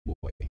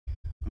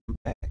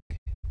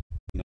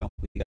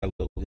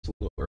it's a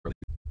little early,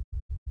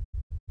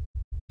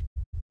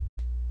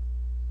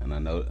 and I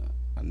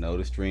know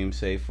the stream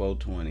say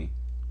 420,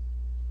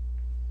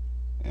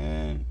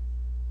 and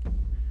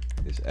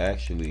it's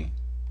actually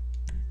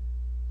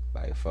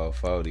like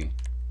 440,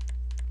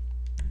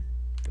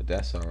 but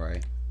that's all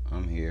right.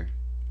 I'm here.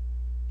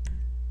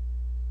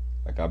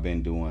 Like I've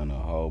been doing a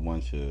whole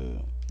bunch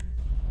of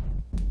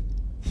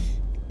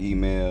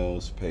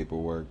emails,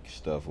 paperwork,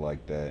 stuff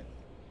like that.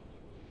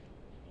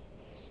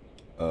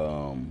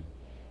 Um,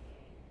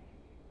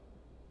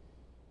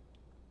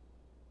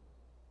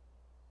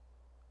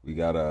 we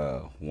got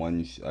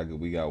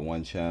we got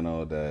one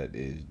channel that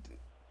is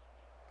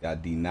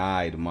got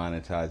denied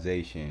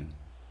monetization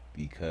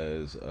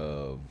because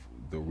of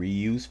the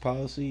reuse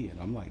policy, and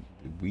I'm like,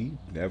 we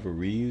never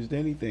reused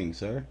anything,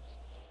 sir.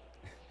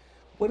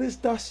 What is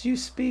thus you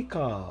speak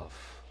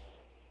of?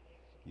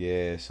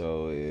 Yeah,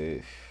 so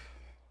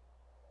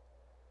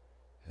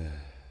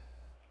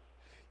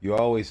you're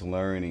always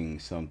learning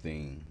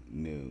something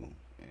new,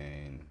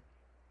 and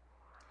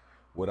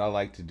what I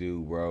like to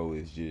do, bro,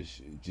 is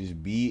just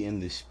be in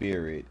the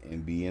spirit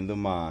and be in the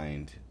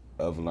mind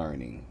of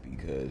learning,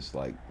 because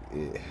like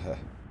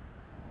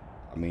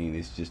I mean,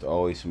 it's just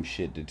always some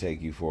shit to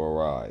take you for a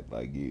ride.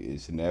 Like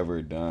it's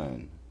never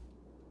done.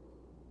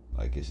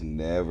 Like it's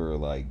never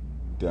like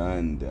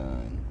done.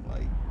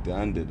 Like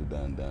done.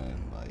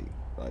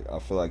 Like I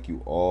feel like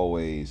you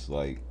always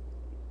like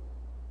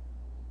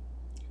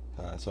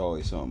it's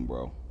always something,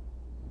 bro.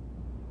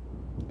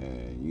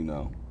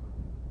 And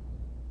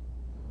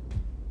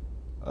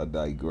I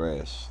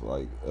digress.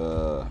 Like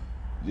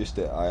just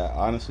that I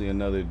honestly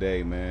another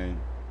day, man.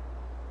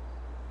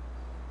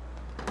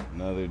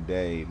 Another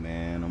day,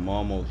 man. I'm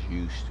almost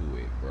used to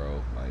it,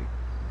 bro. Like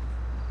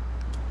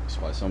that's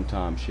why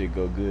sometimes shit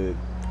go good,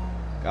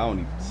 I don't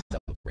even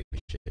celebrate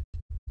shit.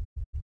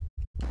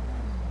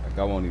 Like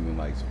I won't even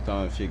like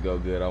sometimes shit go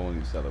good, I won't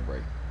even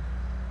celebrate.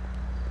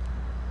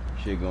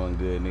 Shit going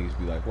good, niggas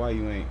be like, why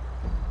you ain't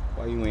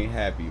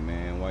happy,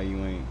 man? Why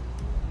you ain't?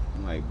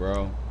 I'm like,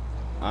 bro,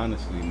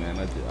 honestly, man,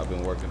 I've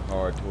been working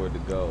hard toward the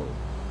goal.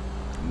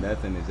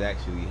 Nothing has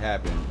actually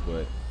happened,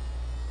 but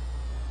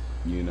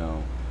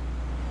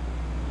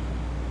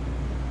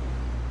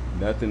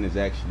nothing has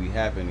actually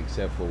happened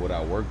except for what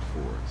I worked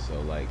for.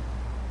 So like,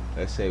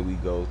 let's say we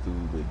go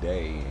through the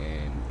day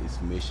and it's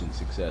mission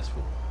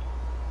successful.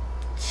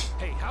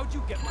 Hey, how'd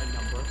you get my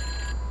number?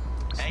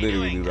 It's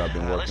literally what I've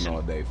been working listen,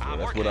 all day for.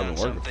 That's what I've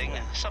been working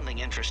for. Something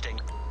interesting.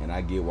 And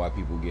I get why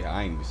people get.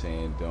 I ain't even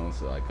saying don't.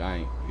 So like I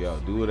ain't. Yo,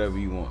 do whatever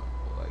you want.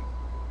 But like,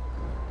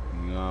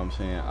 you know what I'm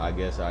saying? I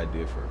guess I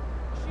differ.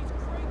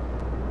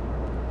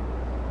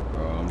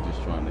 Bro, I'm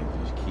just trying to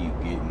just keep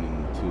getting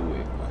into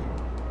it. Like,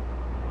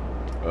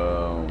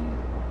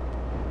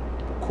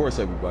 of course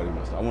everybody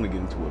wants. I want to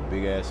get into a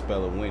big ass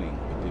spell of winning,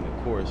 but then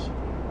of course,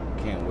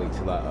 can't wait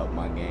till I up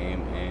my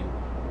game and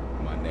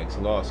my next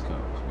loss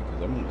comes,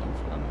 because I'm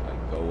trying to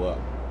like go up,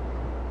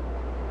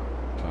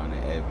 trying to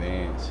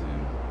advance,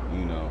 and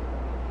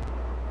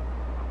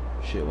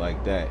shit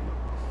like that.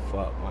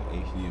 Fuck, my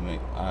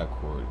HDMI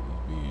cord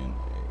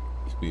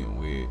is being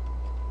weird.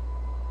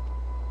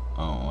 I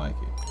don't like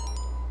it.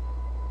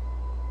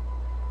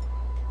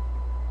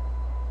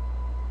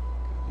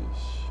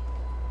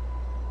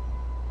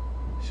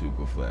 It's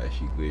super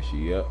flashy,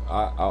 glitchy. Yep,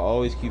 I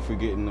always keep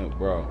forgetting that,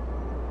 bro.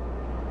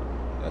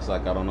 That's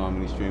like I don't know how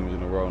many streams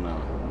in a row now.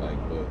 Like,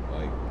 but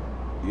like,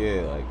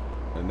 yeah, like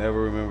I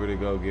never remember to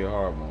go get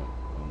hard mode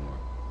no more.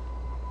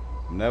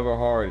 I'm never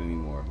hard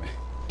anymore, man.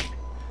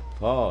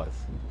 Pause.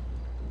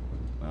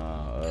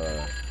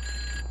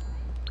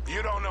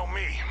 You don't know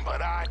me,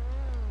 but I.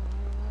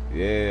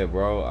 Yeah,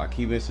 bro. I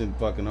keep missing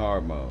fucking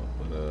hard mode,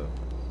 but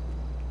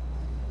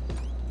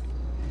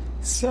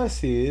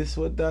sus is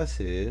what das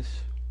is.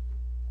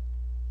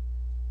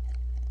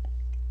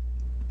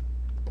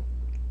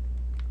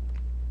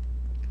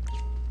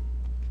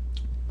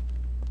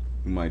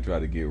 We might try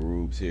to get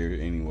Rubes here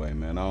anyway,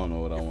 man. I don't know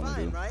what I want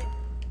to do. Right?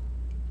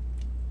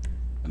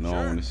 I know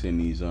I want to send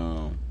these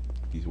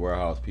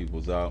warehouse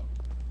peoples out.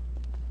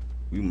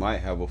 We might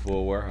have a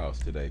full warehouse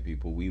today,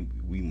 people. We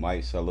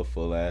might sell a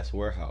full ass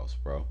warehouse,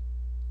 bro.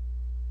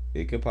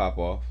 It could pop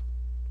off.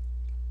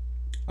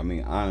 I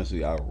mean,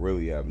 honestly, I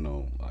really have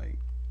no like.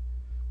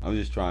 I'm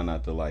just trying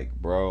not to like,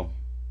 bro.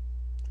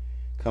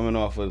 Coming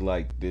off of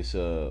like this,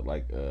 a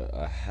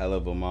hell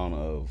of amount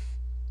of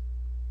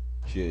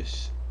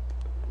just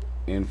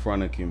in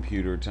front of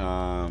computer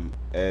time,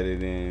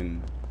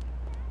 editing,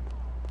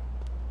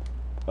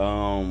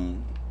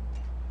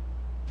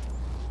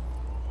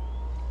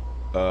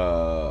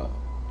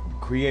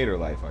 creator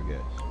life, I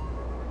guess.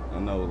 I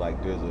know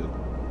like there's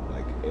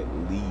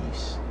at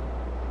least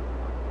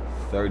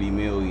 30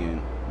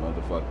 million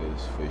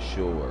motherfuckers for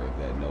sure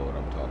that know what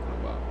I'm talking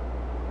about.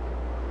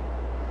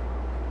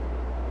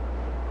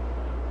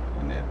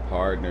 And that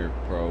partner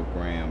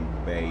program,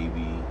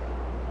 baby.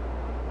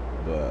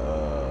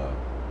 But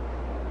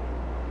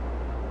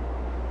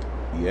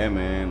yeah,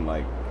 man,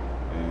 like,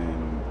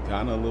 and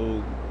kind of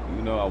little,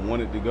 I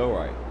want it to go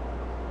right.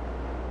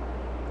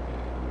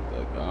 And,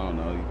 like, I don't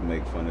know. You can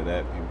make fun of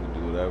that. People can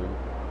do whatever.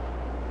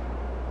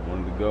 I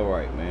wanted to go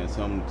right, man.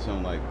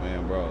 Something like,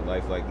 man, bro, a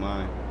life like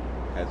mine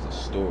has a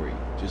story.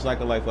 Just like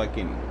a life like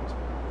anyone's.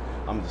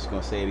 I'm just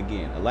going to say it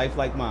again. A life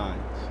like mine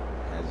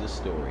has a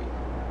story.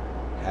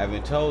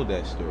 Haven't told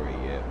that story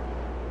yet.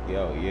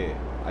 Yo, yeah.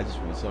 I just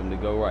want something to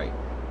go right.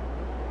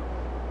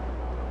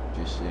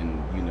 Just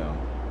in, you know,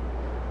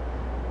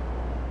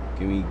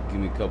 give me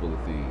a couple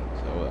of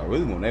things. I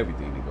really want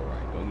everything to go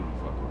right. Don't get me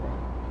fucking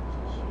wrong.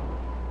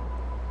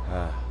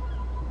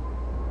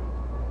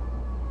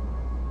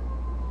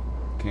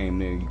 Came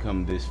there, you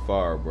come this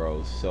far,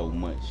 bro. So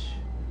much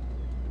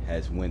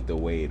has went the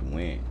way it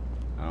went.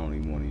 I don't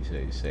even want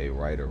to say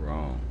right or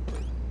wrong.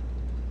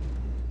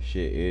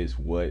 Shit is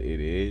what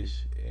it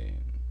is, and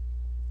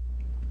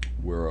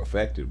we're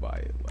affected by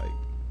it. Like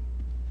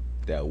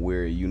that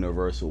weird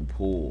universal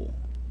pull,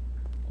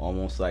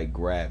 almost like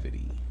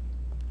gravity,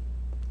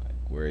 like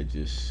where it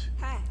just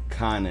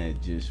kind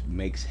of just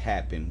makes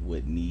happen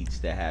what needs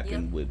to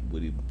happen. What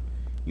it,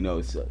 you know,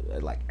 it's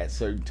like at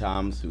certain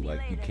times, too,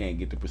 like you can't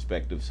get the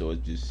perspective, so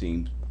it just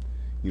seems,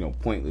 you know,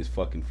 pointless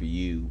fucking for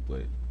you.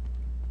 But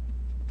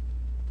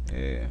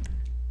yeah,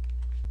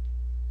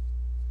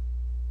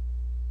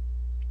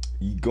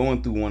 you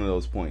going through one of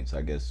those points,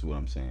 I guess is what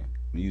I'm saying.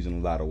 I'm using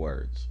a lot of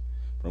words,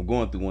 but I'm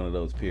going through one of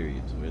those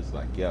periods where it's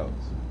like, yo,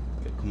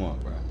 come on,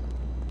 bro.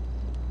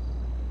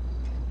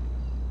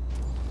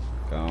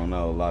 I don't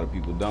know, a lot of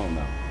people don't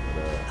know,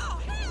 but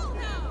Oh, hell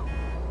no!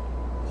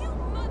 You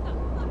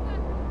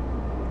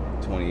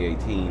motherfucker!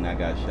 2018, I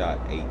got shot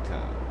 8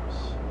 times.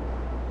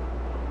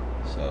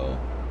 So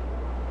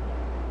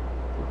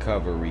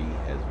recovery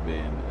has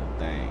been a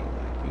thing.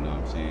 Like, you know what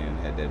I'm saying?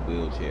 Had that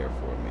wheelchair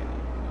for a minute,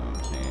 you know what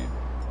I'm saying?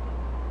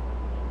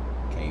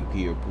 Can't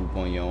pee or poop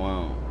on your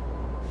own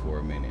for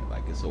a minute.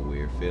 Like, it's a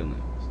weird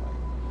feeling. It's like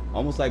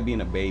almost like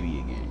being a baby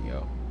again,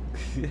 yo.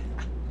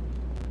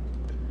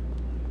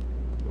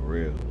 For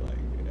real,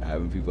 like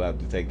having people have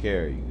to take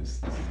care of you.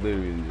 It's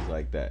literally just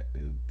like that.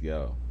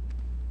 Yo.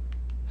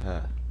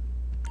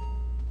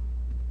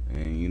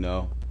 And you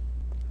know,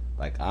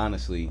 like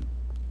honestly,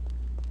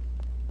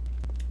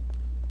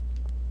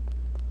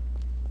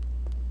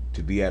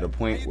 to be at a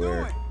point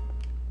where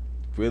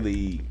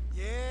really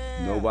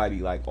nobody,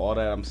 like all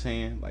that I'm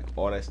saying, like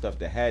all that stuff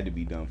that had to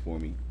be done for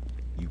me,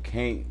 you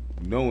can't,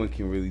 no one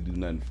can really do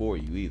nothing for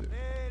you either.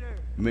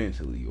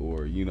 Mentally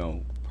or, you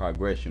know,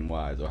 progression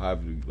wise or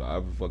however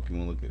the fuck you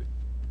wanna look at it.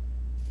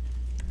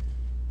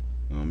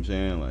 You know what I'm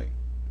saying? Like,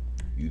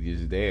 you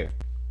just there.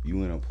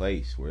 You in a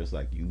place where it's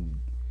like you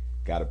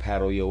gotta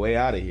paddle your way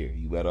out of here.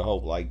 You better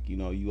hope, like, you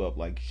know, you up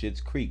like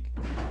Schitt's Creek.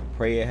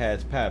 Pray it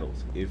has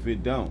paddles. If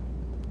it don't,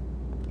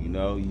 you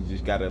know, you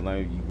just gotta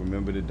learn, you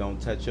remember to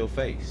don't touch your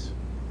face.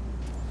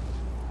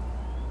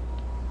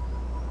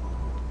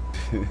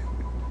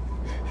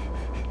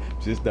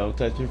 Just don't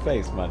touch your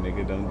face, my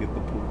nigga. Don't get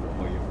the poop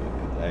on your face.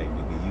 Hey,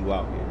 nigga, you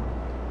out here.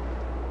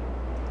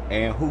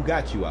 And who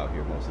got you out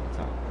here most of the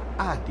time?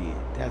 I did.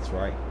 That's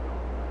right.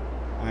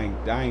 I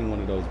ain't one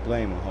of those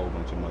blaming a whole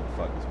bunch of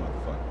motherfuckers.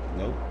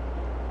 Nope.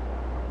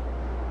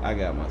 I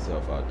got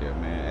myself out there,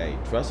 man. Hey,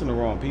 trusting the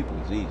wrong people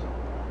is easy.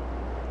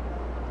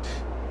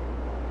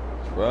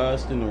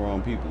 Trusting the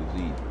wrong people is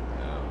easy.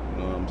 Now, you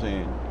know what I'm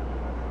saying?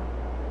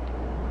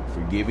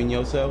 Forgiving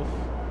yourself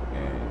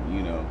and,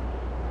 you know,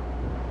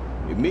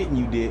 admitting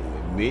you did,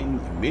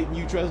 admitting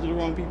you trusted the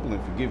wrong people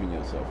and forgiving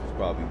yourself is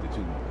probably the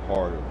two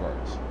harder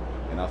parts.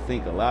 And I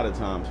think a lot of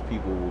times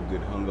people will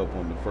get hung up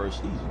on the first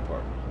easy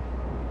part.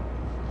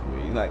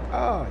 Where you're like,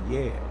 oh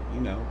yeah,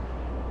 you know,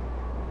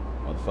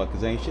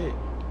 motherfuckers ain't shit.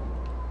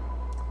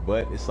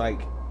 But it's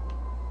like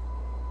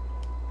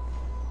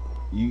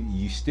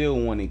you still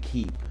want to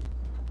keep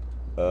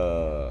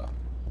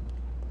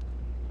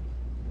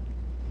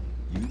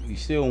you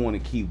still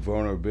want to keep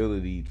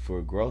vulnerability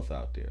for growth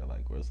out there,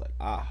 like where it's like,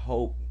 I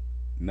hope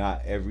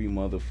not every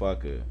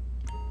motherfucker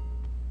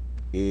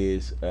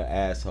is an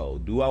asshole.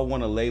 Do I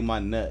want to lay my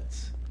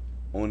nuts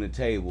on the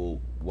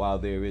table while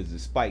there is a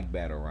spike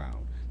bat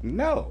around?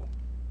 No.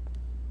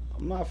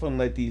 I'm not gonna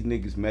let these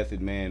niggas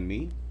method man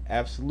me.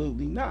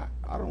 Absolutely not.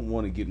 I don't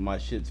want to get my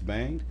shits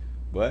banged.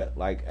 But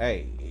like,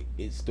 hey,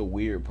 it's the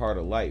weird part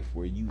of life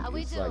where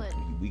it's like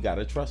we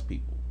gotta trust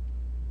people.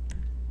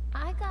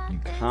 I got You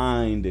this.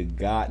 kinda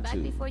got Back to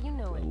before you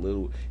know it. a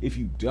little. If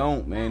you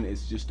don't, man,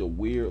 it's just a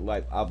weird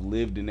life. I've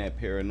lived in that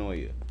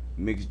paranoia,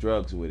 mixed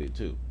drugs with it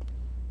too.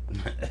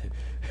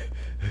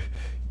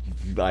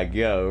 Like,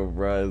 yo,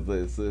 bro,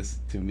 it's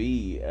to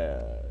me,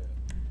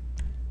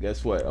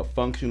 guess what? A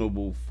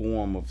functionable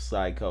form of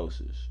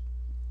psychosis,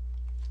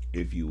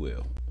 if you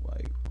will.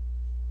 Like,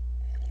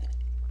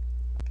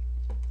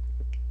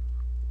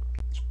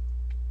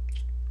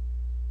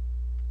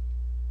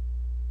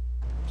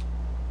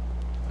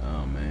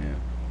 oh man.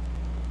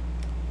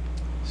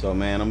 So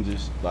man, I'm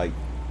just like,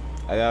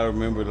 I gotta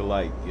remember to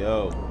like,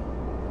 yo,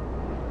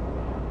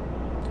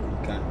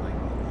 you kind of like,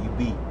 you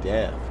beat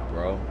death,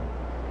 bro.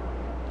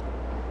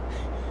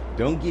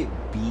 Don't get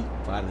beat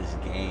by this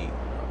game, bro.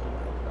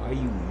 Like, why are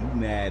you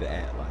mad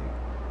at, like,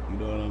 you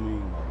know what I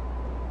mean? Like,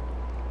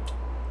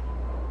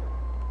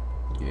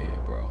 Yeah,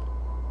 bro.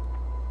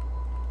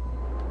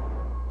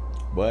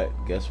 But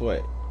guess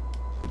what?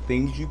 The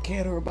things you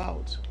care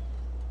about.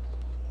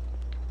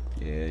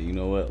 Yeah, you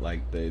know what?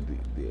 Like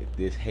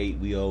this hate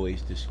we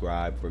always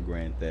describe for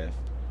Grand Theft,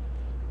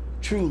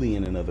 truly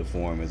in another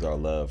form is our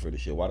love for the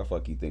shit. Why the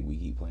fuck you think we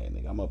keep playing,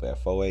 nigga? I'm up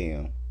at 4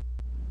 a.m.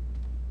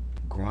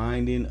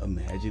 grinding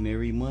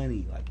imaginary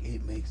money. Like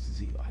it makes it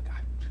seem like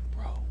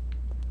bro,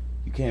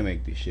 you can't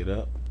make this shit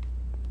up.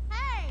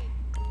 Hey!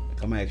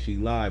 Like I'm actually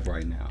live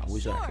right now. I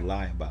wish I Sure. could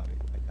lie about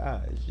it.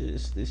 Like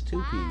it's too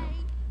Bye. peanut.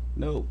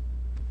 No,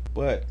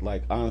 but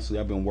like honestly,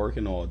 I've been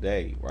working all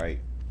day, right?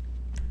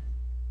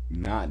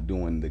 Not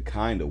doing the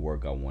kind of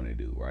work I want to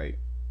do, right?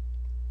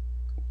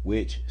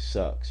 Which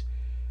sucks.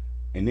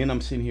 And then I'm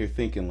sitting here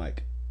thinking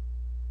like,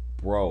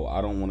 bro,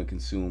 I don't want to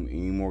consume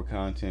any more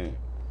content.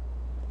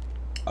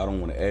 I don't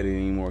want to edit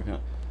any more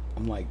content.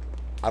 I'm like,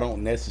 I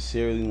don't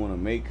necessarily want to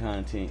make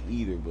content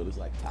either, but it's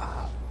like,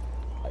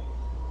 like,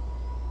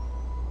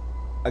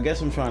 I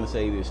guess I'm trying to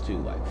say this too,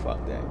 like, fuck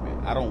that,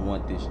 man. I don't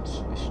want this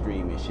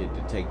streaming shit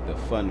to take the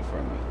fun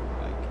from me.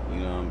 Like,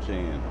 you know what I'm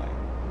saying? Like,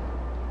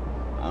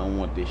 I don't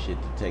want this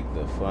shit to take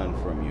the fun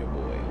from your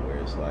boy, where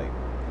it's like,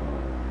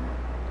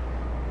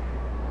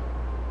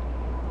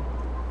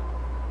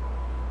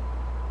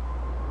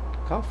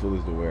 how full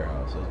is the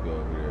warehouse? Let's go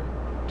over there.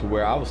 To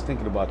where I was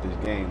thinking about this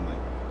game, like,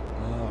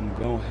 oh, I'm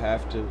gonna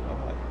have to.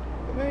 I'm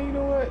like, man, you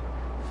know what?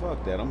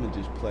 Fuck that. I'm gonna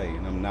just play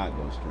and I'm not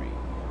gonna stream.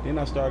 Then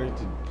I started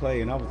to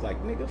play and I was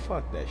like, nigga,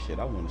 fuck that shit.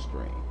 I wanna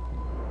stream.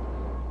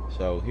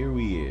 So here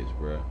we is,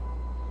 bruh.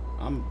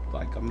 I'm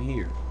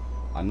here.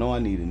 I know I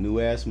need a new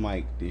ass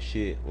mic. This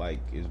shit like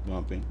is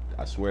bumping.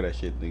 I swear that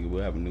shit, nigga.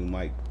 We'll have a new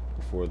mic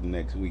before the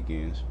next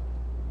weekends.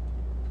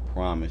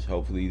 Promise.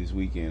 Hopefully this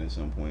weekend at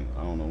some point.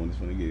 I don't know when it's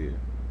gonna get here.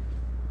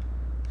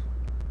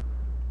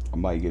 I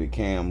might get a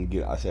cam.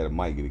 I said I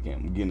might get a cam.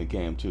 I'm getting a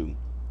cam too.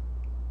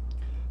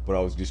 But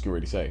I was just getting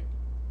ready to say,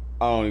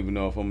 I don't even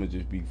know if I'm gonna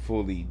just be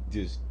fully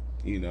just,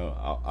 you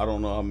know, I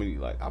don't know how many,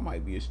 like, I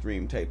might be a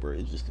stream taper.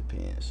 It just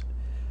depends.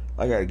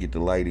 I gotta get the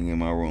lighting in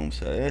my room,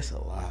 so that's a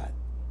lot.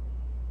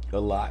 A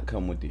lot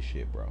come with this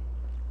shit, bro.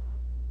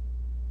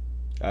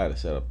 I gotta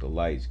set up the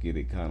lights, get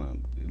it kind of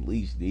at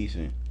least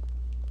decent.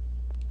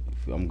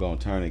 If I'm gonna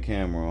turn the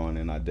camera on,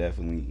 and I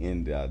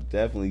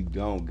definitely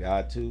don't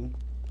got to.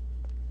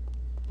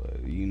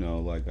 But you know,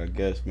 like, I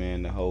guess,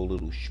 man, the whole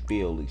little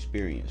spiel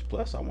experience.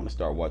 Plus, I want to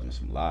start watching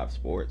some live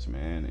sports,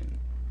 man, and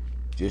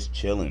just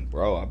chilling,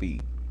 bro. I be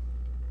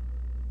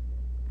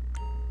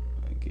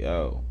like,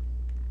 yo,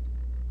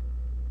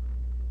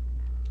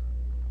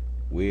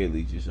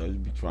 weirdly, I just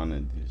be trying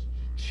to just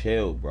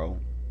chill, bro.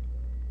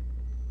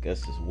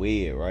 Guess it's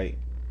weird, right?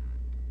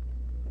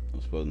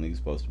 Niggas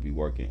supposed to be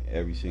working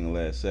every single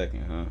last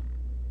second, huh? Man,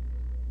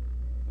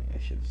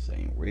 that shit just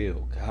ain't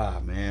real.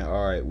 God, man.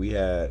 All right, we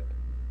had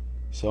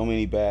so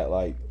many bad,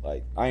 like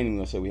I ain't even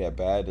gonna say we had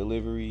bad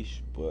deliveries,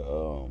 but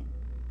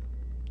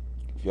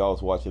if y'all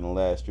was watching the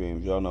last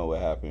streams, y'all know what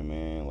happened,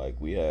 man. Like,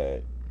 we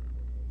had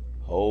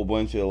a whole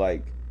bunch of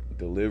like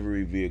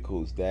delivery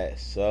vehicles that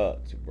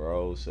sucked,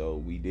 bro. So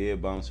we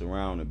did bounce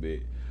around a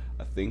bit.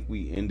 I think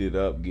we ended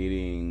up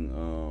getting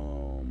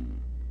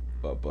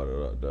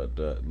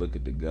look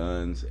at the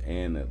guns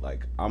and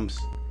like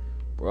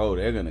bro,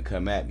 they're gonna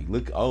come at me.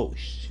 Look, oh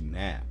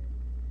snap.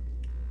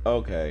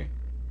 Okay.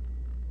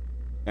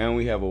 And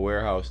we have a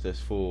warehouse that's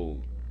full.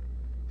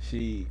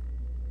 See,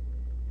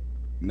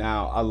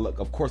 now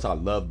of course I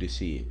love to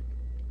see it,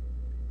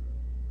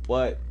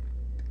 but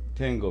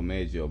Tango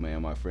Medio,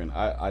 man, my friend,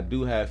 I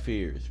do have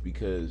fears,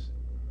 because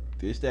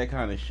this that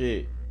kind of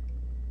shit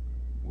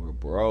where,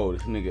 bro,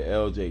 this nigga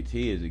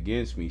LJT is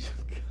against me.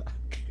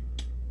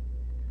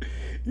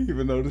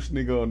 Even though this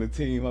nigga on the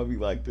team, I'll be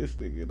like, this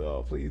nigga,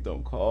 dog, please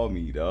don't call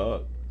me,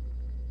 dog.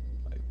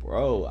 Like,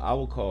 bro, I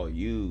will call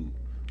you.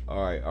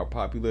 All right, our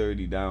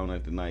popularity down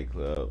at the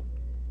nightclub.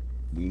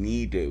 We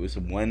need it. It was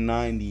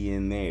 190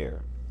 in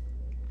there.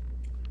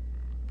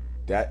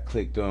 That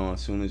clicked on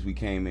as soon as we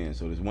came in.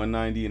 So there's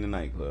 190 in the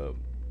nightclub,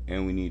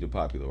 and we need to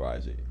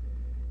popularize it.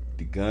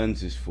 The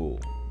guns is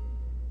full.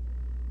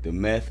 The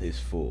meth is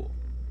full.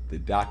 The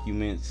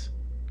documents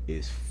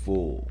is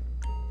full.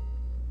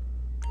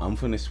 I'm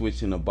finna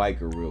switch in a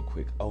biker real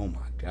quick. Oh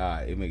my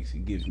God,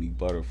 it gives me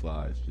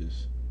butterflies.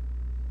 Just,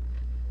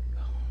 oh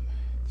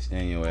man,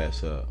 stand your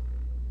ass up.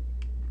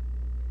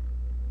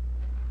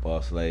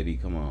 Boss lady,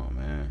 come on,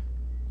 man.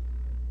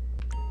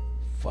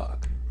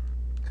 Fuck.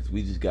 Because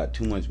we just got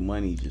too much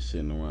money just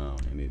sitting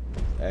around, and it's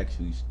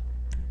actually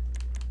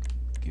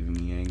giving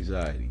me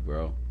anxiety,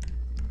 bro.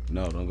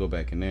 No, don't go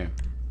back in there.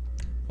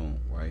 Boom,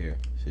 right here.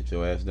 Sit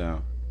your ass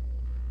down.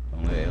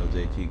 Don't let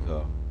LJT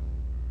call.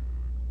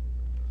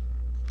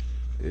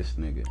 This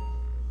nigga.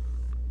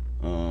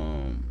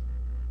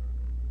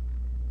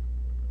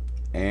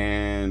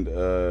 And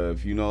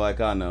if you know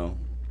like I know,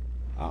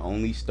 I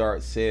only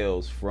start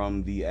sales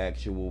from the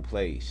actual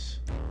place.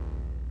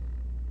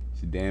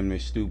 It's damn near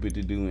stupid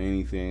to do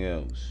anything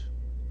else.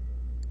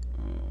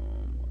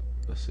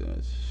 Let's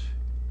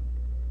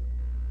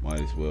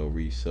might as well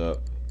resup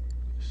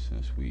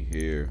since we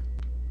here.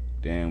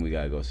 damn, we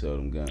gotta go sell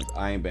them guns.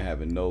 I ain't been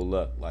having no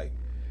luck. Like,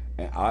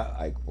 and I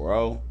like,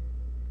 bro,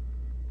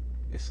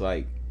 it's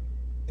like,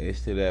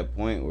 it's to that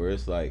point where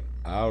it's like,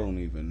 I don't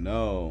even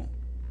know.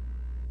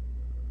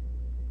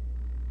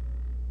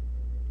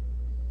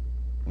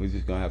 We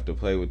just gonna have to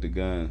play with the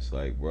guns,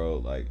 like, bro,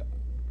 like,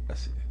 I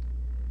see.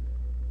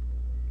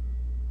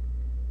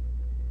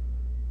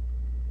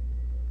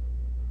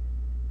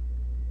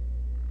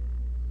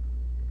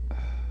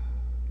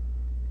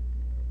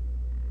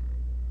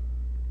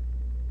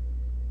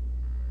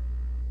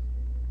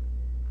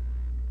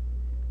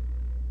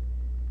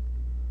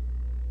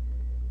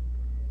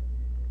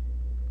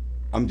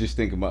 I'm just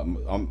thinking about,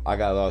 I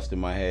got lost in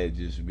my head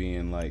just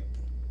being like,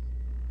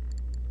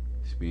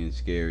 it's being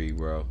scary,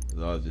 bro. 'Cause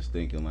I was just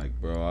thinking like,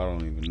 bro, I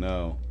don't even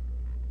know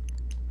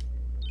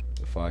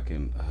if I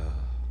can,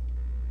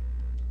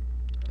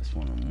 that's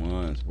one of the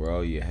ones,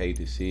 bro. You hate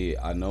to see it.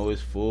 I know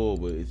it's full,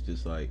 but it's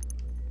just like,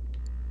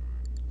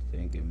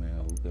 thinking,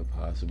 man, who could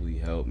possibly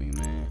help me,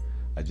 man?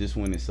 I just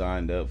went and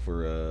signed up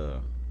for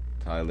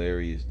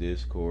Tylarious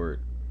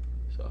Discord.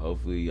 So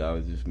hopefully I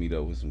would just meet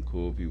up with some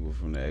cool people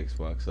from the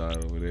Xbox side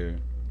over there.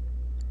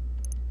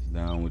 It's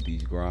down with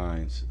these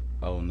grinds.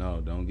 Oh no,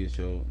 don't get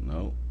your,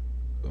 no.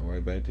 Go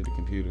right back to the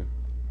computer.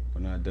 We're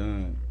not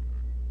done.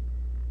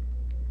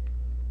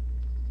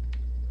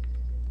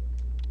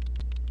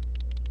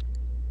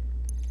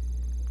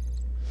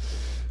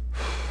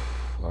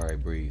 All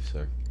right, breathe,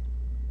 sir.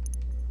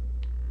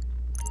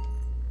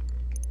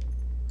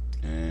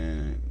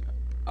 And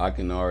I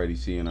can already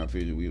see in our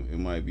future, it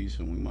might be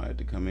some, we might have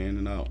to come in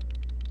and out.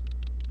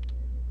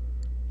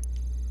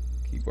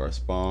 Keep our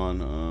spawn,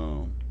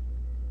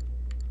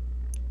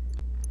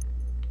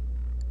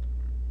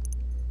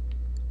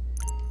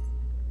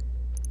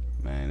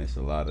 man, it's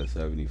a lot of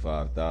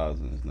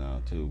 75,000s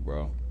now too,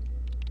 bro.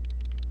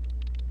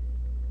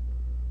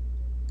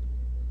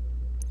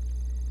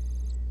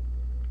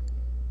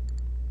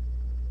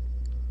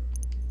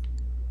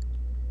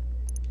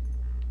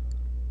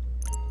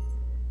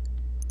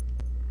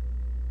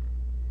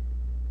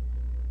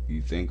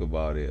 You think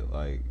about it,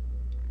 like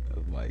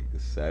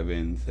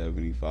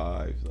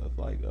 775.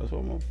 That's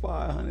almost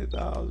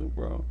 500,000,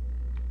 bro.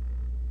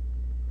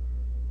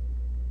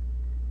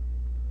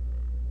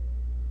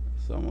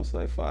 It's almost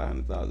like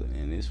 500,000,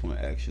 and this one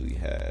actually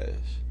has.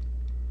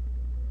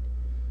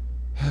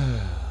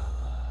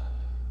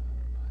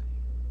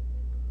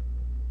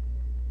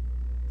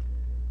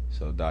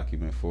 So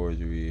document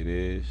forgery it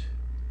is.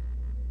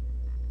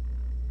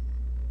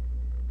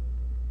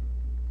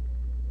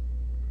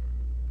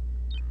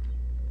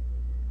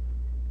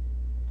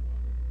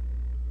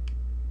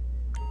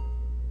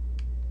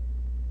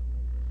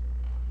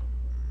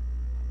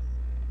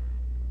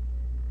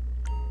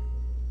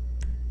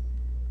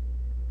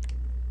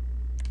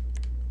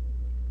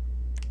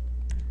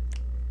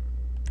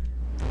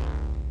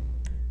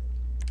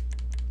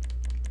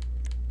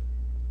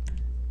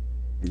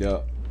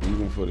 Yep,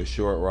 even for the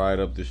short ride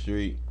up the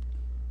street.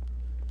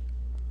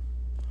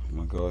 I'm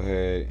gonna go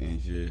ahead and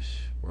just,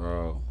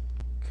 bro,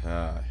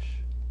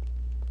 gosh.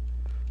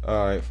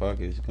 Alright, fuck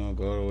it, it's gonna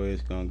go the way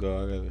it's gonna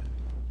go.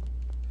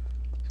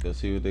 Let's go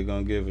see what they're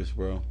gonna give us,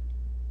 bro.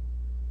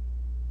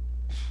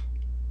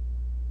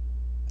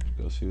 Let's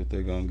go see what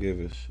they're gonna give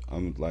us.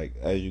 I'm like,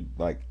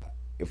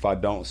 if I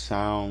don't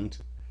sound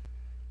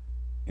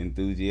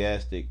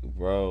enthusiastic,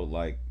 bro,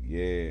 like,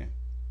 yeah.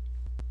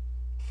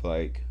 It's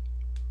like,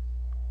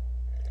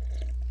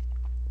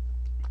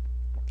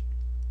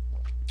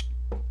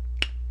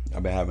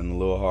 I've been having a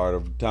little hard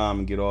of a time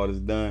to get all this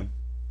done.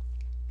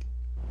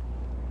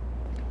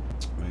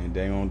 Man,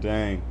 dang on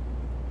dang.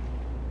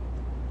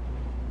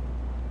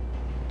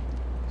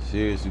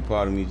 Seriously,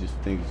 part of me just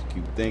keep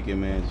thinking,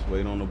 man, just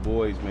wait on the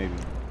boys maybe.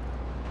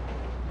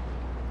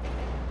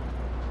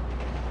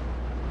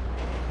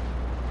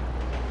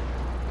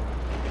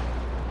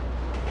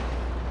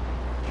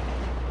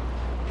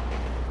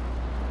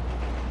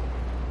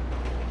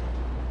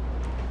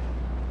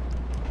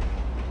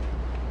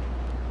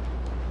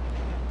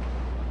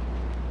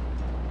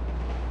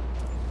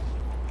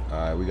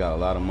 Alright, we got a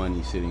lot of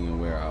money sitting in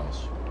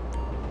warehouse.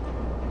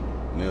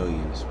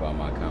 Millions by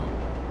my count.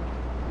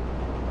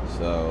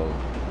 So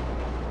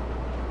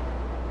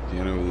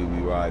generally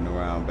we riding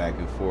around back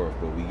and forth,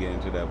 but we get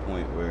into that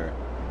point where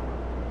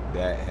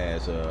that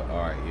has a,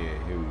 alright,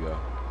 yeah, here we go.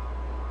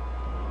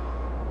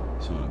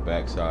 It's on the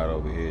back side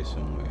over here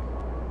somewhere.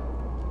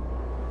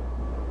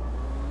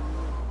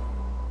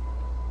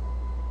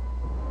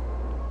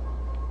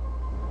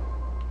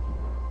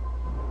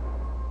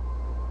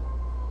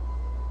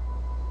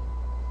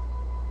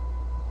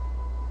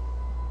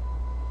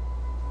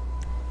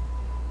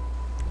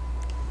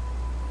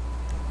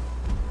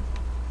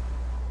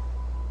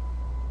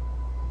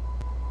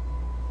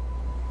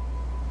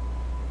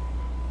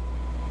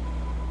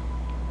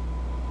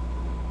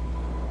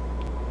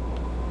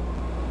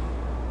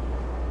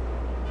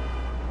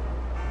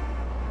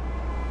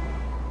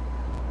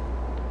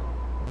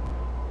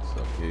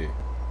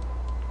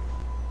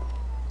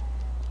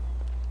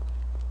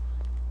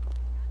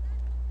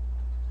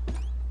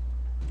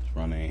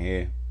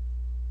 here.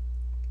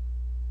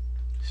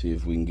 See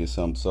if we can get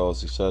something solved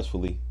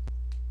successfully.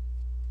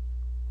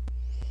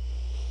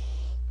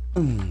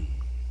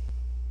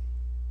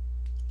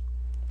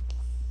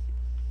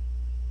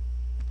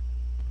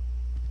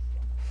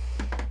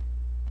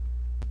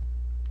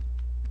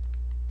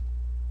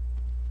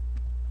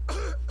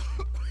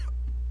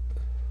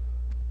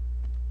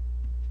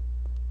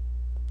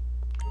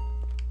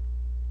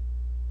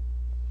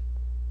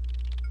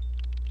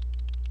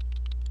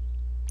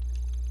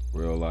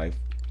 Real life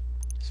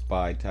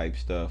spy type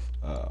stuff.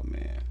 Oh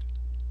man.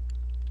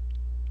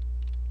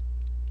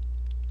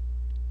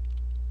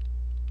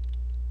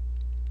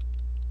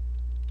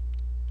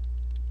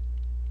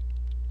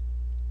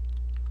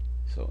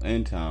 So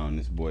in town,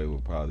 this boy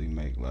will probably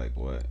make like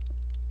what? I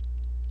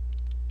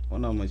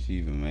wonder how much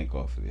you even make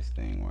off of this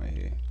thing right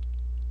here.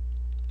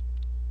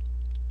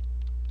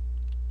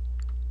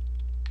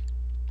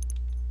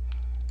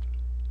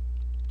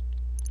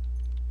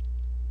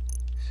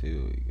 See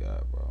what we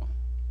got, bro.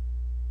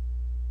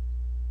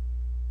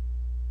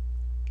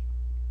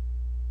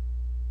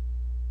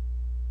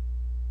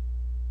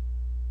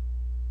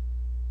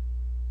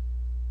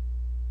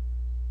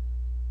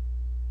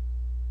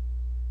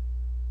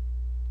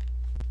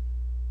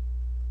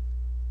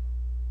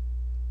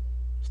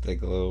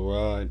 Take a little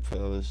ride,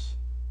 fellas,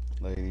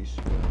 ladies.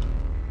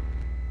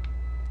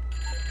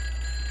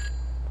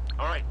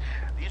 All right,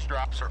 these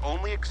drops are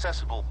only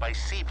accessible by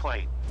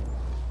seaplane.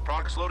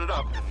 Products loaded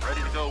up and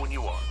ready to go when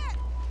you are.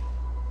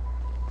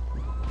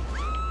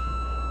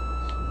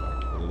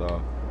 Put it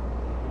off.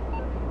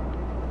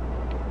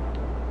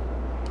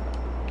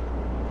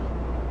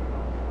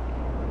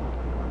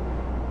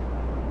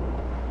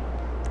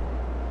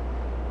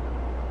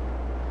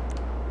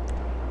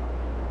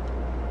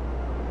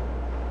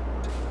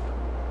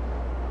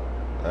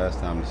 Last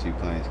time the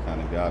seaplanes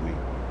kind of got me.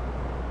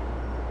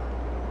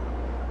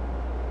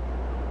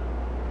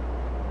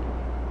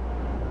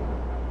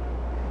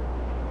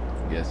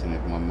 Guessing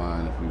if my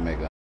mind, if we make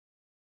a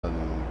other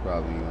one, we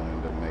probably gonna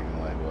end up making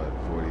like what,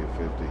 40 or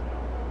 50.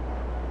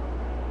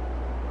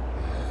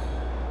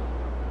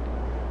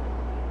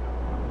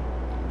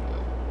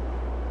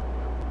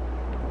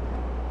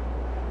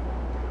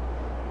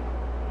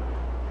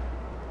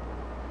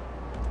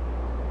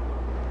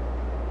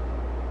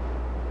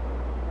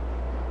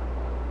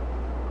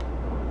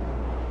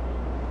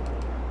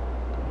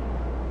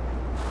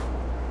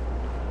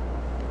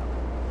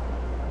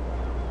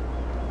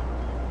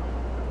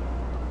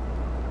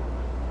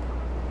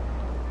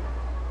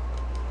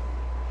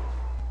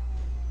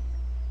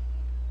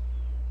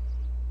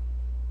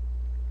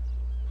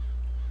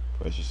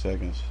 Precious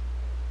seconds.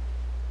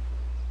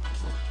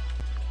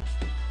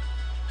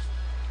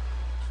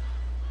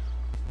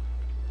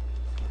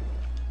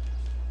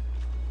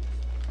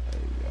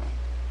 There you go.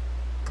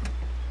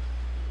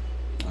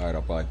 Alright,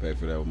 I'll probably pay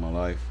for that with my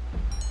life.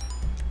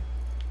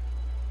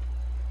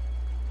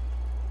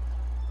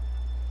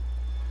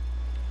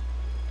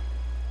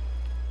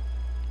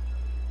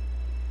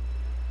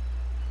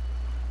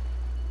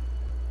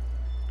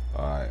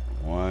 Alright,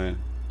 1,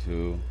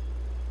 2,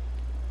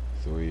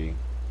 3,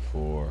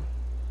 4,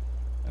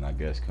 and I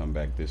guess come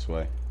back this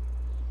way.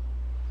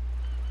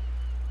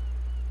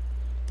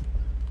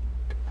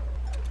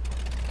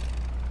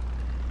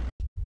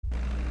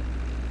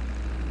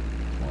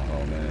 One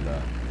whole minute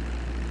up.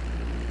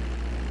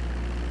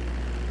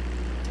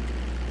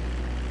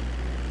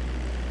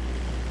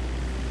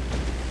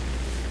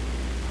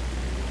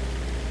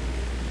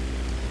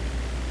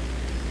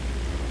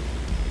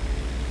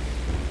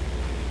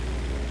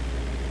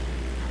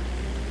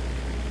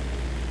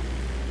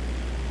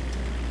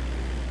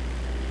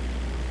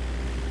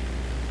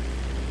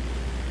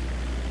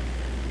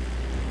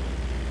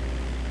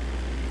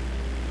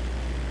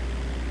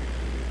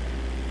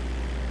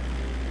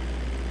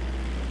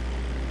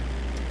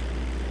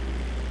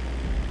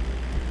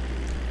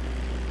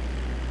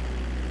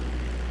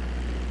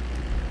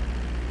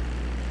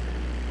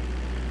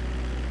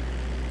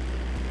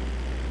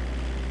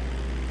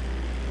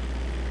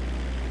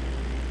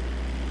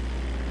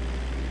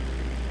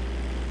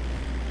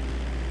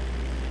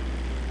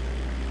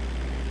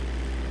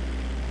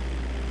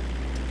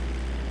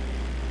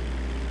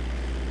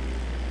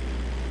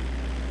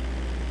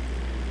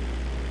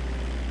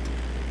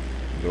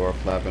 Door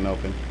flapping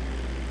open.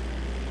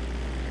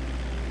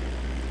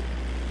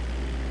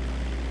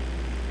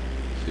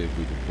 See if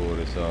we can pull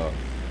this off.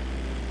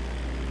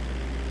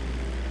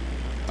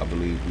 I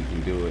believe we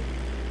can do it.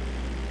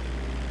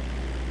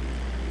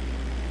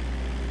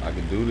 I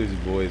can do this,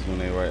 boys, when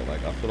they write.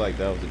 Like, I feel like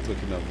that was a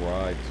quick enough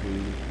ride to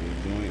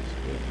the joints,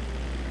 but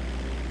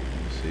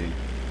we'll see.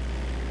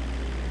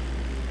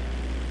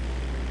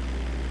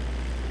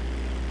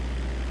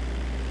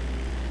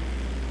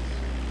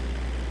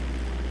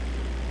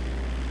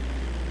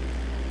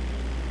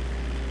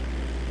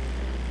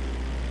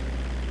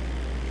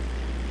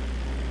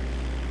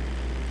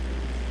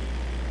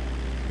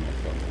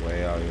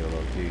 Way out here,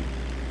 low key.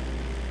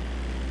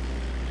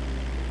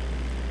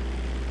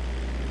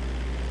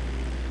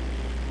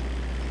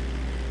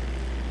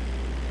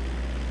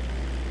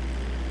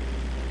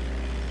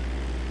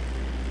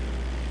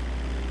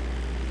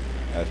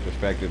 has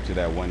perspective to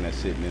that one that's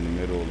sitting in the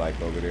middle, like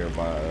over there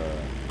by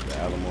the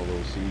Alamo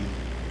Little C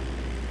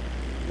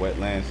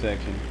wetland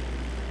section.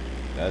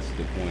 That's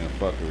the point of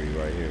fuckery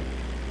right here.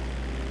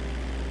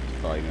 It's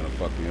probably gonna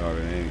fuck me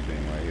harder than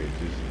anything right here.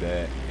 Just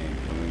that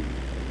and coming,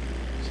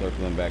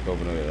 circling back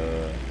over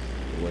the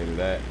way to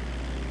that.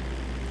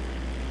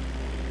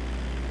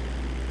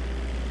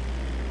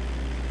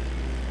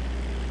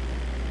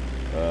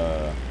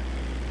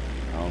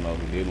 I don't know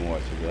who didn't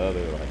watch it. The other,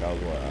 like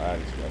I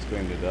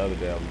screamed it the other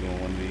day. I was doing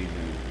one of these,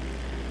 and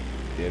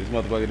yeah, this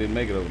motherfucker didn't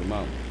make it over the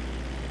mountain.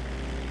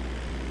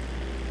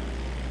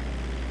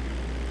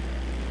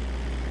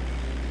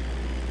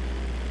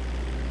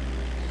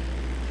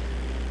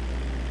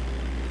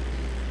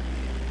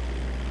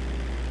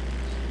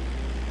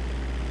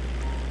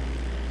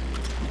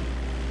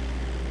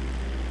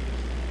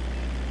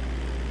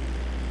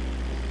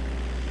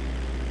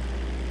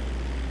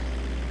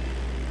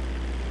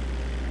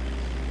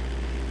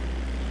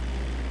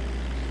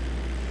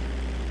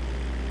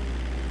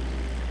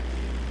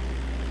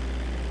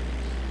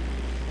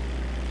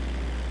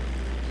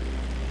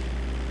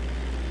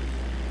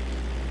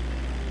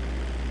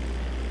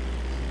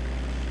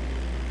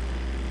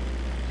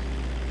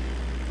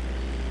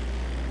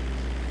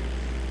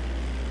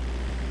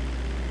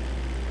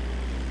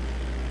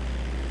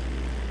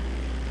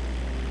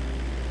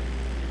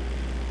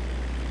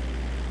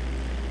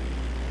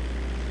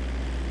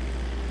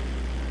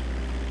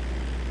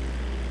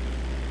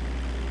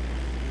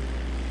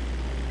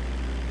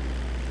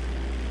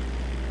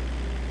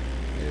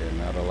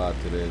 Not a lot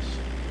to this.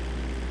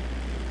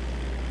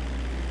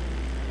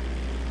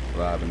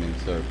 Driving in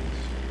circles.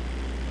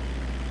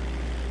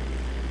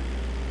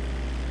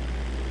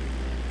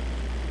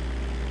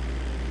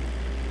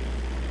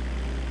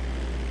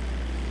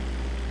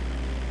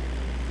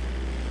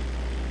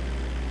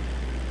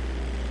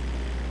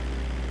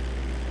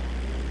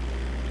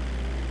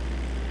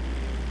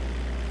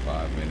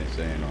 Five minutes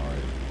in, or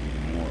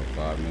even more.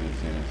 5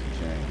 minutes in, some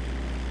change.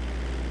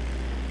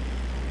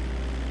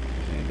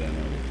 Ain't done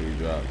that with 3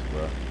 drops,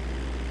 bro.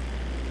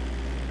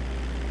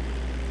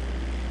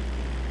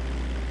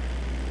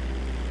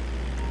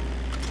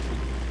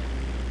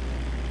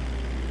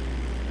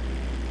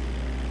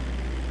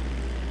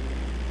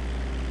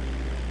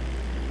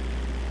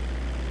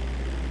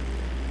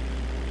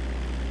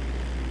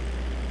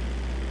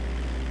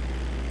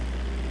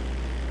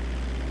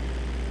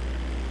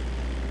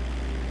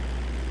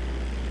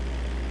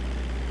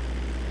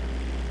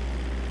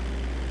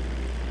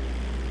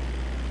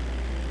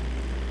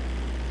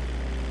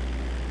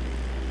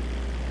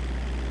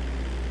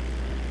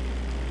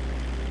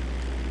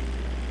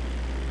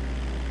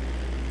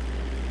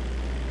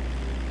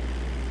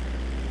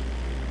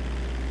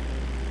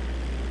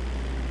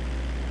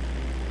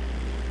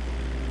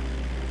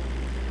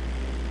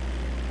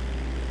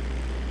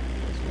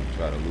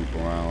 Try to loop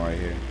around right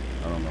here.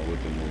 I don't know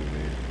what the move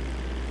is.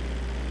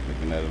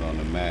 Looking at it on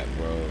the map,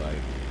 bro, like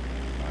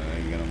I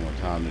ain't got no more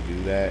time to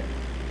do that.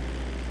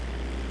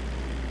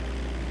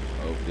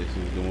 Hope this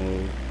is the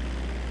move.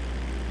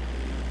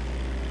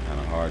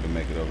 Kinda hard to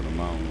make it over the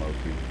mountain, low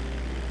key.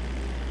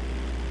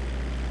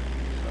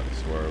 Try to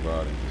swerve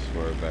out and just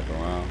swerve back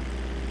around.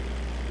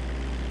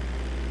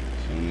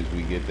 As soon as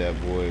we get that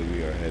boy,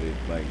 we are headed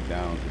like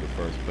down to the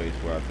first place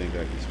where I think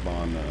I can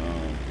spawn the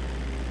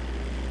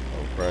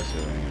oppressor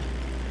in.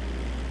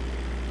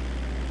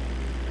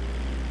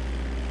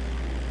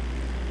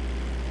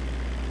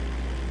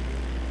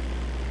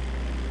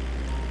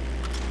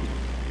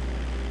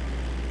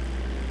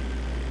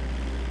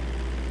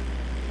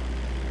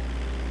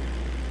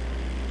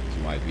 This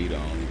might be the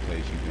only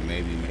place you can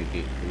maybe make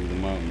it through the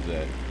mountains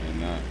at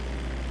and not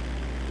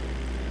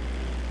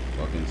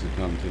fucking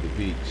succumb to the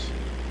peaks.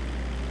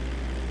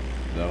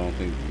 I don't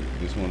think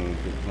this one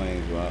of the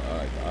planes,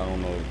 I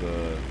don't know if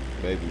the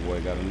baby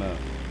boy got enough.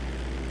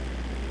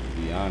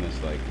 To be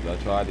honest, like, 'cause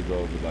I tried to go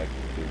over like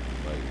the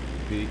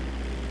peak.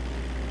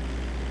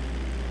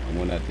 I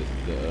went at the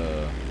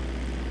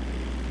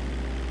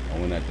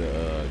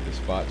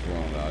spots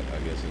wrong. I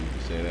guess you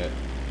could say that.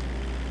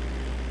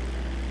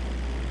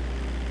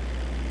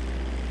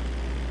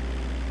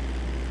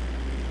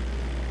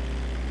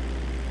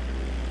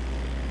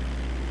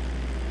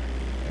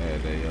 I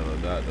had that yellow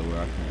dot to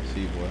where I can't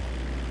see, boy.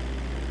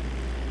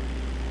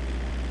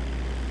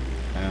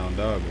 Hound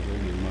dog is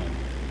really money.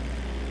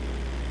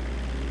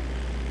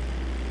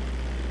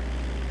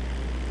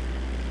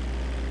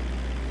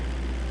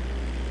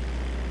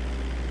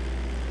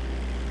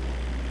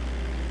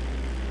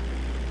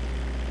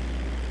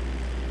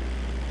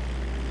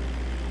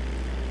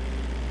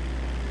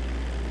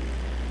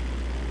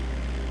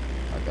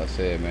 Like I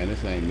said, man,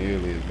 this ain't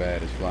nearly as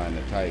bad as flying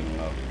the Titan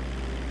low.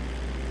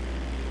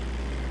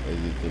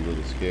 It's just a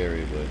little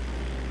scary, but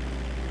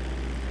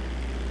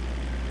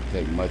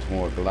take much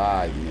more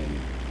gliding and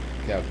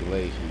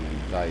calculation than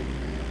the Titan,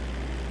 man.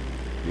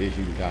 This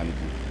you can kind of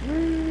just,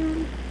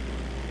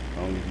 as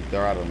long as you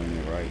throttling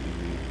it right,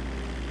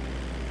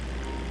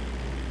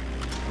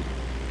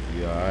 you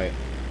be alright.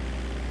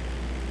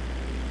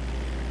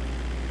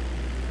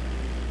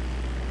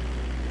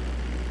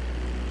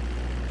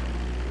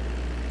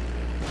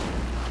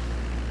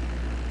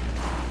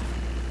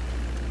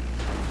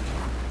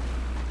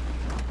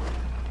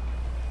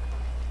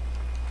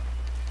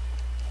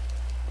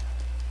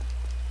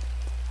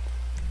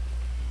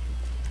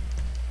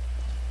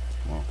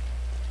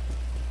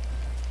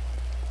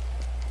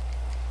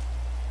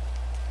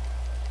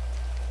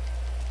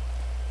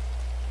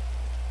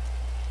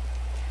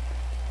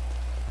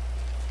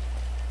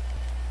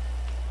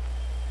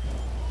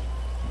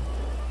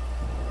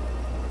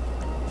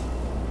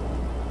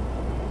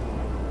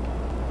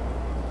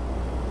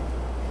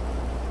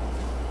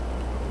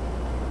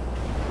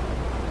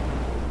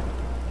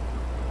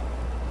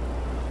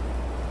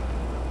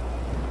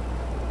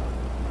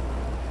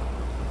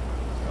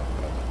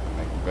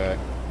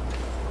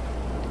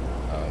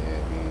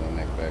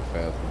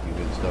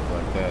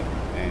 stuff like that.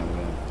 And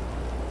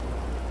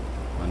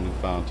my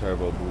newfound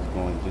turbo boost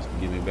going just to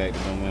give me back the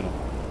momentum.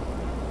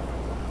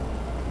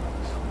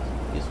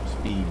 Get some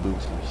speed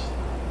boosters.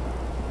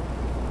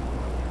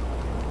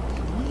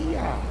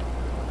 Yeah.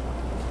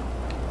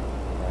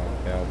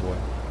 Right, cowboy.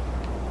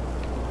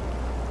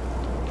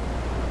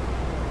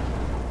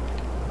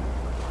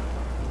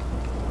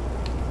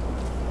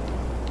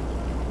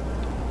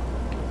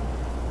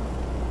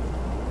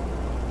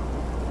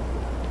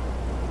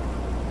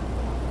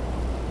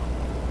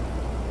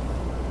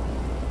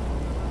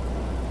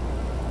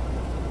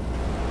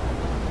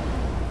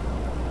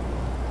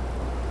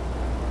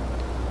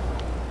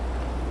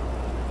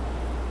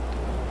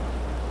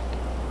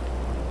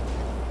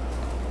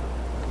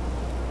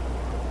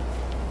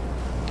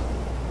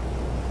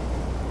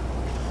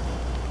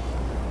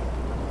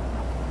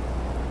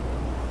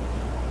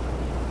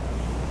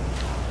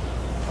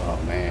 Oh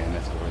man,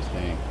 that's the worst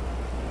thing.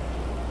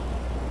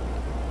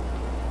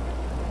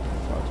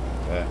 Fuck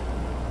that.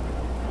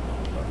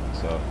 Fuck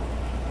this up.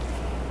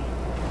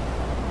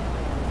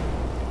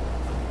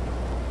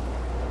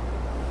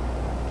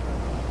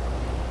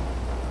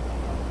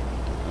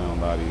 I don't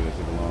lie to you, it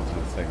took a long time,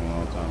 it's taking a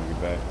long time to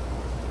get back.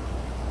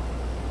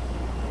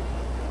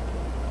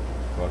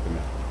 Fucking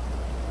it.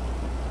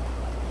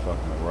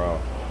 Fucking it raw.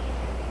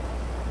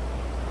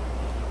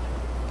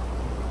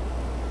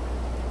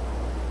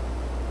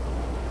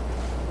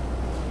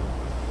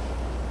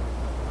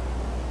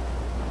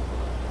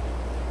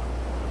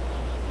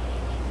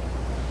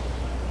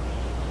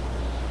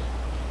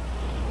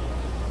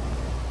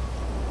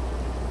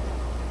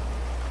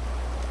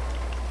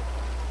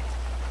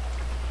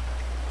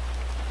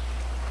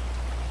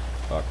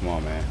 Oh, come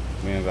on, man.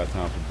 We ain't got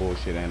time for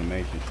bullshit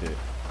animation shit.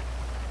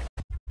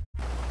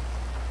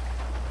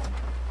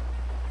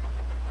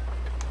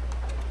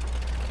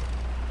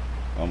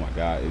 Oh my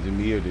god, is it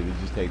me or did it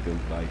just take the,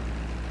 like,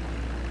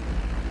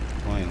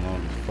 plane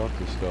long as fuck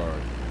to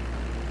start?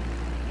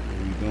 What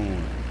are we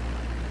doing?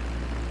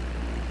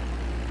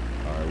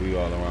 Alright, we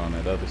all around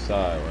that other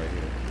side right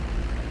here.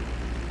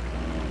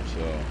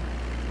 So...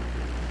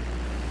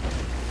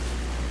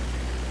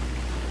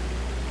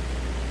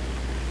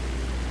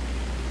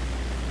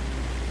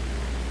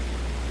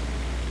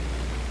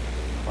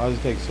 why does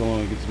it take so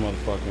long to get this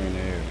motherfucker in the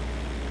air?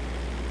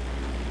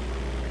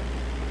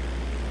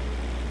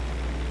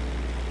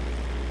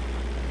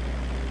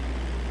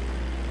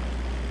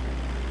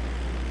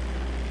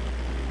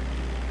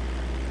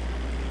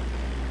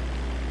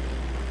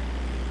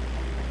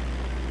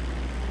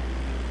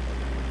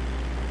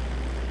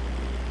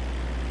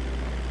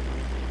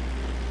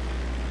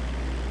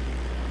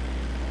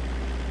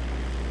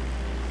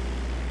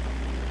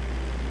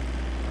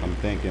 I'm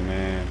thinking,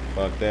 man,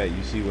 fuck that.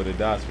 You see where the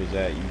dots was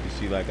at. You can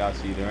see, like I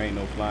see, there ain't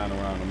no flying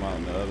around the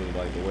mountain the other,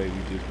 like the way we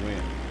just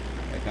went.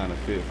 That kind of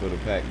fit for the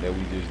pack that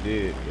we just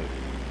did,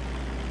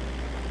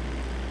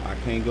 but I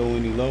can't go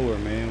any lower,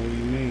 man. What do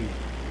you mean?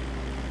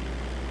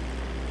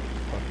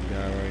 Fucking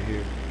guy right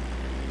here.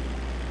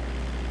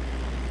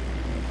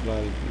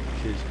 Fly this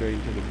shit straight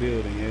into the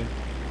building, yeah?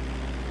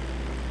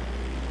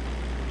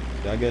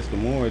 I guess the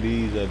more of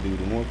these I do,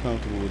 the more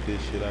comfortable with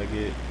this shit I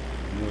get,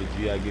 the more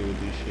G I get with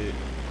this shit.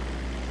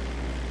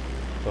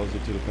 Closer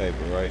to the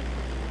paper, right?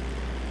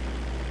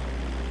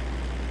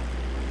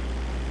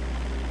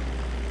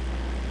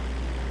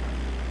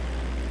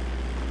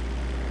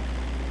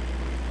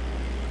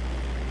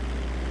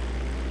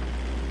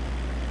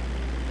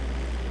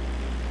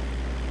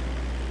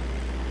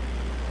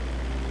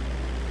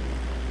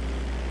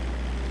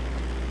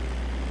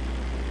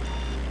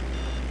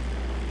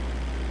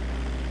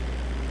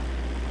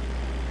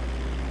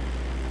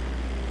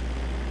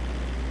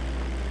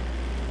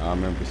 I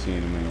remember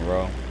seeing them in a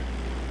row.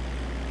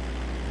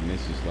 And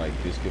this is like,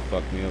 this could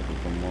fuck me up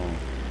if I'm wrong.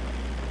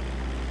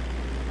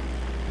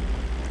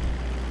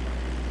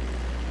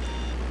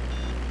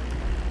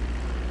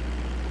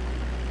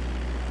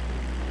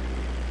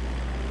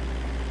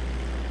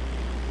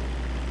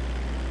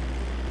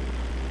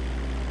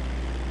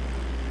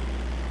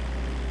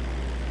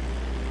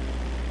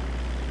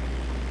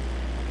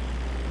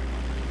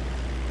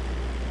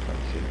 Oh,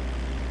 shit.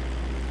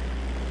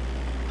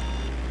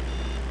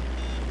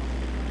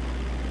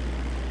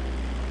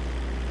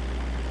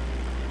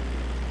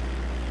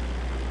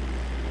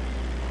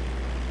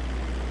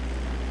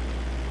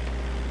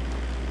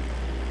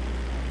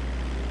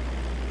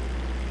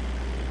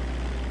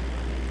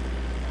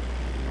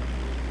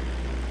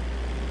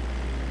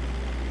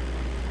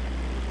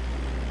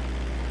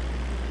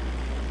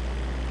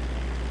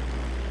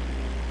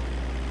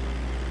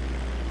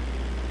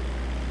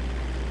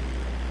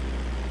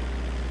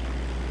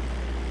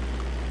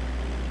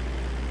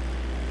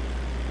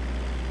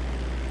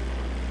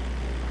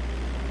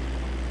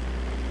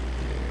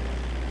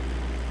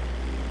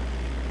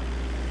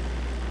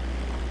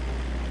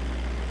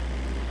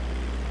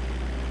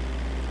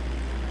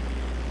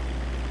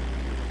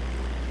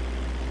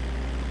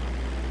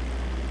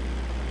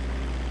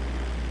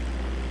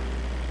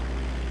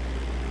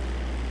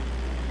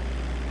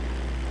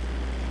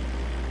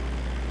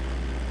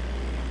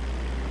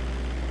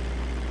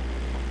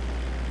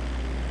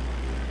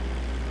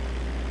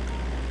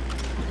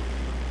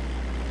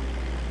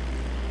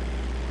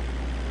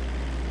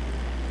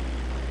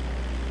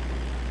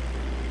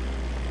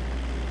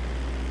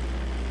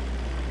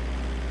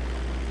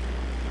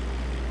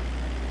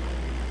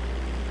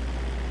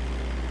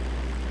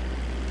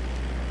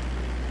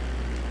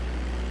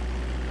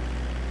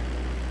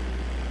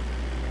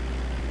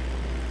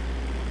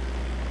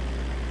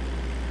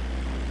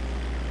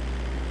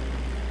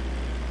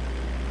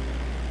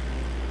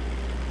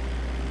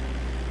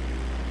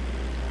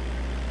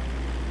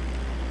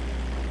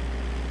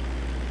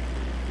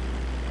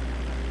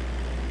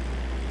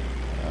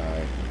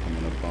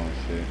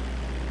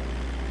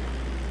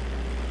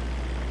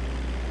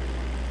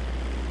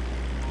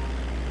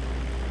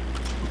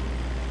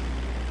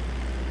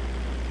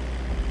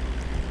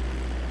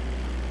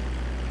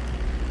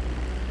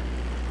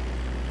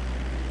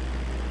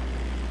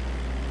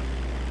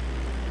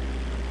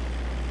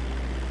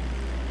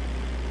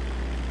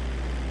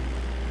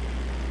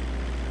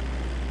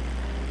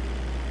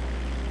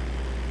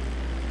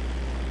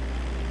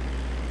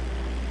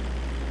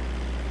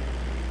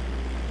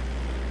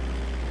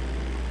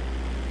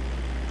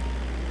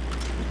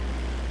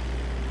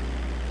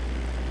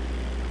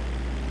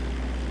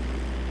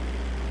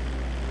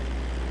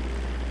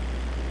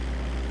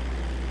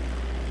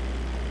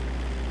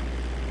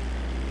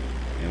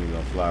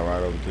 fly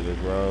right over to this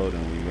road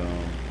and we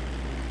gonna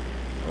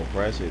go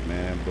press it,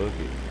 man. Book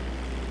it.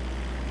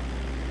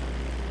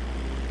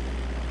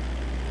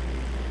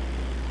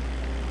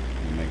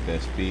 Make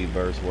that speed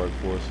burst work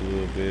for us a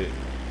little bit.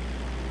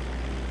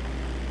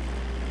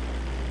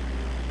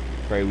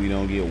 Pray we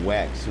don't get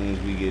whacked as soon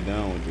as we get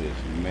done with this.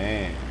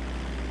 Man,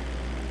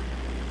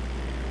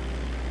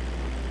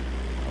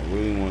 I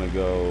really want to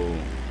go.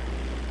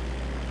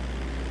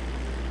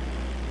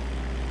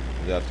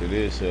 After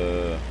this,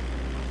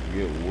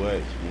 forget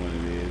what one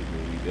it is,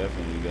 but we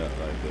definitely got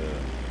like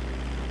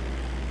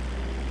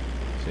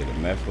say the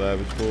meth lab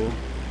is full.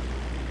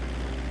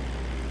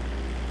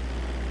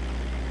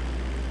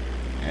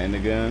 And the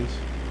guns.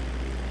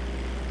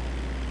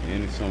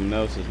 And something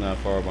else that's not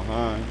far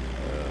behind.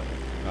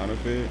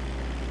 Counterfeit.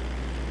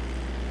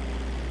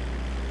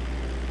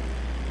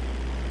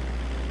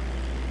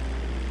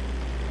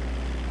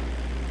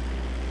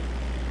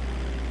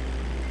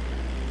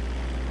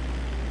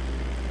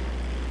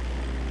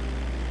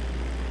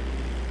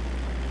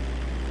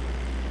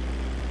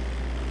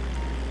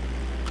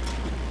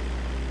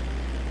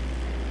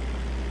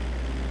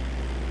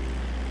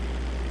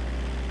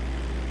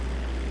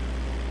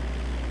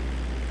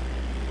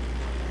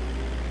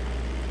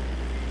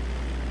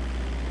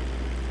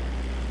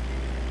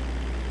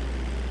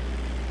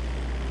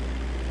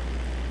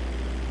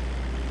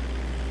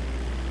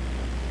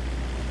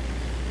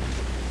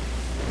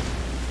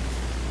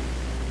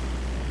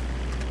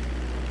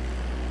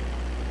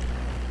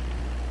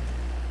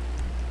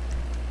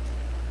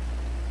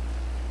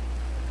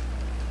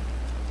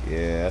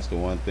 Yeah, that's the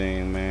one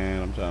thing,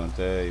 man. I'm trying to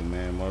tell you,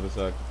 man.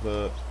 Motorcycle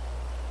clubs.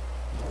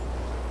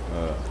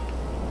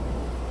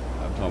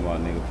 I'm talking about,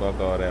 nigga. Fuck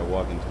all that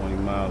walking 20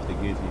 miles to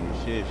get to your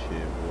shit,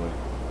 boy.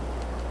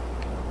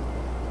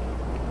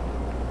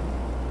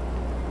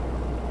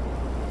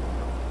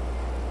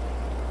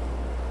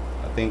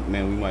 I think,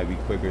 man, we might be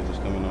quicker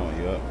just coming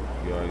on. Yup.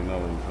 You already know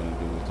what we're gonna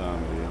do. What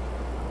time it is.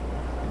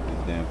 Get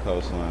this damn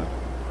coastline.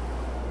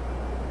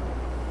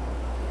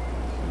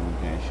 So we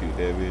can't shoot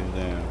that bitch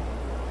down.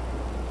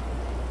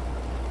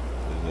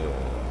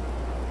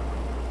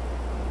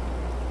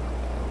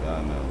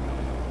 God knows,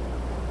 man.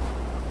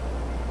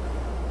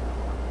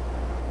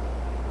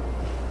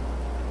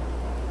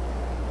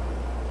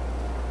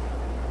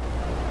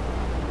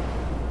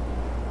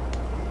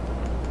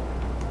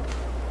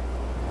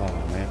 Oh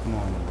man, come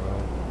on, bro.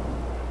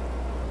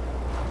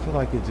 I feel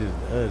like it just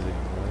does it,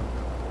 bro.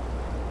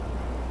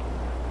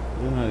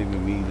 It's not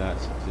even me not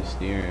just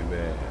steering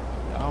bad.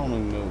 I don't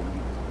even know.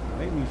 It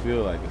make me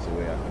feel like it's a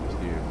way I can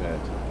steer bad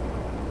too.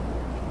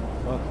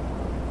 Fuck.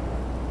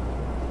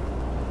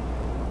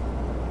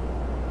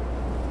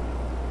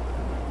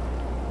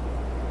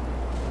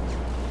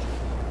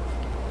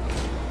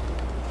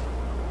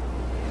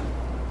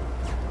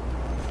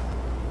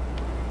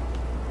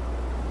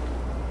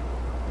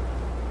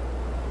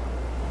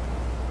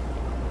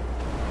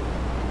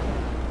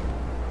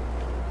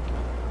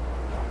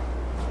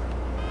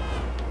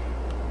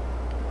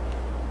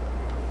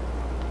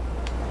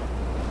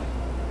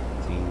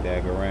 Team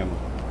Dagorama.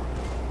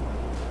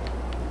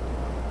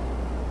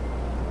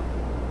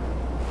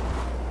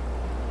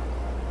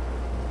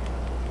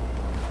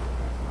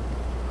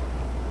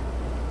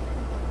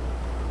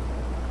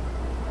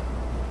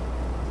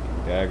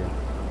 Dagger.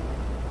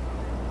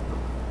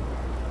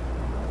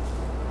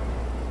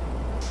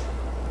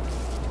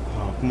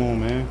 Oh, come on,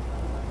 man.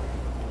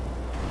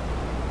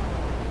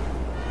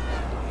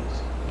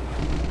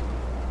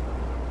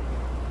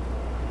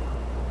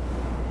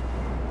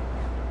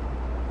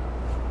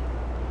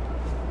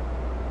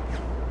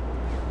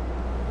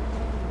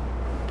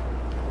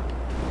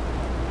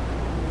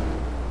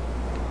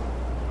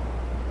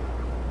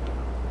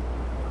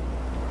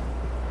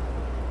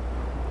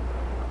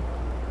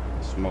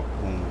 Smoke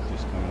plume is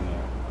just coming up.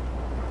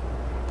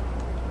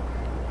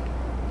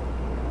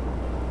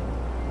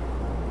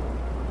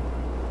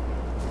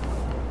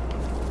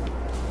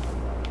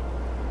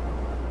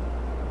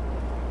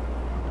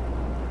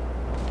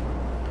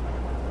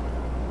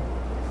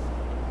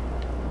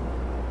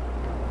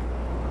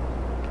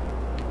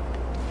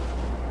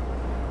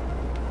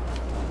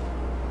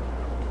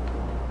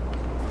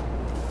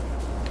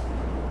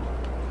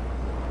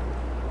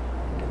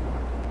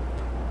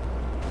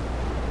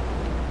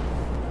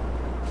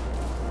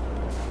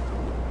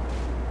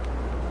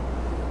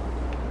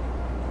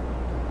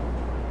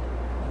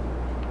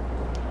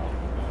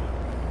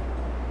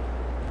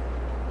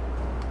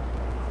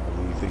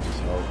 Think it's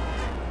hope.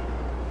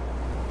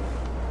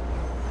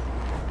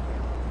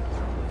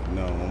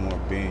 No, one more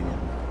being, you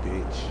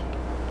bitch.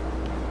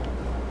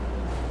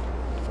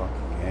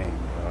 Fucking game,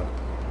 bro.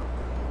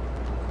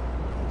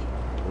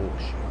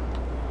 Bullshit.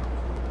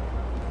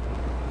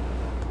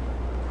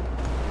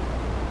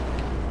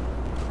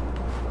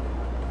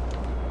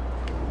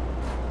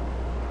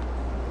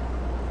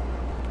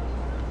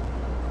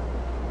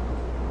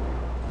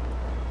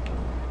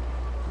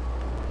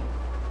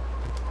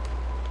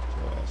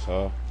 So that's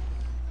all.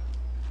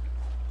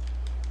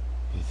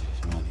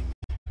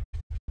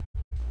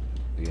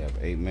 We have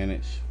 8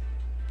 minutes.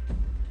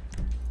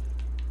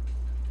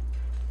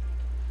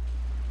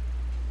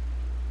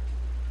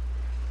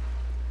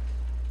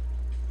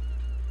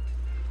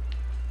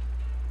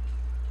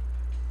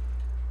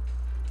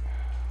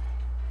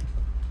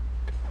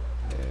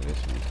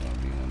 This one's gonna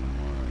be on the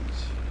ones.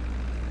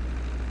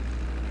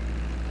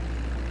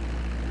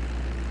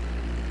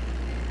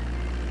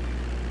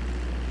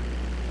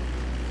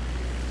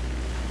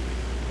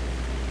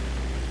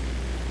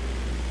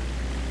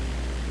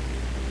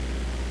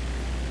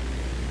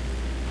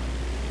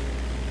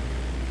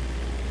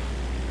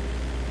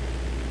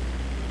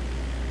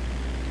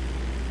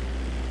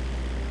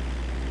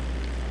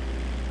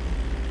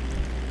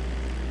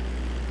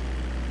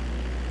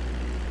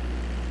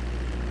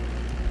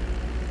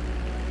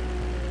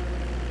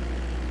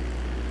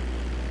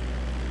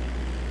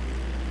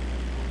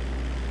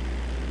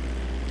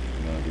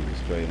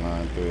 Straight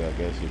line through, I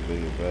guess, would be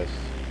the best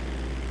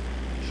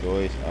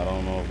choice. I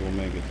don't know if we'll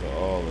make it to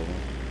all of them.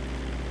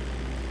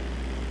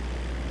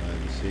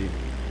 Let's see.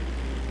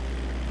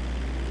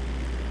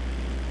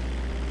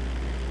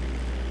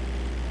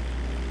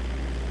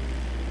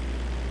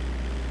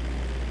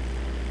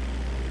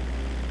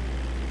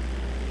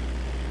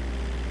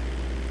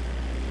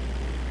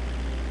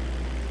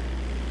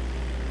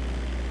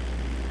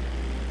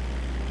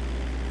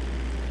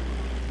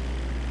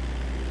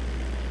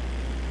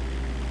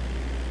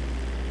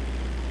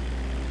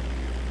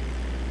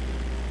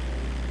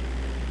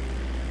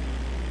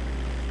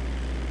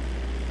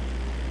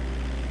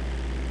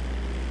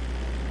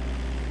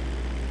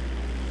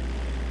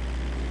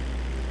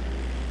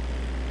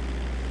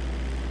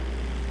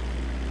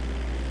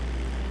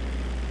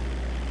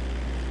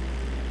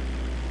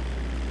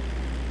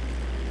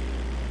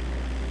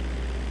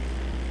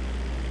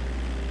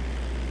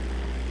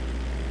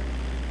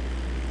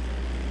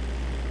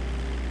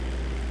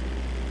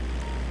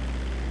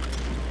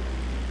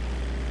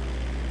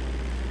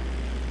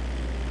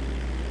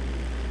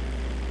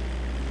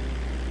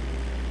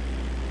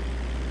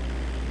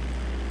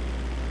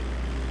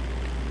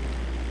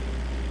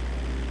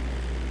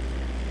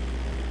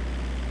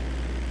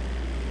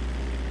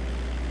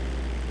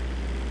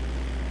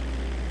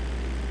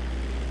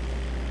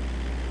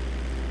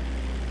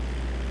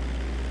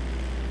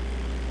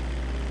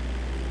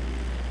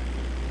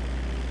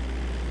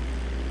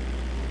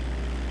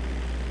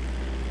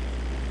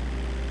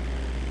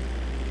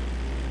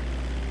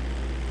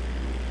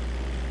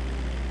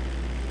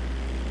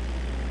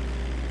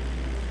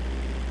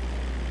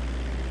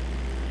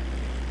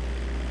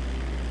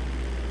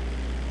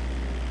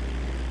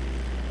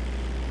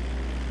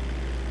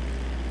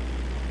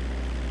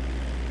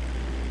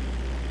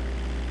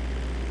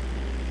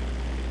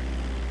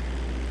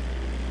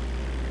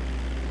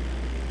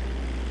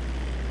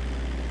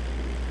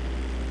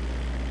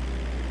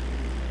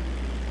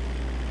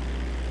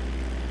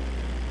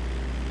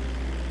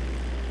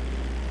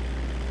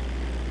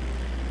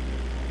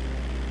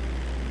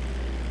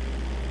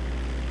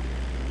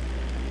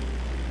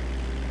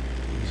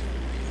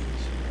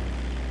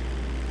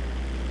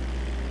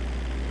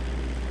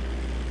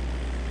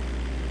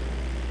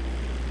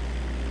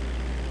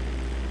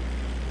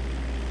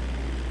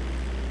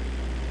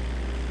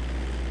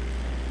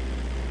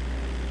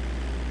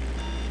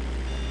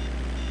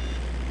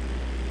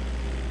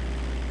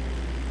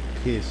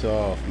 Piss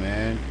off,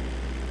 man.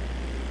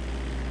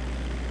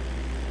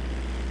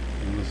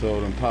 And this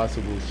old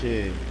impossible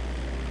shit.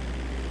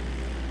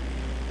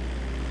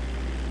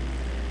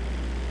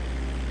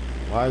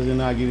 Why is it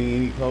not getting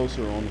any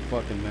closer on the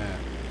fucking map?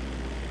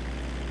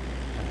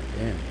 God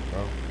damn it,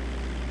 bro.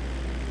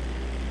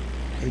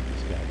 I hate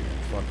this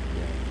goddamn fucking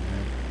game,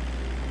 man.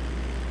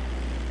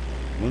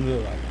 When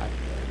did I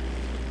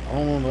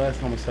don't know the last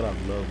time I said I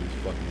love this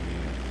fucking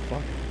game. I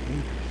fucking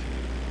hate this shit.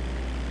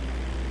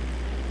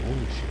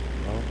 Bullshit,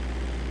 bro.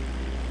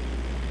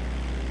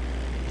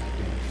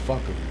 Goddamn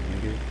fuckery,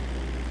 nigga.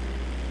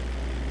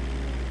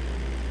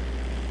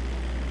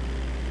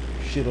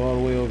 Shit all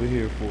the way over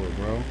here for it,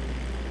 bro.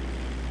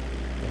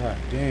 God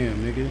damn,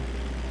 nigga.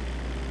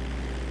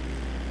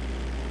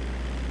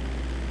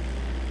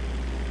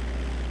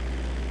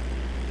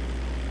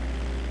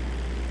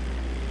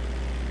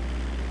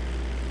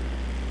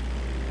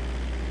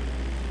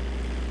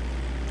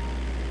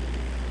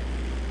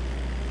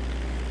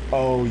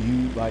 Oh,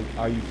 you, like,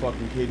 are you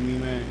fucking kidding me,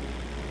 man?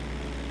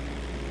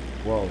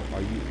 Bro,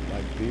 are you,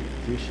 like,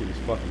 this shit is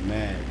fucking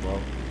mad, bro.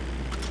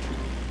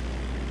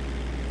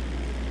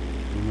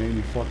 You made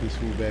me fucking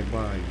school back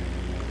by again,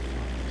 man.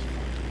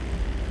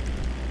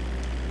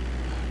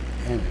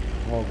 Damn it,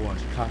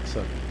 hogwash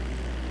cocksucker.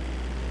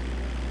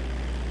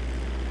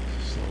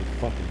 So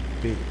fucking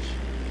bitch.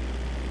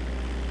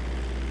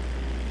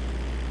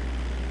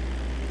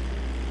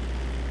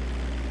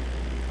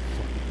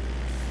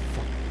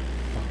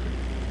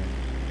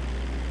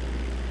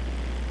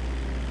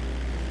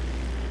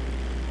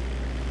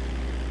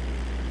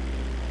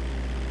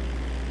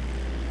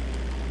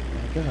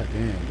 God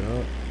damn,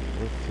 dog.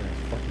 What's that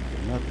fucking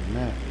for nothing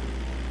now?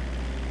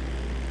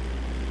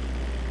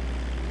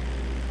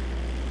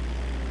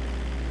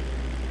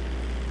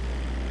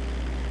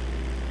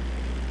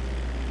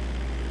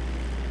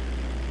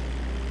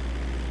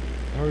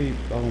 Hurry.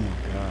 Oh my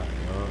god,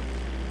 dog.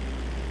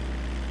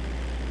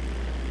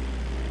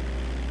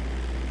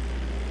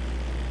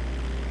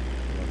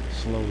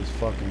 slow as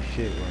fucking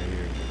shit right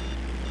here.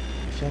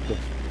 Shut the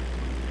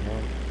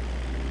fuck.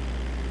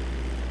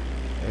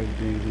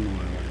 Everything's annoying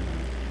right now.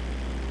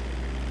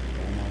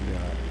 Oh my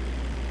god.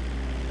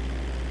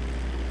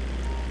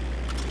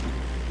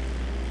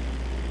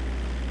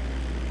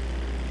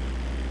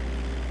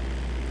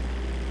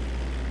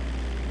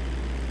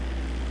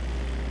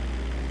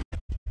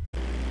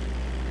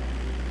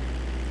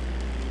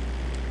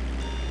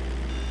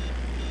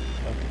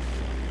 Shut the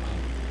fuck up.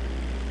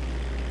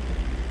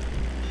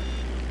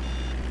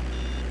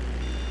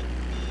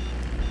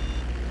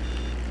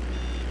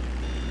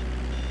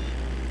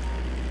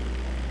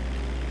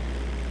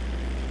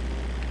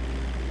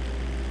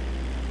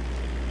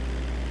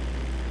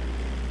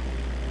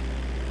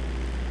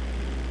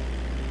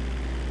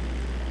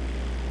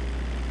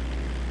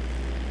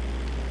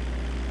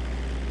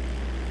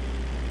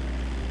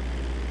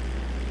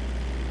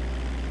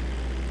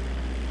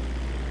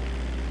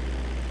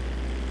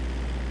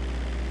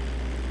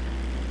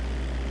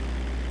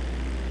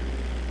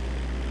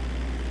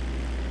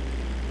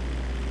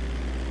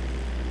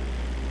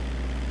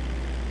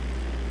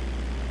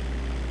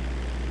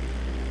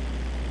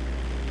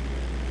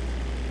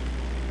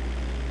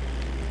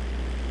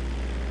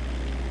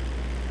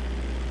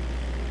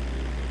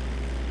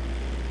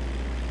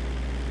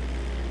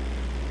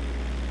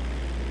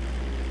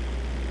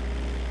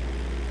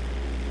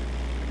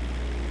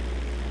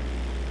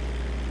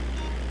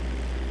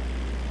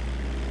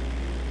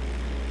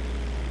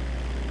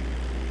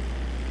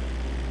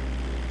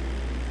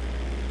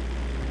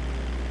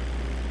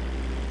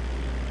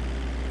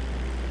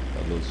 A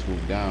little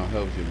swoop down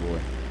helps you, boy.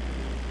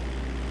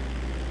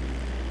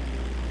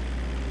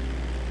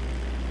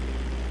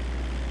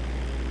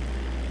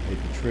 Hit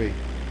the tree.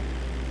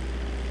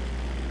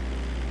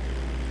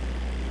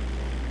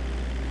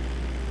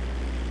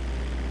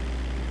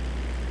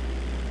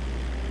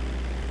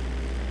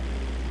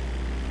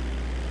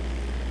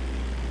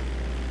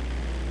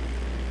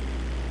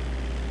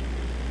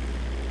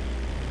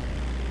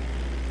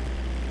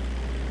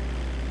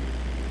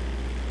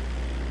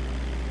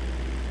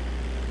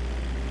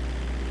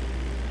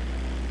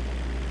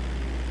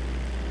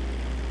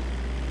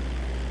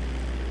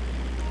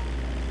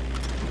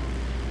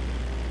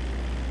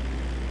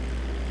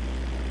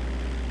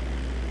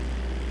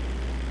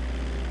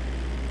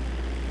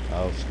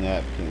 Oh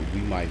snap,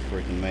 we might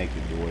freaking make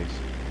it, boys.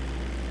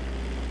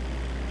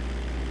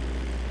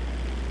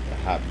 The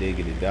hop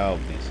diggity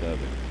dogness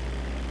of it.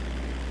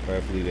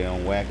 Prayerfully they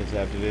don't whack us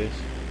after this.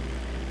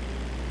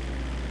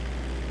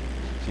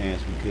 There's a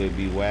chance we could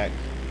be whacked.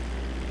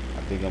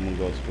 I think I'm gonna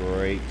go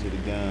straight to the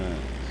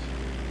guns.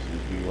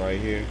 Since we right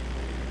here.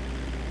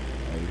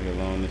 Over here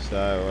along this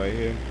side right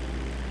here.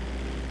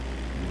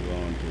 I'm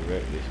going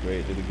directly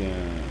straight to the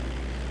guns.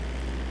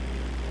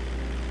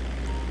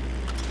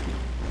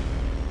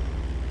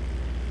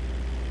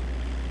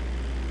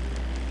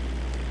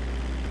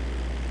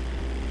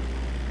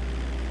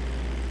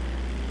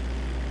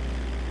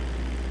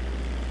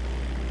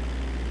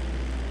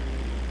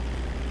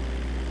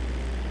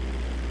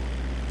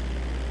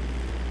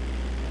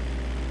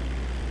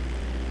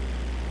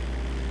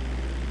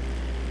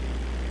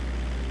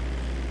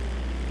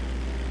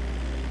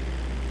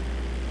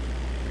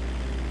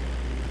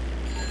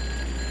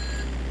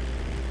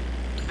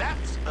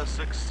 That's a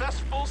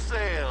successful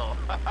sale.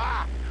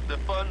 The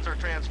funds are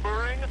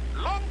transferring.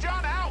 Long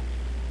John out.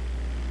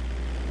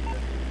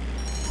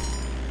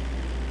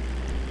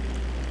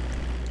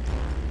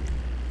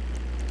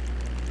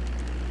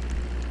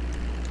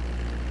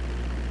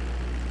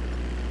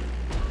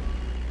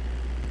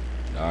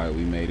 Alright,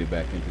 we made it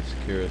back into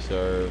Secure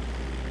Serve.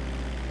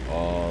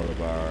 All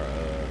of our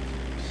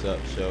sup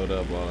showed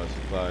up, all our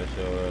supplies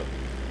showed up.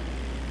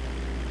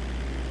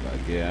 But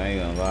yeah, I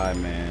ain't gonna lie,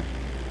 man.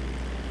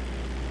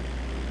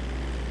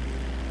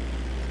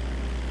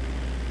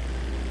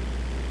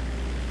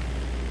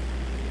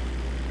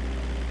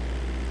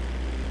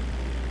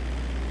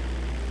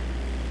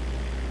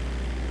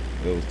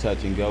 It was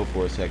touch and go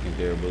for a second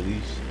there, but at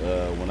least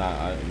when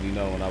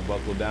when I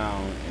buckle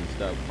down and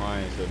stop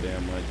crying so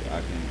damn much, I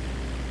can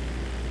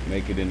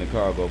make it in the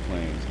cargo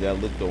planes.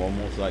 That looked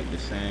almost like the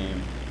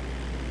same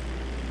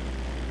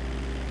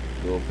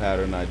little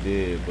pattern I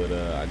did, but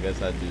I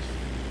guess I just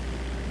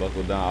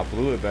buckled down. I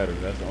flew it better.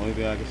 That's the only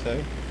thing I can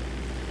say.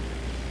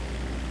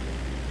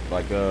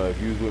 Like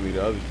if you was with me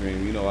the other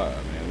stream, you know,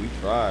 man, we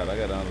tried. I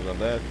got onto the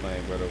last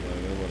plane, brother.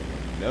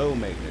 No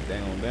making it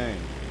dang on dang.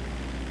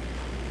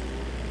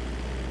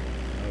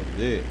 That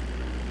was it.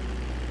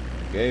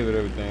 Gave it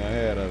everything I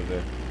had out of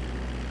there.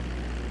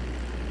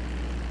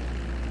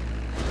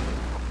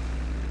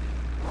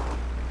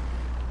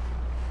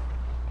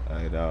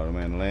 Hey, dog,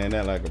 man, laying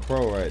that like a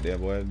pro right there,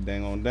 boy.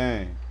 Dang on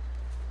dang.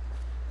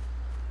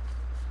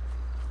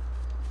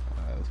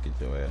 Alright, let's get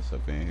your ass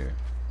up in here.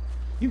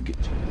 You get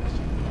your ass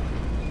up.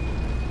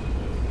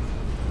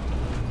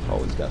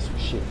 Always got some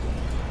shit going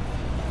on.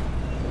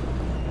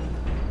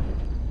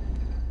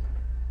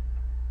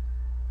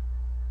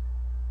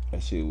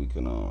 Let's see if we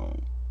can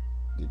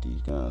get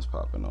these guns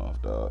popping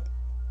off, dog.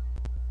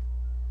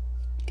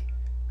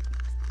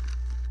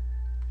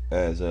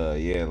 As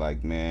yeah,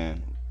 like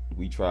man,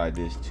 we tried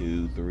this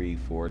 2, 3,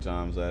 4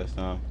 times last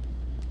time.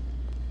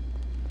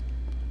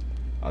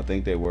 I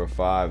think they were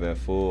 5 at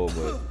full,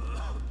 but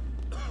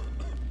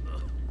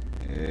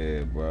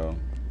yeah, bro.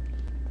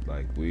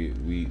 Like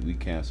we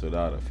canceled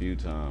out a few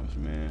times,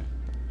 man.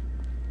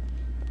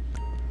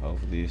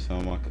 Hopefully it's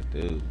something I could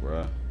do,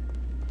 bro.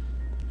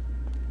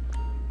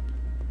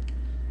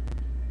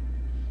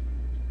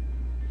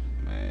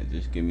 Man,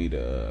 just give me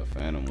the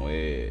Phantom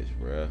Wedge,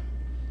 bro.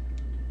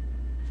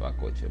 Fuck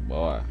with your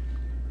boy.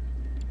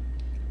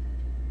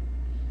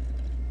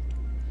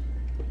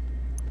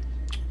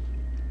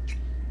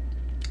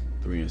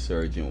 Three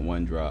Insurgent,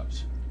 1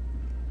 drops.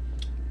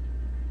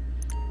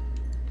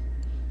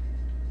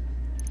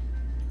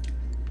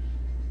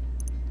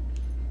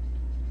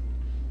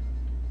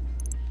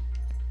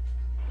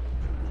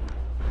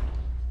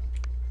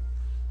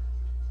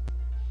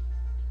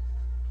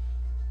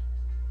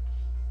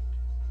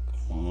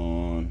 Come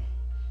on.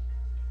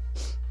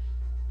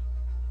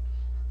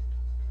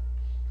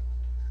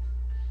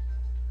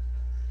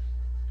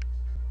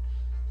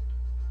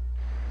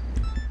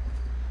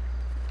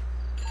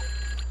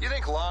 You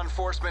think law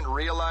enforcement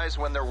realize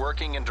when they're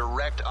working in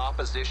direct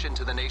opposition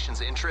to the nation's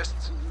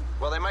interests?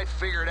 Well, they might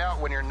figure it out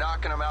when you're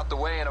knocking them out the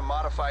way in a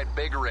modified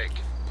big rig.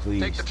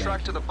 Please, Take the truck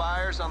thank to you. the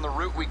buyers on the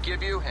route we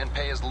give you and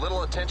pay as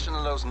little attention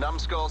to those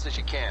numbskulls as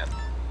you can.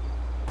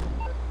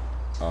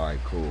 All right,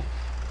 cool.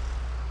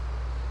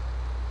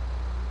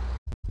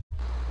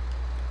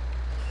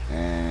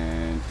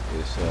 And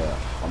it's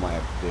I might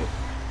have to dip.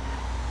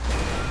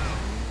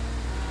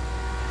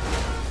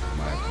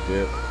 Might have to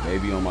dip.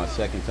 Maybe on my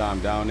second time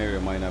down there,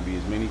 it might not be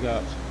as many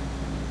cops.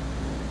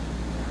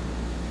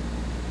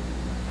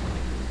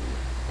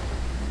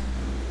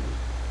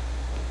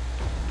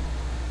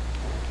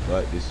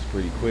 But this is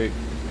pretty quick.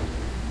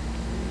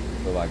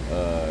 I feel like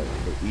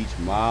for each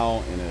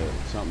mile in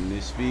something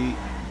this speed,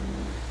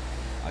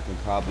 I can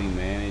probably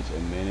manage a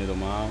minute a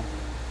mile.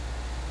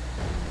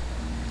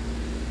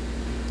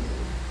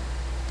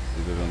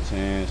 You know what I'm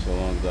saying? So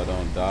long as I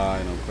don't die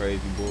and no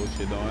crazy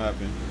bullshit don't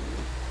happen.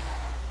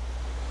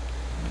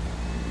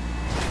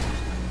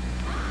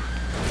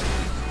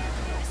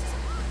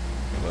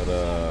 But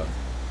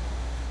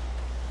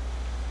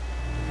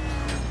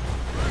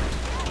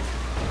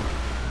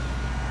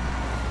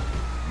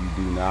you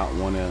do not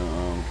want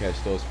to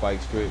catch those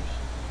spike strips.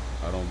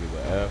 I don't give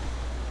a F.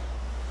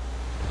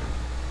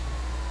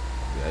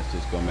 That's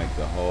just gonna make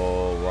the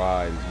whole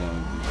ride is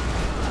gonna be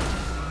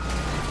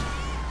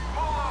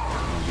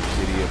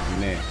shitty up from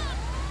there.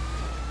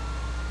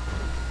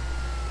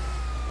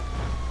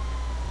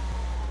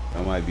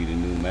 That might be the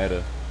new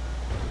meta,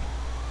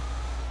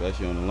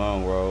 especially on the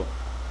long road.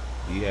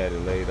 He had it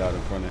laid out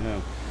in front of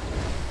him.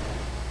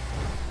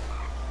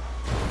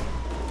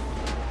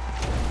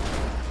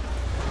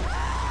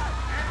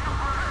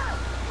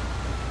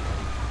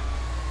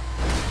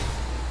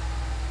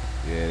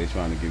 Yeah, they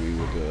trying to get me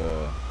with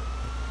the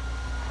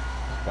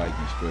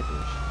spiky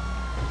strippers.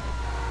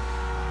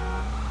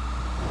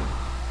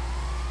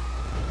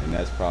 And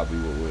that's probably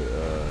what would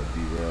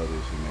derail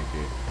this and make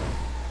it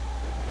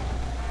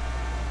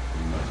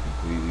pretty much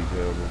completely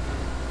terrible.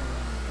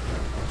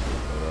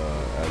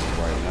 But as of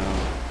right now,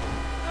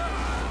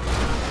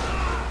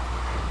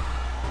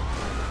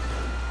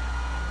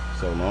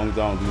 so long as I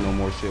don't do no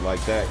more shit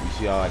like that, you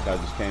see how like I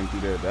just came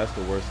through there, that's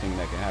the worst thing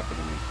that can happen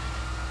to me.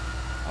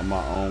 I'm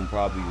my own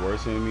probably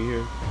worst enemy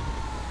here.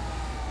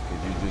 Cause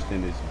you're just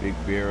in this big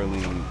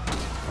barreling,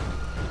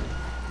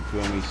 you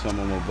feel me, some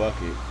of my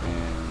bucket,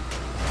 and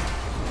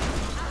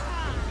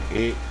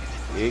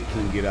it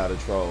can get out of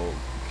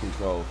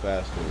control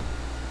faster.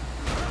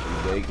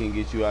 They can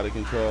get you out of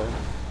control,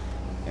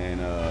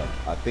 and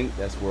I think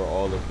that's where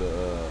all of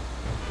the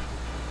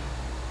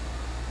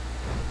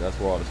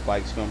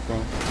spikes come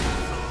from.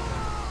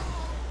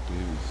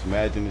 Just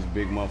imagine this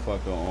big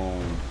motherfucker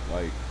on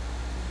like,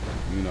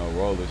 you know,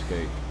 roller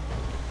skate.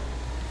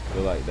 I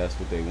feel like that's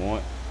what they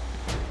want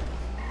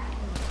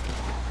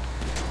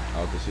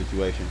out the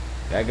situation.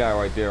 That guy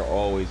right there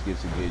always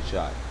gets a good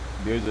shot.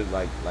 There's a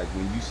like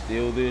when you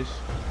steal this,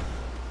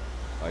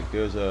 like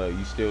you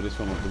steal this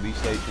from a police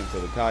station for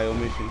the Kyle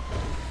mission.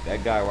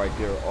 That guy right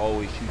there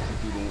always shoots you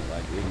through the,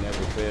 like it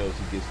never fails.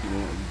 He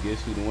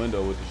gets through the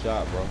window with the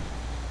shot, bro. It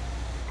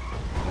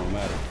don't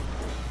matter.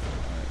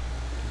 Right.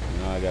 You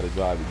know, I gotta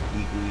drive it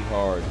equally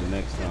hard the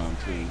next time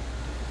too.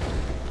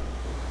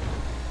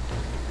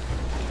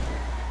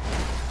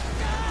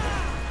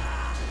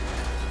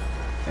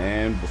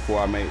 And before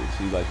I make it,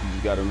 see, like, you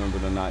just gotta remember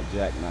to not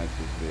jackknife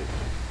this bitch.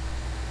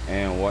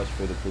 And watch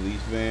for the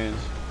police vans.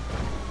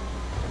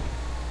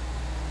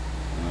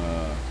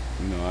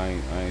 You know, I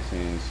ain't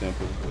saying it's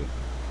simple, but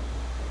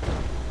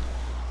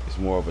it's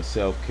more of a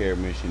self-care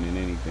mission than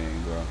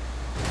anything, bro.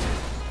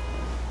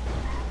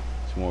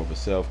 It's more of a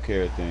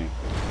self-care thing.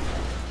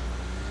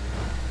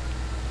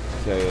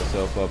 Tear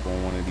yourself up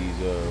on one of these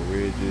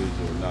ridges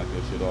or knock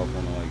your shit off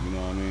on, like, you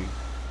know what I mean?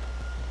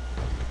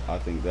 I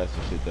think that's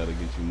the shit that'll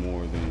get you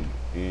more than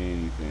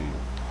anything.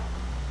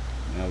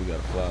 Now we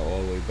gotta fly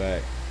all the way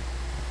back.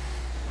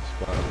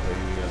 spot. Okay,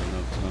 we got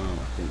enough time.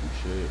 I think we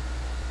should.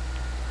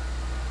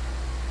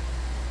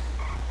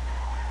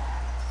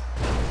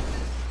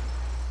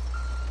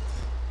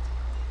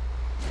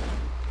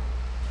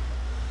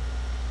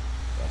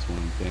 That's one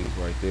of the things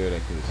right there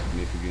that could have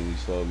significantly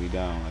slowed me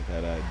down. Like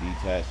had I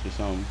detached or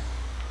something.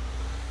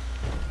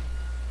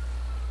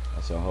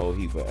 That's a whole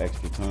heap of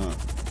extra time.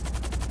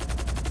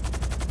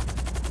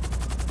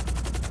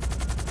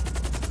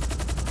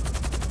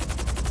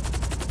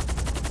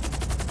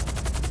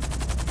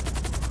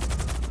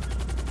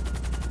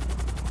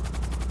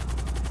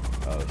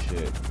 Oh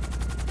shit.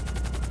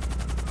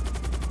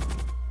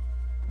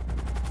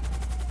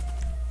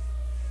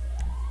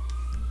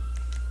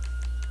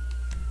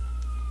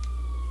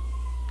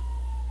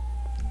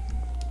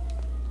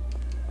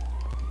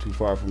 Too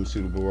far from a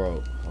suitable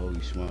road.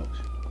 Holy smokes.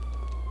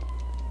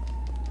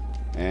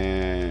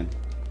 And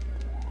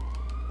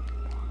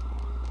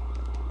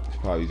this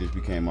probably just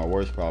became my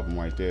worst problem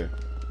right there.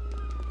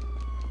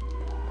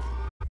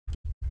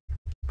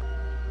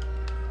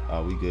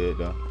 Oh, we good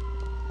though.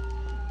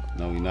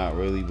 No, we not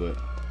really, but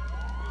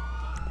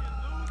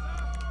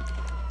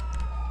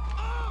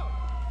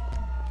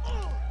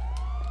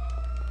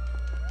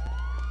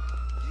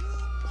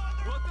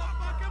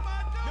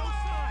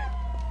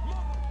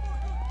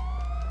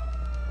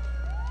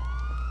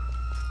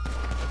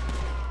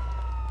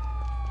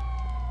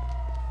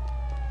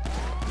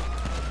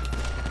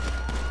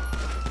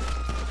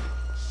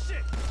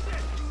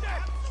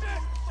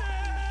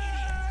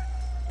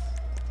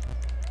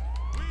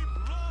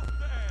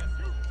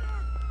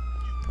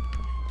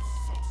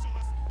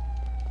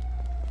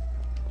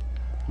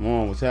come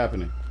on, what's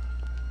happening?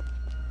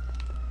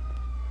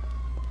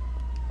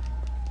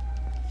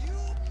 You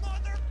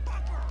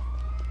motherfucker!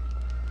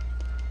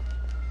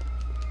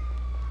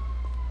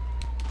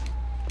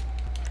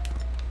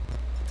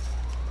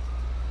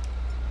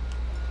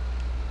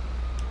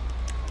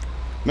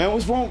 Man,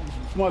 what's wrong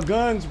with my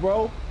guns,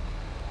 bro?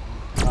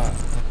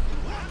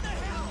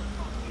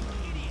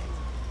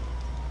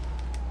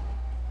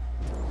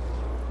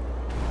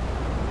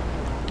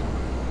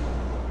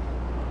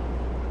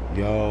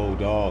 Yo,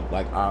 dog,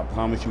 like I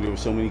promise you there were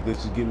so many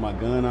glitches getting my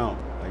gun out.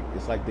 Like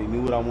it's like they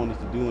knew what I wanted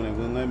to do and they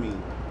wouldn't let me.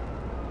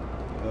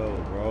 Yo,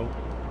 bro.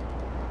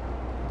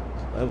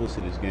 There's levels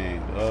to this game,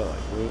 dog.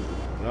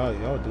 Like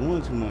y'all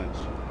doing too much.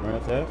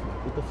 Grand Theft?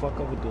 What the fuck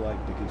up with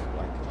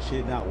the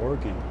shit not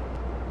working?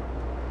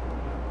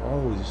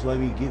 Bro, just let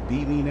me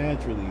beat me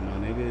naturally, my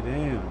nigga.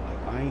 Damn.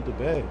 Like I ain't the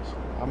best.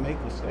 I make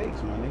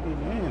mistakes, my nigga.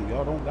 Damn,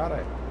 y'all don't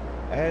gotta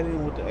add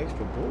in with the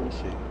extra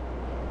bullshit.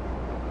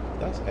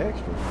 That's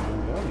extra,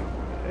 man. Y'all need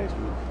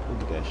extra.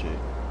 Look at that shit.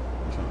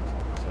 I'm trying to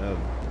fucking tell you.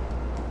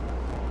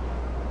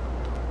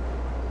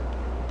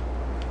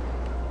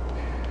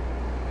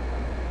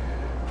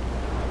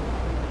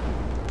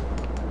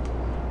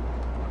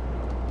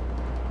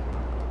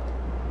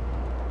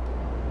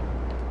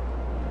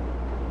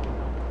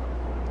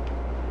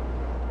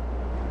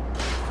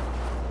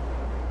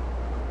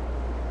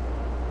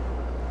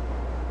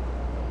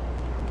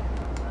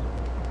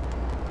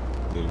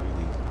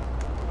 Literally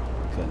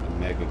cutting it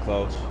mega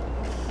close.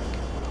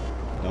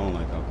 Don't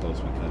like how close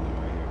we cutting it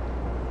right here.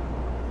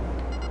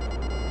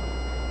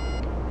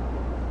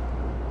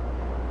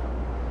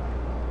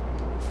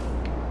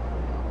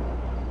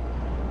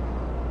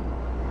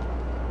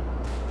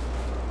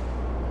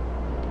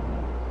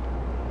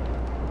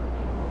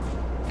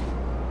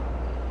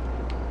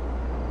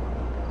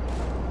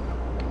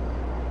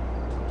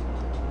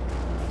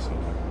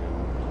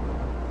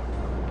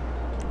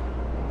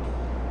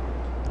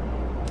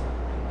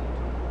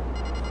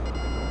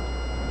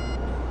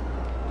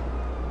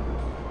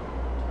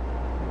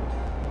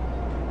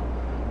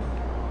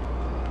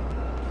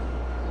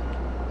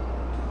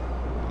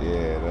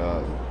 Yeah,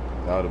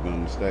 that would have been a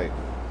mistake.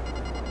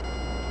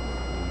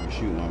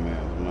 Shoot my man.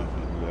 I'm not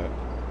gonna do that.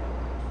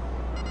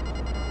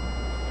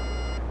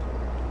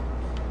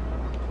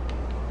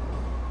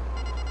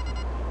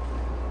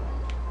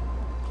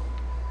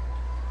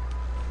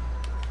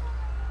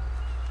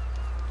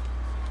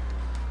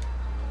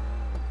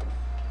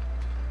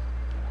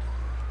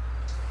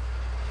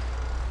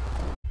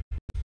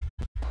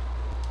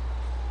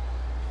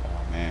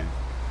 Oh man,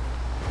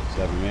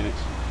 7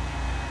 minutes.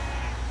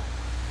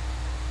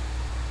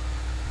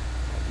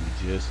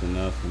 Just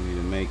enough for me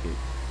to make it.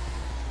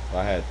 If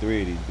I had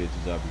 3 of these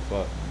bitches, I'd be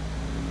fucked.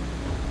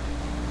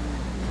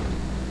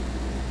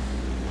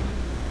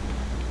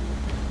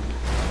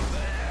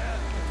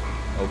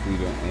 Hopefully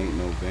there ain't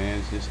no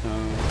bans this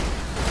time.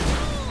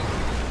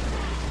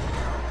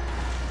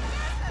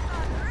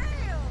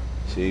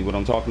 See what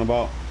I'm talking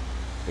about?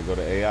 They go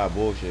to AI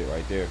bullshit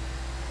right there.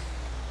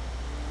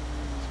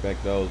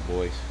 Expect those,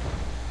 boys.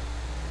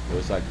 Where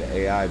it's like the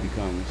AI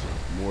becomes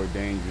more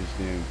dangerous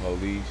than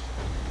police.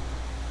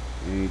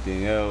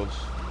 Anything else,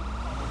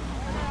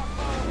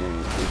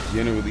 and it's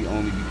generally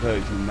only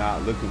because you're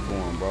not looking for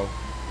them, bro.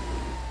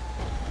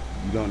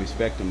 You don't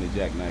expect them to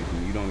jackknife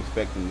you. You don't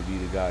expect them to be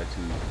the guy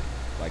to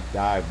like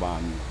dive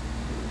bomb you.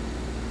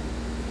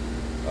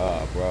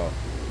 Bro.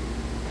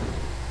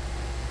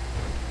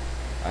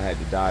 I had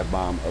the dive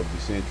bomb of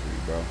the century,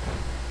 bro.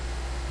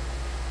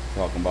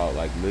 Talking about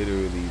like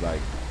literally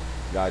like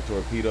guy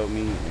torpedoed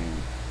me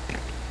and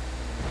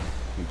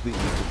completely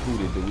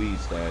kapooted the weed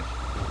stash.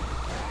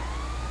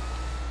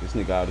 This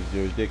nigga out of his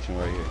jurisdiction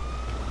right here.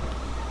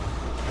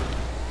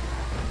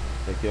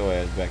 Take your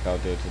ass back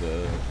out there to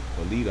the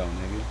Toledo,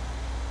 nigga.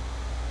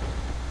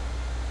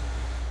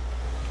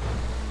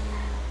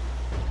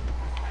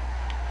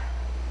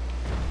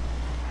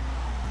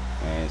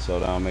 And slow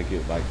down, make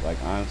it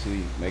like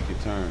honestly, make your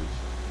turns.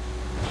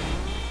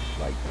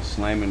 Like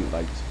slamming,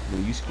 like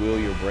when you squill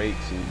your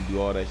brakes and you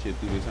do all that shit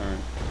through the turn,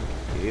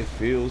 it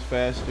feels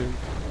faster.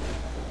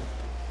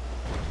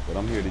 But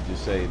I'm here to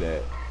just say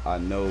that I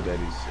know that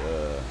it's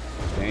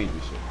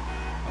dangerous.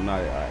 I'm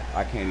not,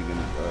 I can't even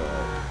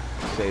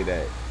say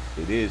that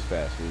it is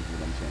faster is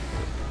what I'm saying.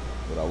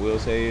 What I will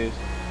say is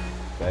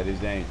that is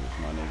dangerous,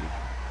 my nigga.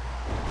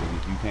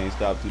 If you can't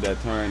stop through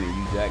that turn and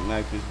you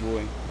jackknife this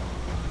boy,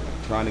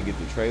 trying to get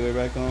the trailer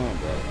back on,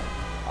 bro.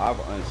 I've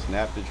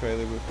unsnapped the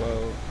trailer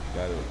before,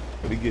 but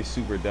it gets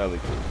super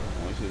delicate.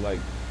 Once it like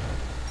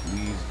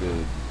leaves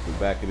the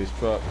back of this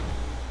truck,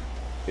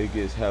 it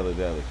gets hella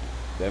delicate.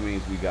 That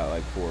means we got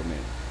like 4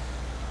 minutes.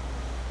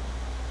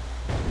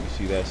 You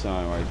see that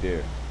sign right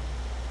there?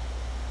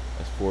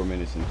 That's 4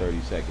 minutes and 30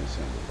 seconds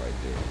symbol right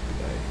there.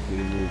 Okay? Get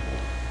it moving.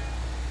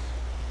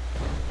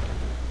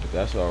 But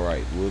that's all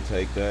right. We'll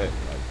take that.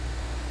 Like,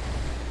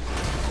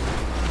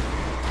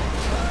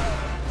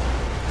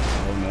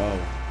 oh no.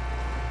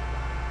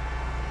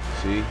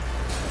 See?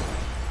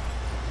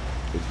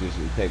 It's just,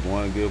 it take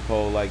one good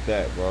pole like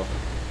that, bro.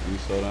 Let me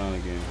slow down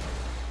again.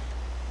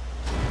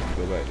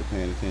 Go back to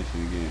paying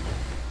attention again.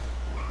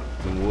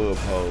 Them wood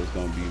poles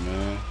gonna be,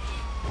 man.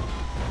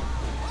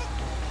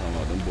 Talking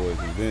about them boys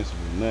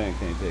invincible. Nothing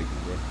can't take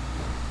them, bro.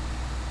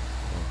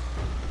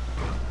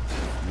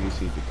 You ain't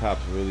seen the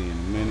cops really in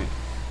a minute.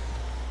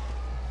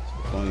 It's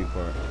the funny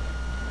part.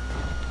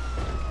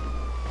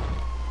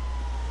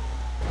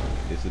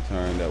 It's a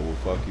turn that will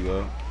fuck you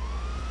up.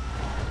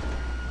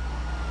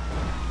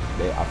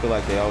 I feel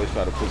like they always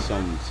try to put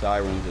some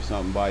sirens or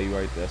something by you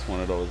right there. That's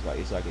one of those, like,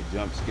 it's like a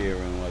jump scare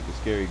in like a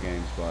scary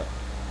game spot.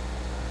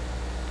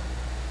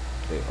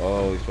 They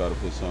always try to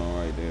put something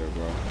right there,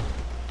 bro.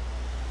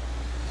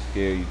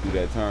 Scare you through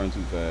that turn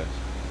too fast.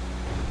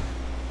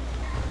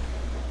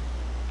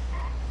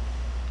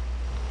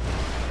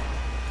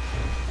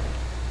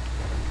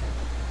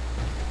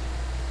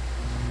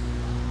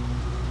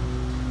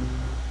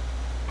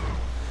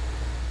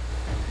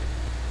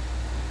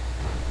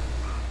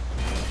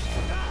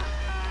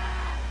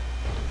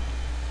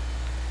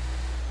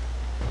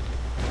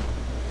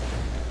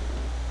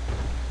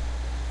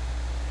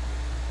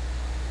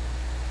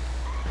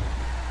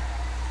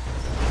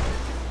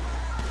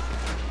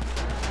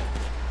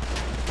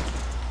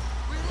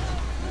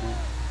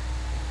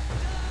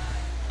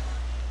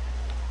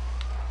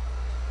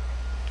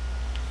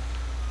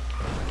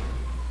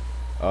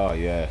 Oh,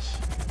 yes.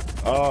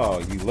 Oh,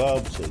 you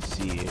love to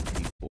see it,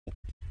 people.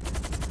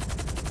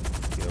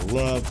 You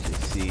love to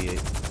see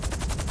it.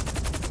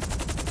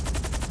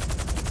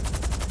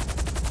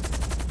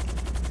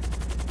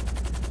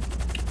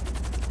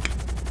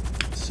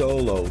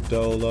 Solo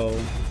Dolo.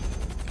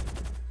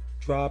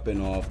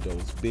 Dropping off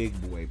those big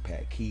boy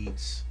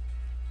packets.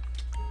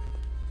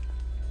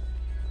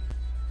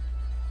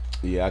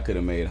 Yeah, I could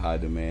have made high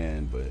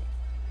demand, but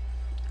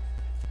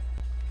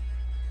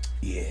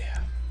yeah.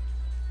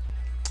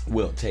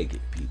 We'll take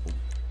it, people.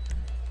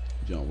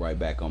 Jump right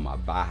back on my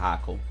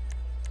vehicle.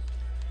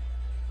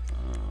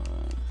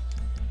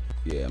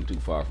 Yeah, I'm too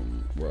far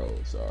from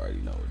roads. I already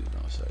know what he's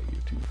gonna say.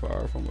 You're too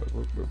far from a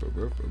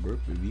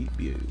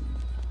view.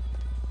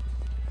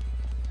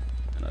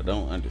 And I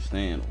don't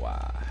understand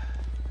why.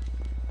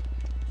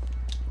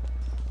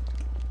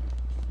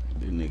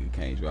 This nigga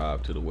can't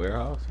drive to the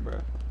warehouse, bro.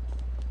 Is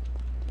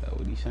that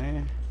what he's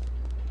saying?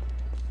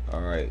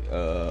 Alright,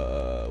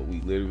 we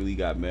literally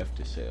got meth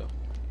to sell.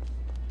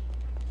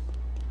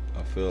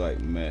 I feel like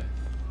meth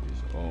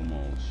is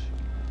almost.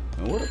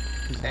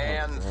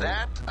 And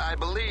that, I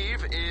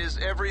believe, is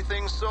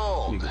everything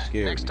sold.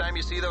 Next time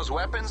you see those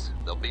weapons,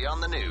 they'll be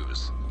on the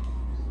news.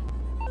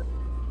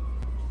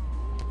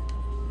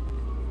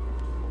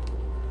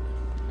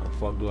 How the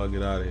fuck do I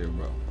get out of here,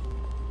 bro?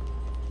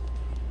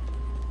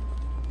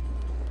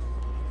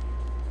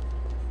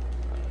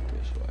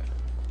 This way.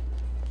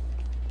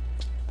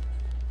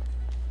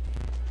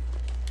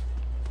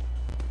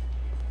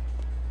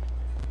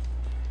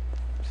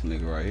 This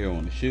nigga right here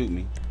want to shoot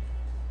me.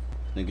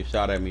 This nigga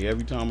shot at me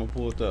every time I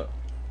pulled up.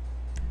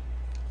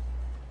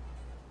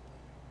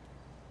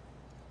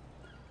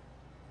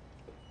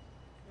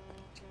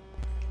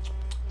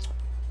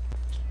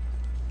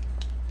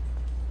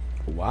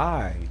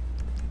 Why?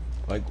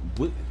 Like,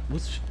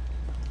 what's...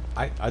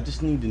 I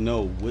just need to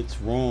know what's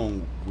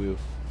wrong with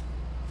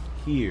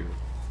here.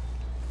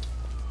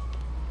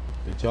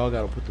 That y'all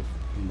gotta put the...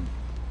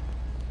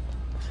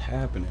 What's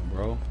happening,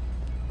 bro?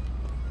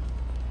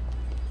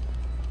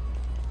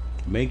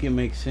 Make it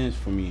make sense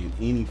for me in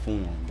any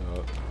form,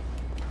 dog.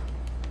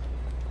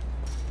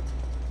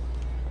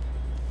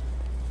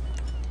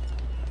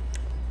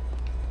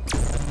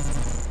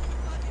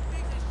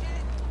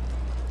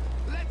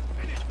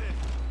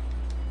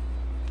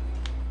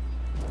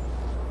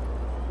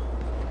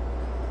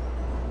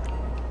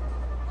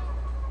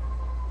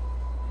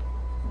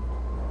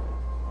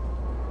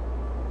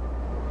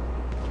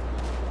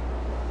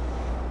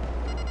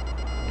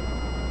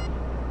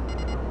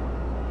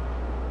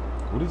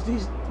 What is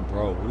these,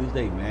 bro? What is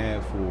they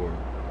mad for?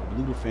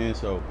 Blew the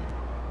fence open.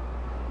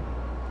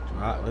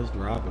 Let's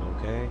drop it,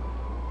 okay?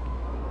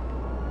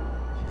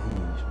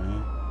 Jeez,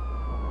 man.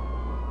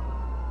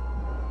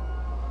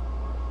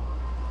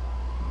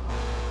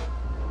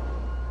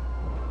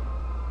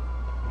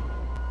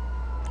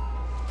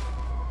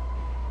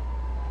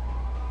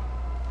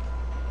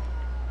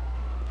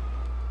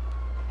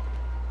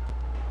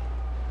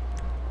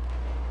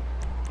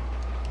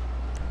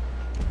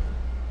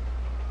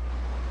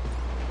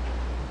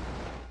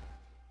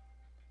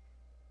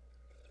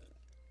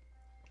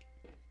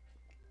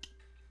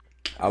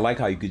 I like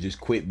how you could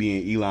just quit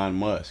being Elon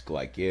Musk.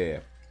 Like, yeah,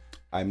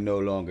 I'm no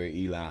longer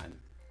Elon.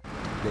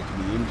 Let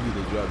me into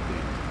the drug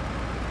den.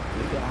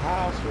 Look at the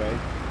house, right?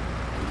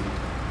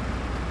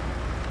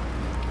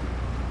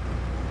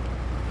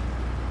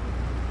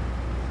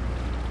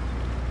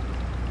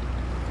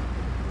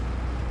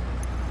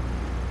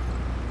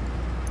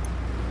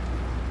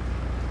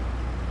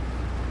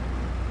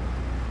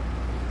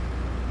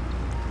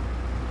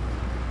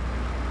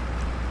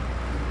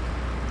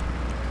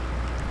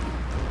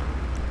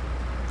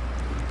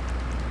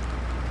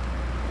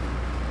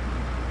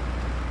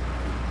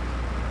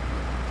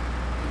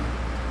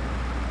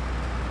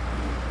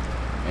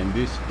 And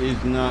this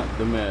is not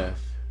the meth.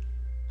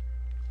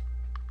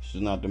 This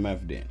is not the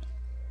meth den.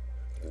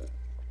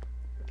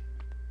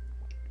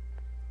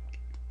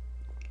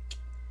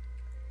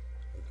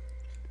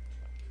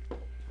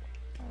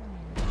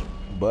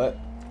 But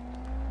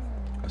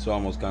that's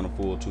almost kind of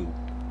full too.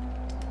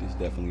 This is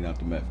definitely not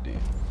the meth den.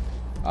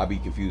 I'll be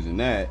confusing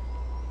that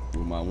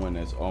with my one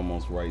that's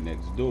almost right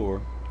next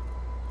door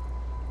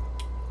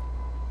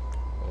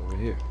over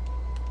here.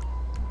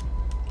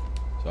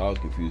 So I was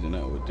confusing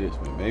that with this,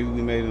 man. Maybe we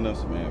made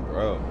enough, man,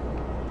 bro.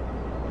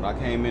 When I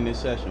came in this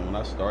session, when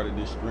I started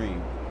this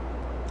stream,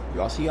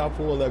 y'all see how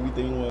full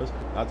everything was?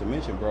 Not to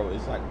mention, bro,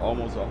 it's like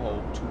almost a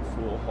whole 2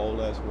 full whole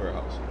ass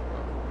warehouse,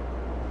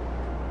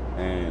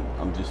 bro. And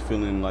I'm just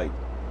feeling like,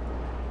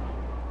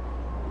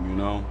 you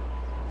know,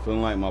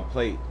 feeling like my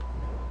plate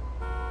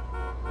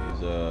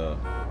is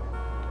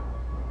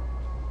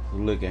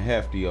looking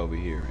hefty over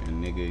here.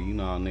 And nigga, you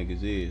know how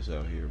niggas is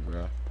out here,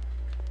 bro.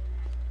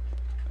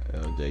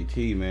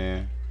 LJT,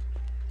 man.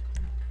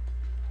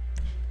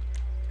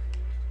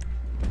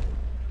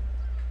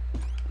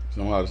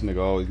 Somehow this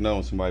nigga always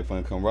knows somebody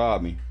finna come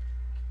rob me.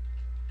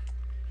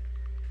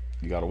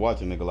 You gotta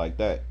watch a nigga like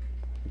that.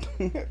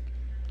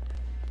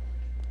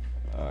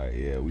 Alright,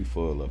 yeah, we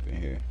full up in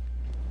here.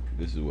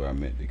 This is where I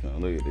meant to come.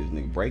 Look at this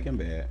nigga, Breaking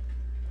Bad.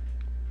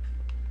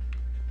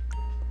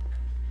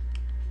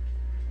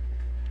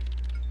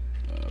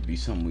 Be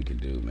something we can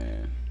do,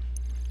 man.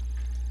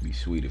 Be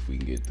sweet if we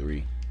can get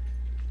 3.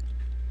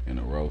 And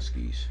the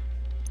Roskies.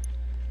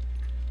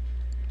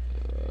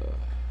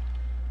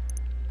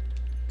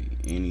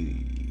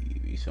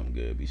 Be something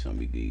good. Be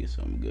something good.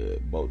 Something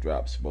good. Boat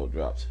drops.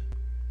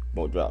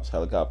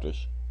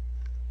 Helicopters.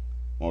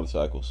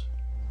 Motorcycles.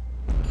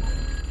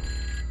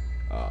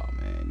 Oh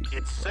man.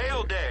 It's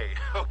sale day.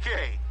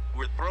 Okay,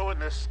 we're throwing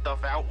this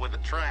stuff out with the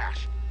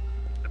trash.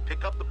 To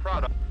pick up the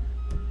product.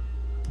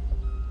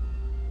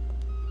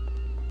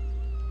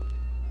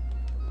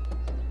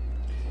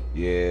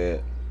 Yeah.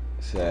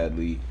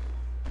 Sadly,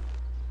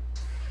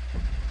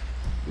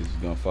 this is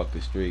gonna fuck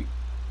the streak.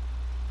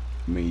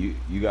 I mean,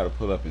 you gotta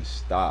pull up and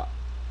stop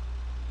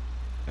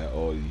at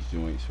all these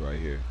joints right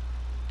here.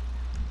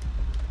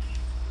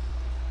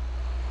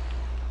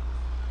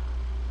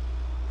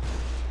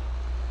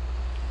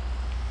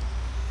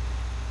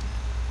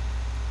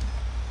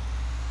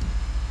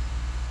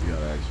 You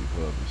gotta actually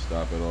pull up and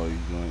stop at all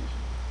these joints.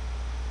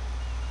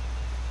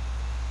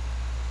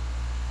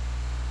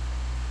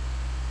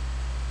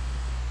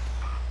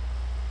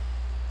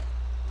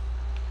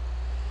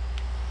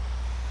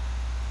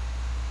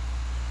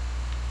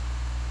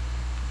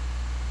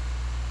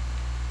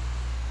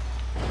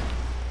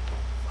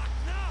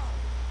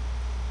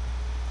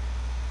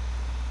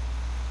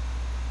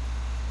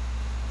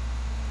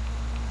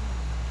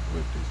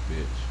 Whip this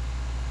bitch.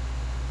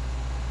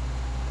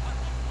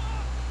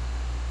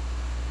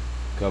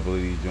 Couple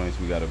of these joints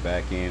we gotta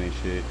back in and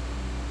shit.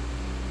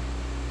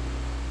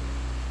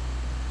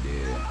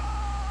 Yeah.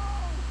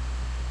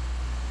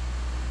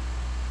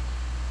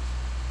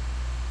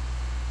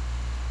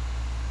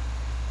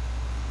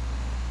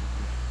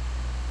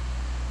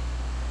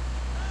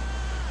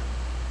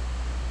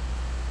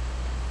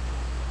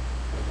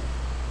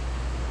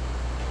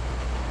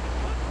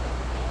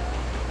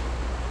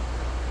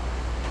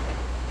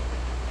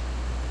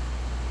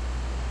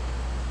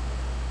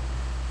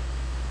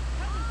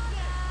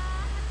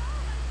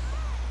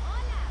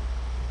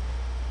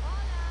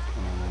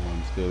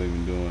 Still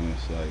even doing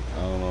this, like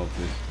I don't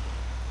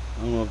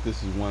know if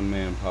this is one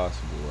man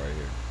possible right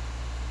here.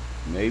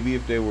 Maybe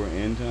if they were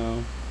in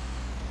town.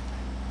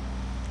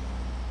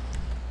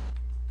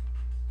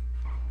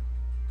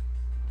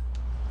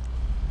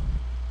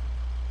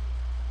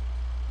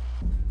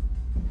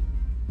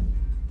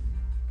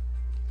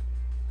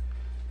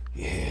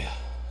 Yeah.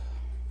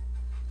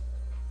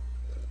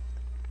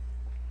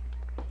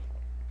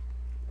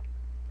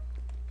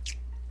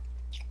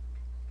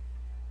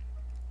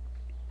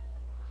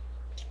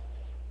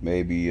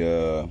 Maybe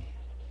that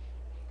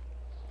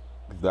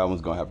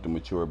one's gonna have to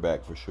mature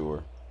back for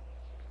sure.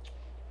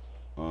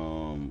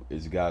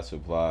 It's got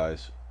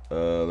supplies.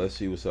 Let's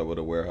see what's up with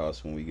the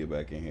warehouse when we get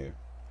back in here.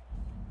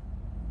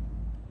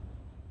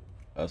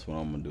 That's what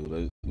I'm gonna do.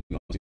 Let's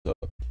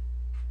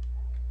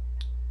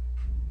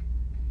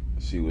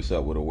see what's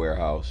up with the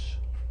warehouse.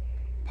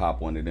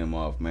 Pop one of them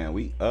off, man.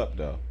 We up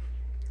though.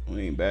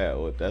 We ain't bad.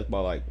 That's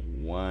about like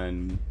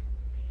one.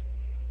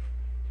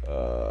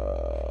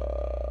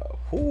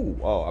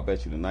 Oh, I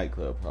bet you the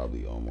nightclub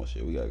probably almost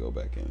shit. We gotta go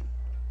back in.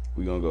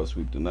 We gonna go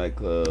sweep the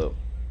nightclub.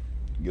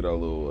 Get our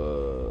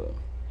little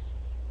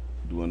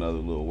do another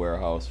little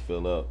warehouse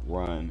fill up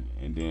run,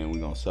 and then we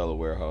gonna sell a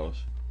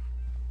warehouse,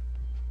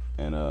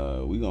 and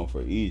we gonna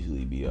for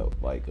easily be up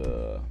like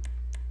a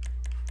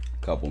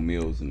couple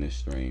meals in this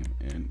stream,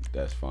 and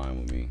that's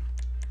fine with me.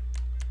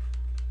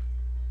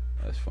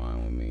 That's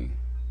fine with me.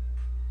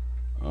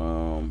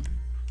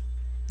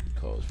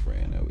 Close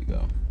friend, there we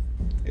go.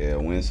 Yeah,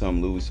 win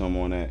some, lose some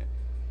on that.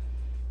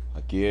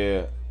 Like,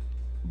 yeah,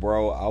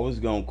 bro, I was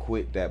gonna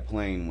quit that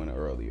plane one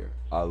earlier.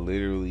 I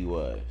literally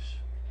was.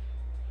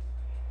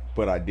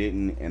 But I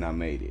didn't, and I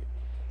made it.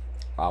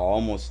 I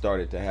almost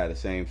started to have the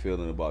same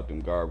feeling about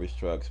them garbage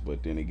trucks,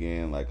 but then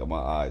again, like, my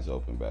eyes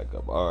open back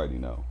up. I already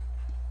know.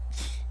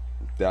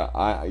 That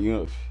I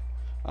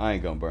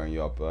ain't gonna burn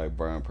y'all, like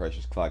burn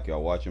Precious Clock.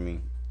 Y'all watching me?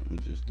 I'm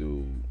just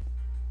do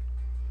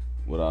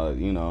what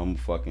I'm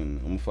fuck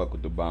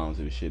with the bounds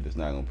of the shit that's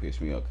not gonna piss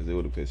me off, because it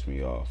would have pissed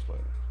me off. But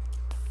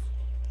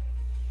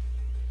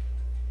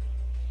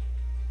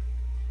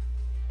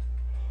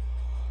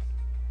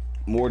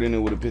more than it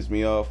would have pissed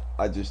me off,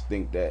 I just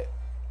think that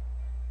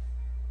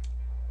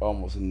I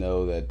almost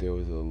know that there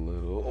was a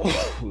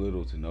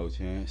little to no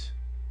chance,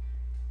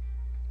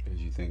 as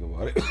you think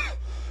about it.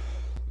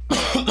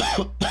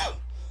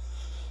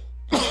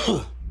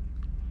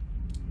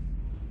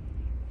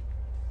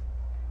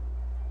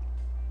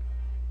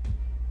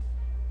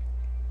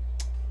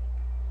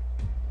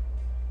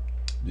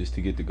 Just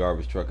to get the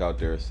garbage truck out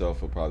there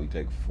itself will probably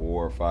take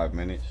 4 or 5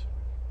 minutes.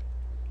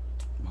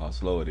 How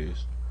slow it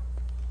is.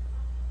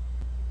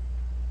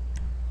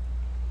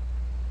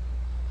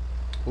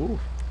 Ooh.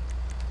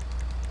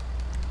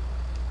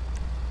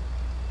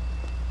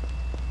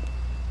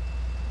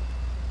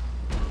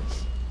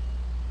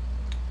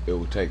 It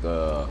will take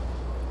Alright,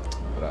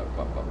 let's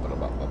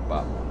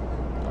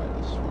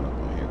run up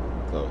on here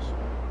close.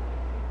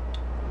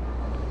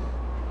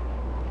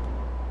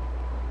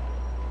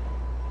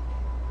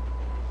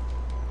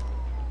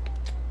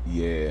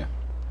 Yeah,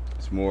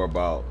 it's more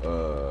about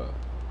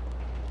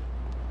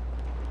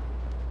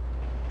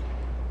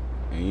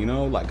and you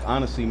know, like,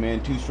 honestly,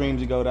 man, 2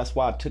 streams ago, that's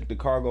why I took the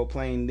cargo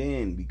plane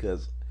then,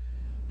 because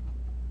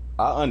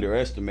I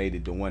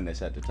underestimated the one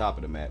that's at the top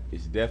of the map.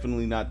 It's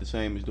definitely not the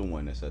same as the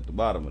one that's at the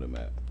bottom of the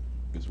map,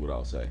 is what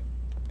I'll say.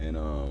 And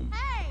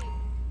Hey!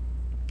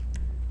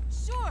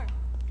 Sure.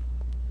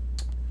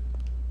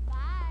 Bye.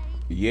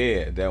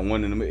 yeah, that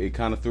one in the middle, it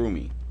kind of threw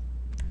me.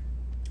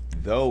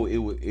 Though it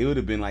would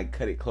have been like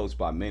cut it close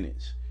by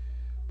minutes.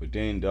 But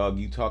then, dog,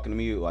 you talking to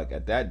me, like,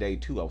 at that day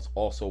too, I was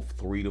also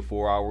 3 to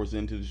 4 hours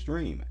into the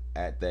stream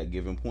at that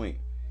given point.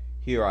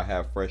 Here I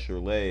have fresher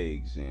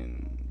legs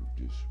and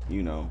just,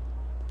 you know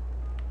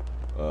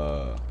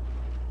what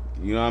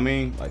I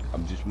mean? Like,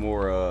 I'm just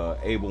more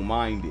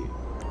able-minded.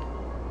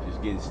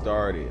 Just getting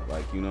started.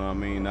 Like, you know what I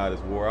mean? Not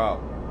as wore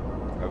out.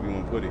 However you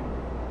want to put it.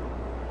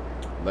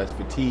 Less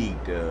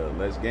fatigued,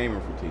 less gamer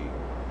fatigue.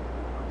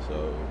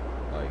 So,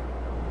 like,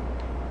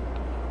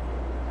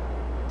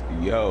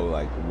 yo,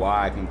 like,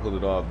 why I can pull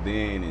it off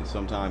then and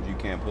sometimes you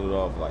can't pull it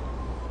off, like,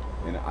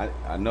 and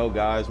I know,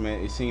 guys,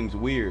 man, it seems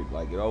weird.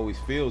 Like, it always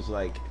feels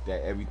like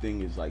that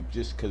everything is like,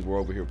 just because we're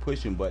over here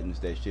pushing buttons,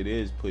 that shit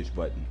is push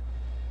button.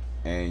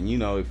 And, you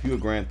know, if you're a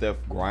Grand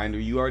Theft grinder,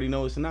 you already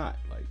know it's not.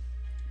 Like,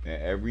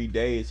 every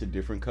day it's a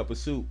different cup of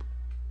soup.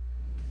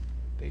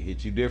 They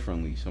hit you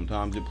differently.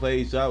 Sometimes it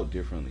plays out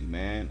differently,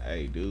 man.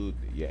 Hey, dude,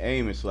 your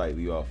aim is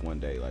slightly off one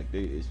day. Like,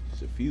 it's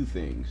just a few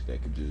things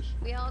that could just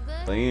We all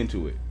good? play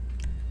into it.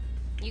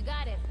 You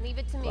got it. Leave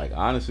it to me. Like,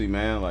 honestly,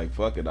 man, like,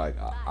 fuck it. Like,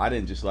 I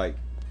didn't just, like,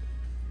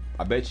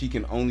 I bet she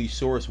can only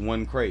source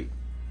 1 crate.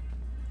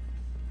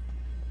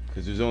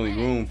 Because there's only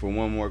room for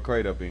 1 more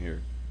crate up in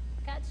here.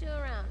 Got you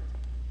around.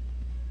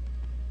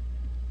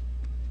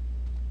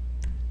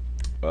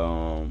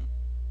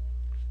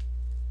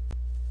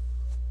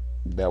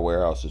 That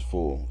warehouse is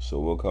full. So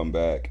we'll come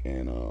back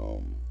and,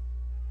 we'll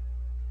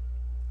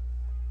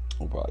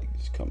probably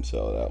just come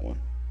sell that one.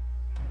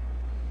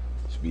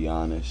 Let's be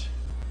honest.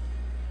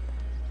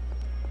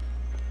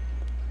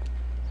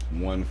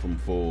 1 from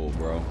full,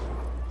 bro.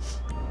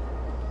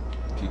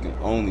 She can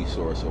only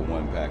source a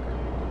 1-packer.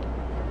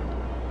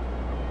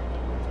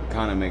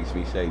 Kind of makes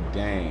me say,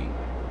 dang,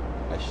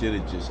 I should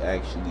have just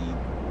actually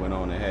went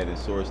on ahead and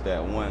sourced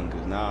that one,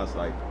 because now it's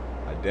like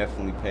I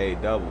definitely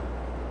paid double.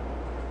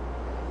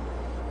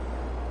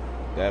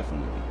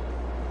 Definitely.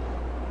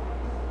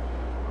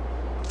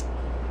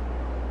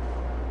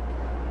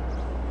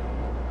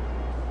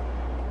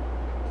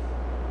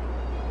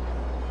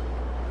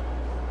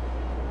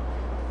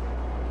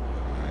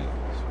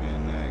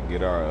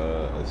 get our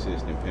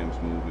assistant pimps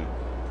moving.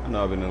 I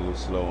know I've been a little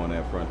slow on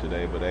that front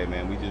today, but hey,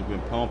 man, we just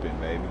been pumping,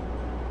 baby.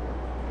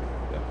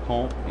 The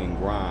pump and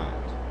grind.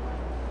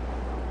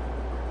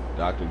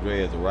 Dr.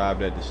 Dre has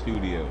arrived at the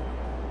studio.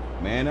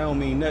 Man, that don't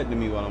mean nothing to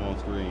me while I'm on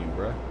screen,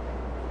 bruh.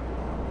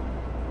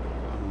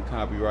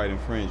 Copyright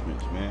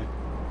infringements, man.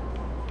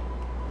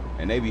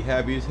 And they be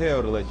happy as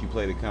hell to let you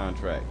play the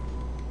contract.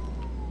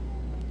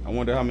 I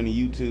wonder how many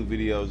YouTube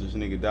videos this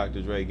nigga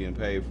Dr. Dre getting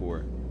paid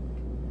for.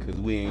 Cause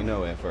we ain't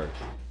know at first.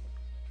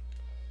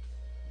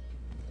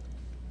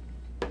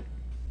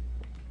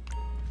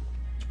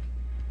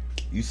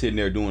 You sitting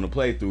there doing a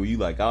playthrough, you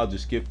like, I'll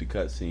just skip the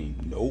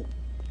cutscene. Nope.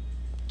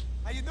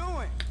 How you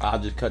doing? I'll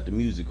just cut the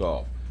music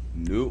off.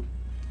 Nope.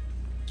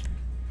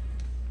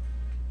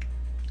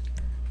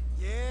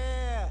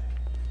 Yeah.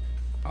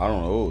 I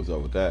don't know what was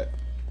up with that.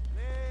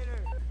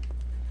 Later.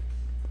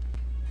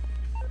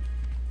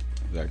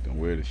 It's acting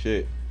weird as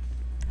shit.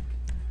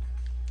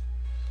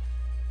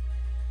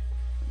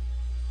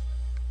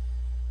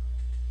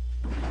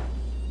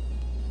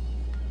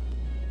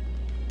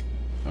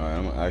 Alright,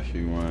 I'm gonna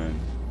actually run.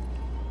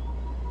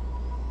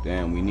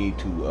 Damn, we need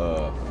to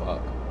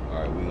fuck.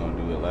 Alright, we're gonna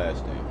do it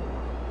last thing.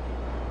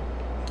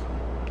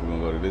 We're gonna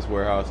go to this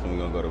warehouse, then we're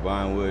gonna go to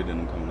Vinewood,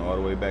 and I'm coming all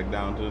the way back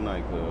down to the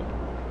nightclub.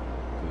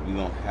 Cause we're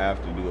gonna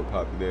have to do a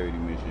popularity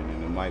mission,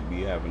 and it might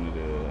be having to,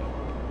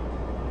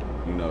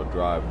 you know,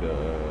 drive the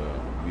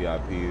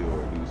VIP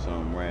or do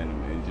something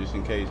random. And just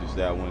in case it's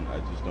that one, I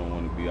just don't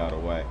want to be out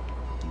of whack.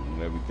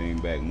 Everything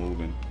back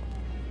moving.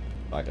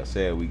 Like I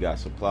said, we got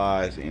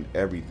supplies and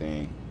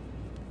everything.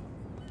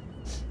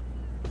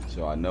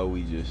 So I know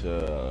we just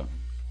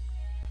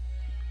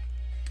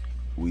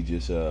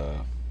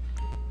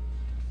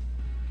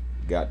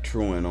got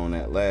truant on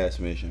that last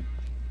mission.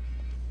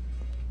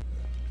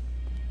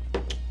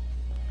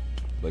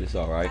 But it's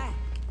alright.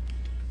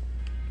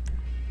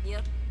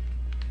 Yep.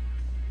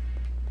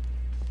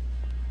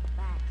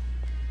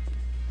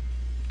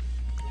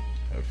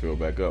 I feel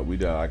back up. We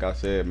done, like I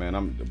said, man,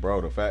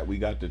 the fact we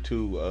got the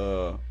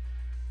 2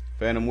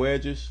 Phantom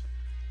Wedges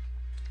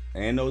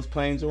and those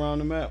planes around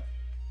the map.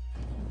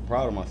 I'm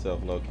proud of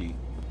myself, low key.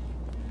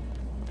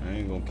 I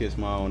ain't gonna kiss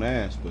my own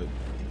ass, but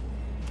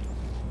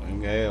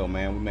hell,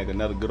 man, we make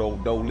another good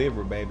old dough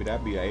liver, baby.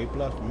 That'd be an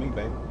A+ for me,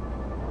 baby.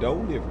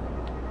 Dough liver.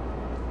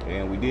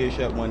 And we did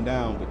shut one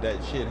down, but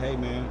that shit, hey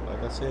man,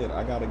 like I said,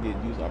 I gotta get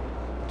used. I'm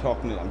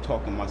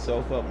talking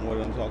myself up more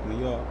than I'm talking to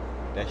y'all.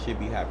 That shit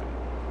be happening.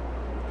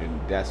 And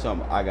that's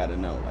something I gotta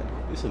know. Like,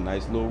 it's a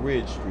nice little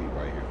ridge street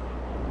right here.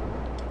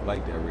 I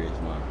like that ridge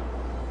line.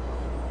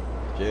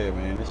 Yeah,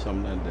 man, it's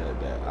something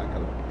that I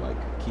gotta like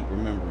keep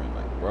remembering.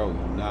 Like, bro,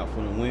 you're not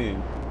finna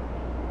win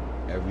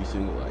every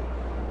single, like,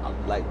 I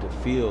like to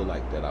feel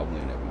like that I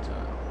win every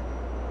time.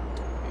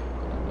 Yeah,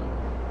 but I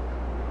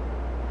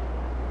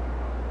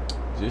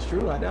don't. Is this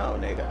true? I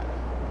don't, nigga.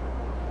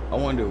 I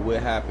wonder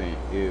what happened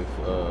if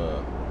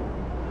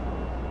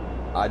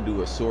I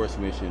do a source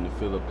mission to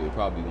fill up. They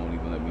probably won't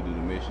even let me do the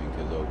mission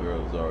because old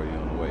girl is already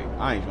on the way.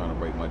 I ain't trying to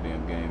break my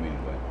damn game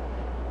anyway.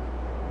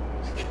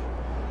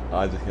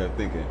 I just kept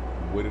thinking,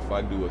 what if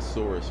I do a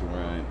source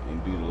run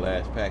and do the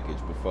last package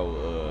before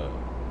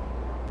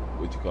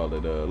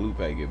Lupe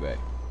get back?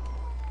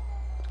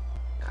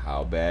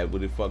 How bad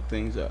would it fuck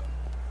things up?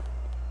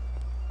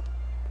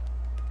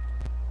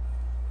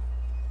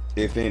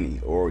 If any.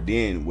 Or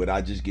then would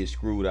I just get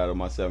screwed out of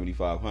my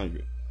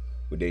 7,500?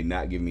 Would they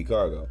not give me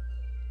cargo?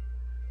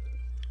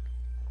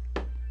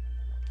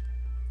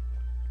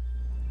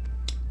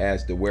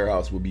 As the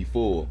warehouse would be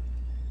full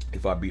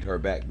if I beat her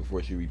back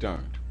before she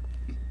returned.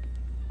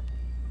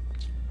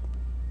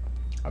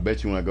 I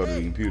bet you when I go to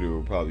the computer,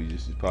 it's probably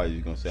just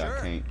gonna say I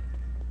can't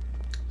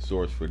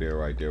source for there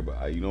right there.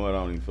 But you know what? I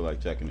don't even feel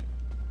like checking it.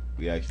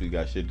 We actually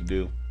got shit to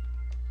do.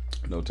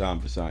 No time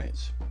for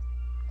science.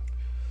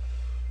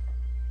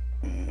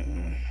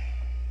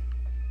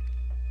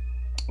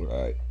 All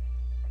right.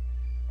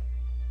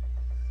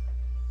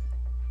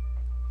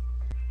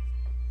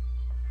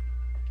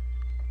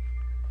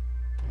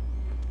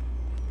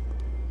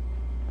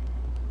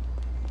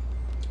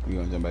 We're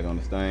gonna jump back on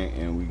this thing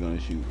and we're gonna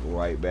shoot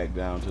right back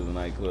down to the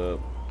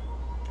nightclub.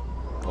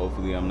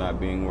 Hopefully I'm not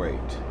being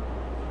raped.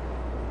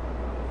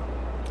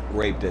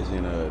 Raped as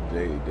in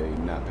they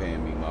not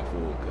paying me my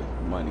full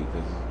money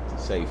because to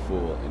say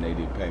full and they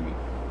didn't pay me.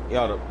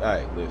 Y'all,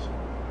 alright, listen.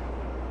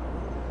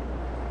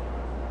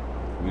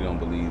 We don't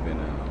believe in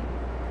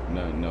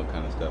no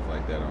kind of stuff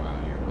like that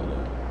around here, but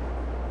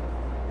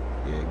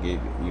yeah,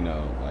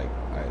 like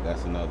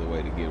that's another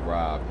way to get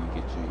robbed. You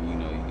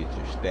get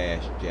your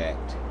stash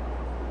jacked.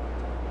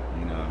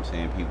 You know what I'm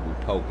saying? People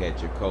poke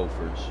at your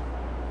coffers,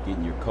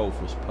 getting your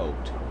coffers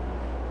poked.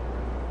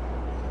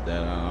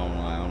 That I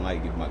don't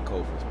like getting my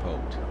coffers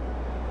poked.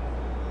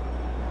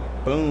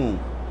 Boom.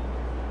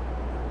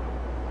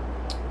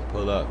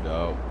 Pull up,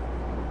 dog.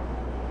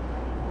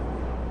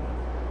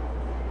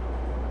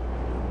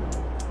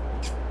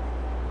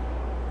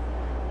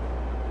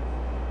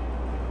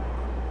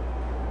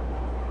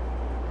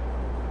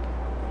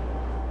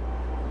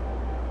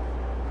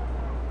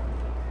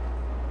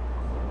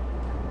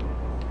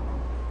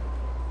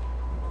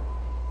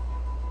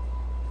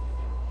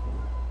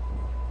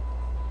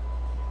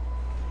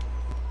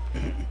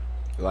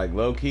 Like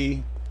low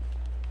key,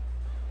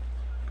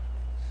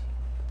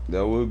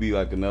 that would be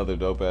like another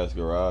dope ass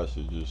garage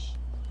to just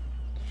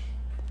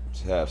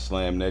have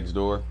slam next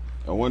door.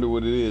 I wonder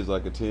what it is,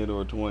 like a 10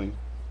 or a 20.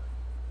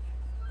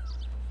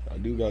 I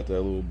do got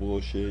that little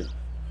bullshit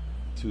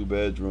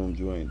 2-bedroom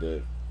joint,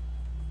 that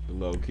the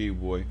low key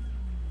boy,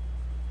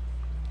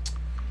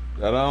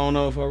 that I don't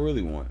know if I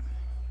really want.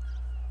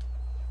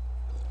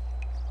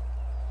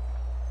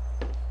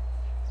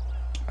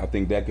 I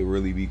think that could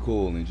really be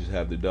cool and just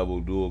have the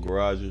double dual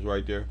garages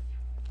right there.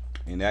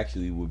 And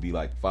actually would be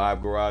like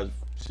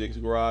 6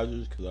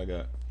 garages, because I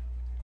got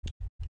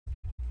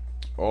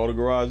all the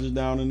garages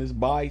down in this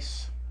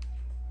bice.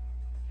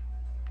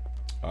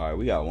 All right,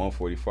 we got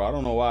 144. I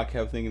don't know why I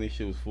kept thinking this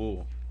shit was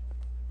full.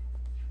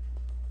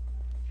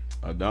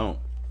 I don't.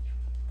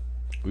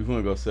 We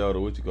gonna go sell the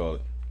what you call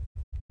it.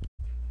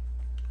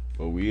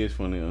 But we is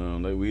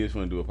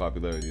gonna do a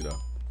popularity though.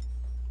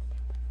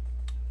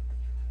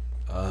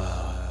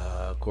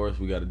 Of course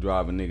we gotta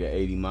drive a nigga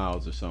 80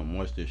 miles or something.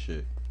 Watch this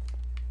shit.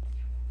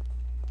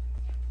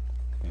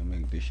 Can't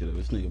make this shit up.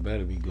 This nigga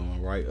better be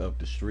going right up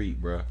the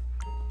street, bruh.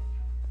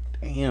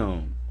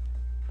 Damn.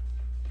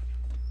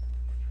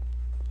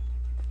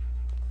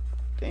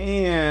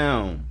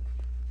 Damn.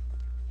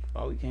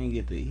 Oh, we can't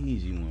get the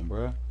easy one,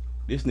 bruh.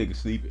 This nigga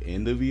sleep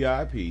in the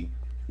VIP.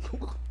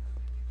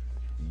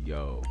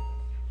 Yo.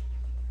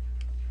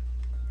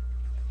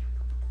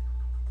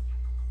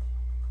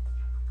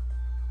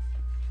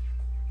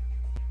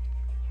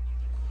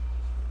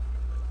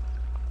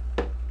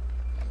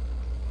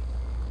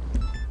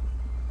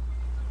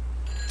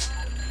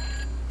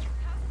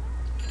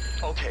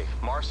 Okay,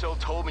 Marcel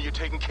told me you're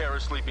taking care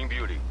of Sleeping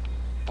Beauty.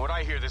 But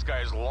I hear this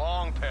guy is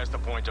long past the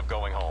point of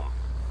going home.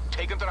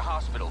 Take him to the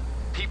hospital.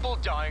 People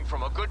dying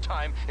from a good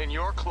time in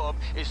your club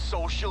is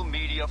social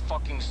media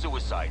fucking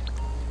suicide.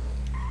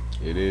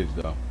 It is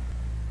though.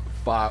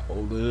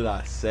 What did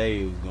I say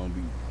it was gonna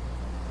be?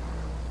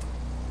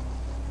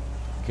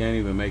 Can't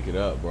even make it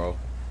up, bro.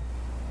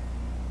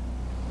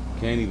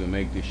 Can't even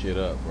make this shit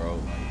up, bro.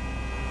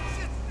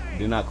 Like,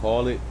 didn't I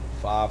call it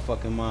 5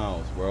 fucking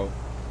miles, bro?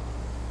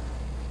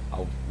 I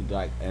was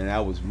like, and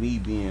that was me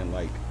being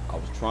like, I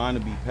was trying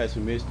to be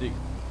pessimistic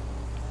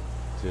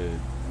to,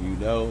 you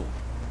know,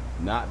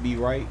 not be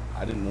right.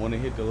 I didn't want to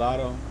hit the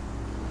lotto.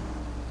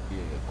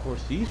 Yeah, of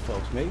course these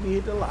folks made me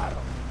hit the lotto.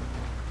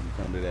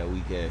 You come to that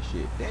weak ass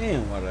shit.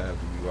 Damn, why did I have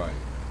to be right?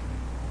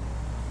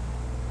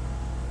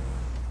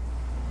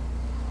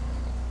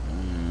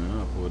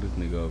 I'll pull this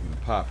nigga over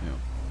and pop him.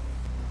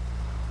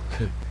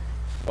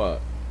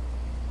 Fuck.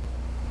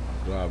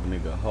 Drive a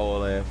nigga a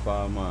whole ass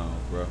 5 miles,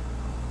 bro.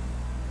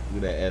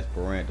 Look at that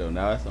Esperanto.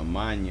 Now that's a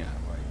Mania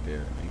right there,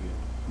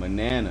 nigga.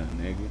 Banana,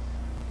 nigga.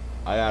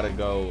 I gotta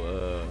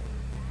go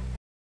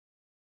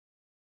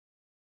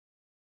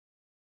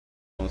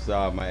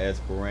inside my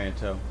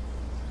Esperanto.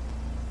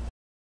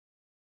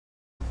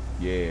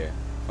 Yeah,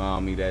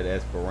 found me that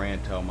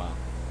Esperanto, my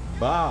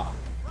bah.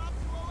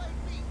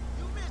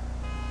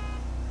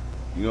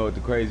 You know what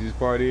the craziest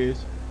part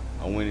is?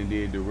 I went and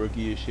did the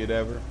rookiest shit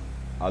ever.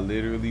 I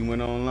literally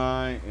went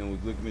online and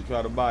was looking to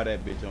try to buy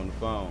that bitch on the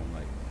phone,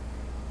 like.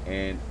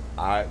 And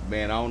I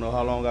don't know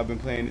how long I've been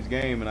playing this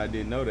game, and I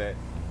didn't know that.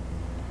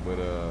 But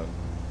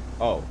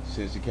oh,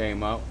 since it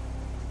came out,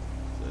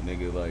 so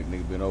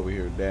nigga been over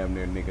here damn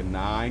near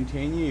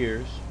 9-10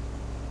 years,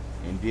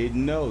 and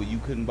didn't know you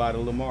couldn't buy the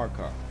Lamar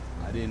car.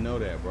 I didn't know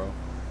that, bro.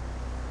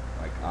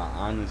 Like, I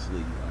honestly,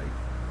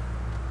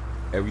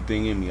 like,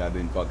 everything in me I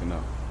didn't fucking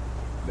know.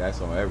 That's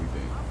on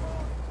everything.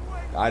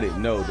 I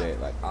didn't know that.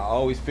 Like, I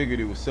always figured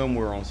it was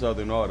somewhere on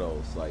Southern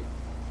Autos, like.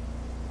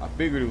 I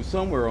figured it was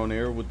somewhere on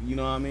there with, you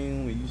know what I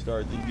mean, when you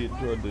start to get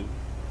toward the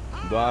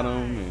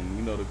bottom and,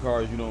 you know, the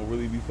cars you don't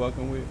really be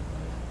fucking with.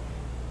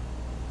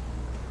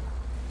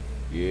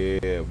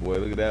 Yeah, boy,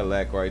 look at that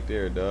lack right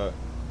there, dog.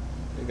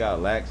 They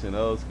got lacks and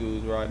old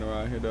schools riding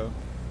around here, though.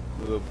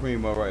 Little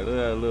Primo right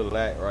there, that little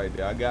lack right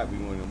there. I got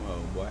me one of them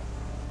hoes, boy.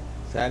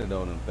 Saturday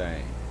on them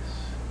things.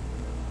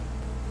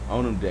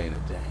 On them Dana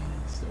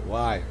things. The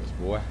wires,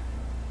 boy.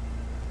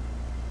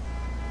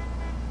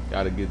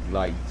 Gotta get,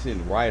 like,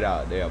 sitting right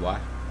out there, boy.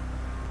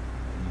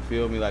 You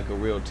feel me, like a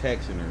real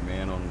Texaner,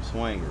 man, on them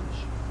swingers.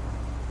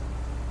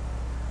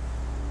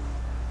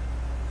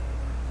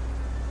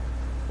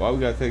 Why we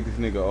gotta take this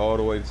nigga all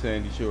the way to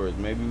Sandy Shores?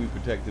 Maybe we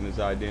protecting his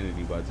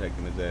identity by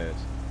taking his ass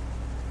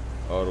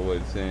all the way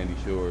to Sandy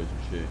Shores and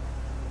shit.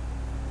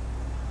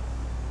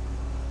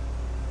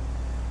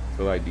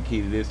 So like the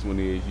key to this one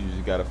is you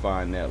just gotta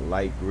find that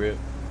light grip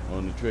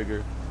on the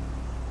trigger,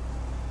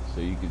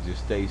 so you can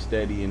just stay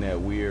steady in that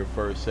weird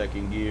first,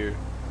 second gear.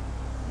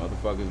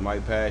 Motherfuckers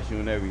might pass you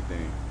and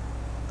everything.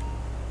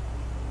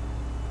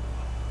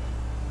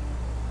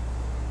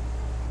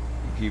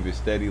 You keep it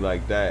steady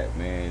like that,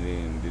 man,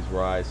 then this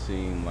ride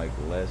seems like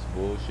less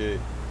bullshit.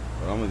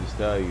 But I'm gonna just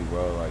tell you,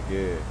 bro, like,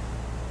 yeah.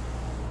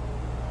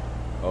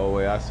 Oh,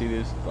 wait, I see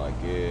this? Like,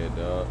 yeah,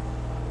 dog.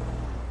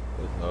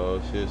 This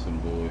whole shit some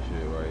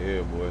bullshit right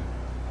here, boy.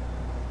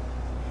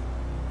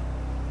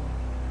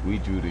 We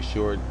drew the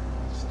short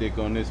stick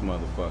on this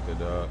motherfucker,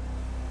 dog.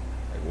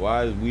 Like,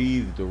 why is we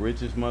the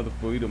richest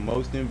motherfucker, we the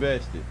most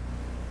invested?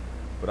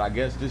 But I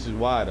guess this is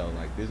why, though.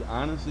 Like, this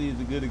honestly is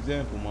a good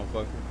example,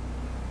 motherfucker.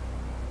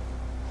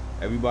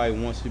 Everybody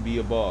wants to be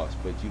a boss,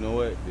 but you know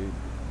what?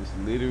 This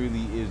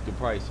literally is the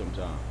price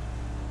sometimes.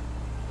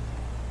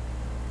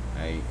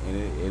 Hey,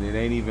 and it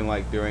ain't even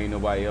like there ain't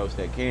nobody else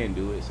that can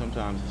do it.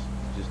 Sometimes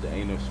it's just there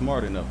ain't no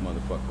smart enough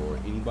motherfucker or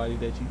anybody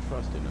that you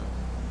trust enough.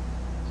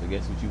 So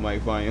guess what you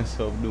might find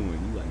yourself doing?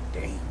 You like,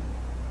 damn.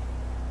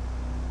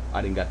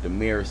 I done got the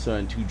mayor's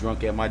son too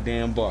drunk at my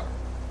damn bar.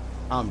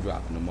 I'm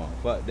dropping them off.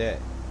 Fuck that.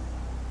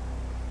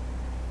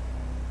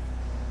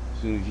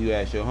 As soon as you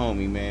ask your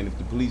homie, man, if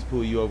the police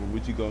pull you over,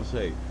 what you gonna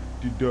say?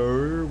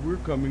 We're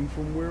coming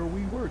from where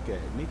we work at.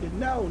 Nigga,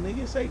 no,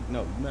 nigga, say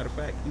no. Matter of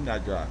fact, you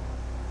not driving.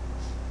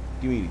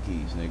 Give me the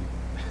keys, nigga.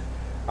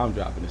 I'm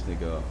dropping this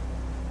nigga off.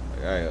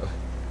 Like,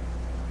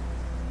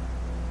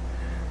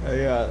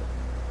 hey,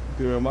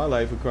 during my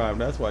life of crime,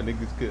 that's why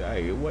niggas could.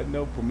 Hey, it wasn't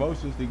no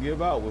promotions to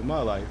give out with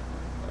my life.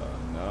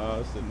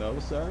 No, so no,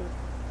 sir.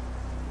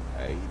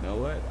 Hey, you know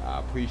what? I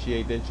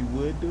appreciate that you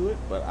would do it,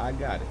 but I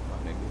got it,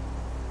 my nigga.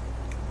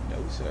 No,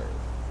 sir.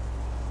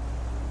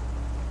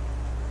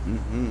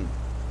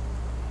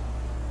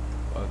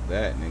 Fuck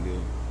that, nigga.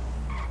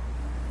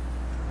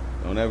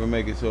 Don't ever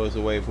make it so it's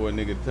a way for a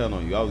nigga to tell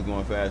on you. I was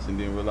going fast and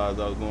didn't realize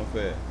I was going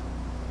fast.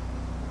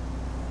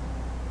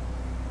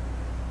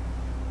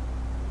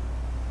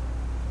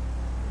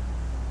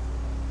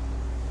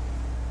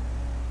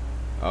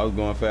 I was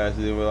going fast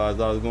and didn't realize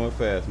I was going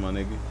fast, my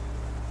nigga.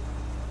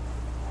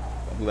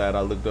 I'm glad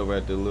I looked over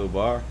at the little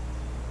bar.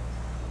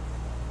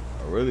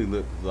 I really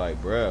looked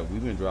like, bruh,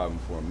 we've been driving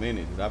for a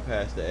minute. Did I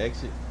pass the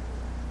exit?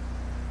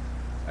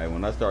 Hey,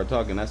 when I start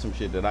talking, that's some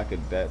shit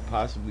that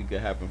possibly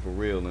could happen for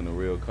real in a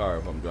real car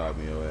if I'm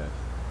driving your ass.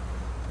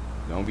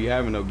 Don't be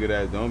having no good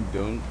ass.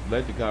 Don't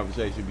let the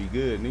conversation be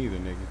good neither,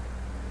 nigga.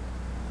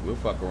 We'll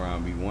fuck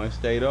around, be one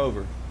state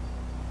over,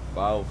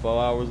 4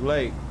 hours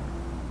late.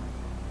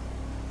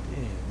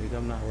 Yeah, nigga,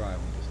 I'm not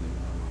riding with this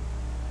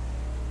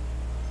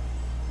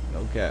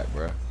nigga. No cap,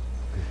 bruh.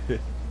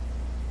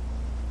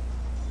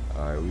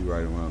 Alright, we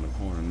right around the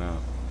corner now.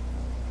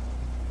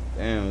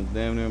 Damn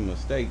near a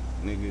mistake,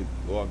 nigga,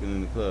 walking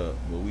in the club.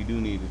 But we do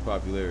need his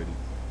popularity.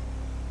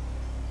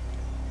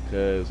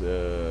 Cause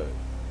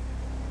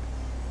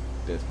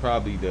that's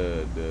probably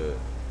the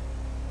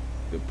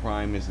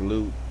primest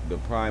loot, the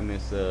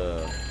primest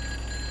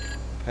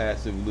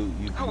passive loot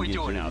you can How we get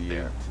doing out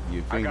there?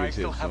 your Our guys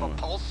still fingertips have a on.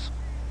 pulse?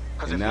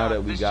 Because And if now not,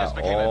 that we this got just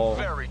became all- a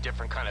very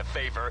different kind of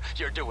favor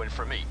you're doing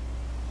for me.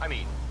 I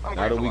mean, I'm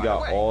Now that grateful we either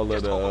got way. all of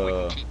Just hoping we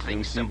can the keep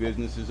things MC simple.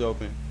 businesses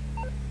open,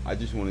 I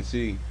just want to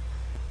see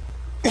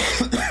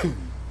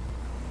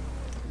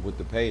what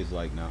the pay is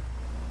like now.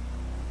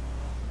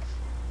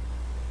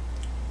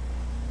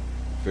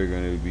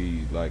 Figuring it would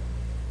be like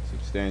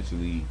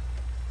substantially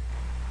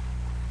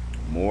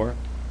more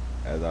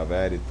as I've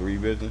added 3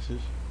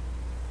 businesses.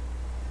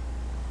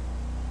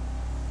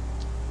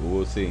 But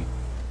we'll see.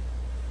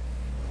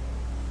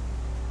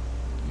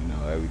 You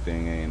know,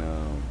 everything ain't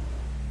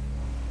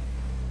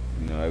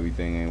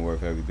everything ain't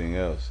worth everything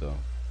else, so.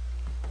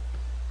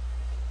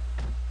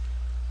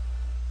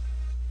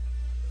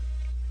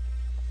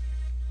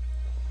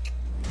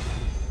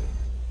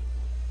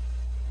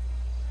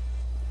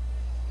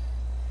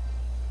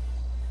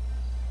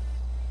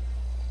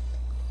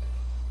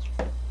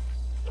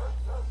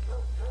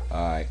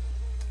 Alright,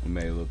 we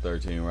made a little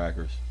 13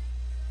 rackers.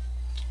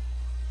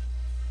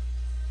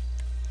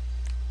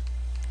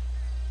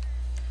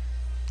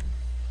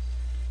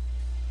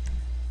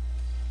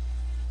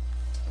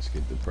 Let's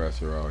get the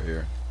presser out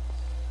here.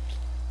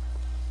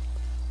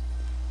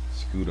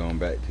 Scoot on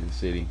back to the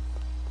city.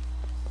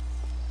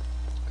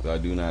 Cause I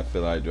do not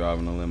feel like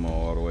driving a limo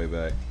all the way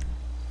back.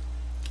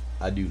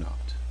 I do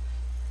not.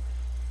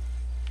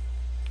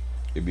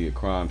 It'd be a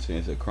crime scene.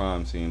 It's a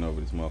crime scene over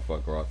this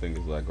motherfucker. I think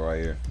it's like right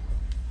here.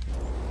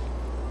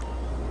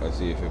 Let's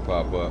see if it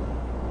pop up.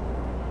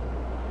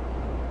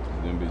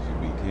 Them bitches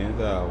be 10,000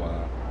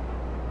 wide.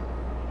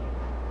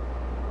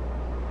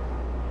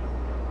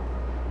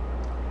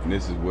 And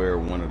this is where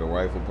one of the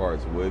rifle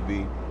parts would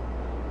be.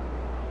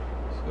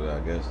 So I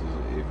guess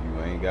if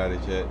you ain't got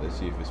it yet, let's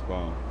see if it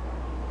spawns.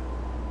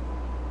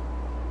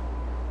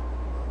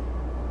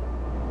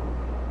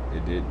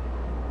 It did.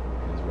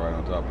 It's right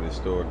on top of this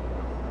store.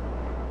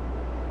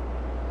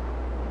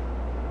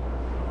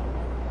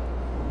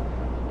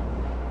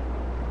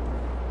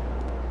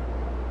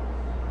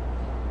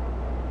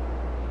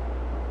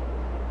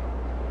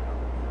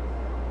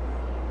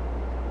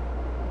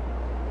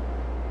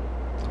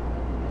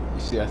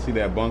 See, I see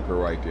that bunker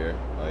right there.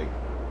 Like,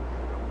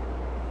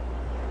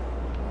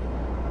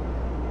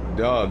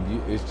 dog,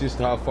 it's just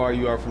how far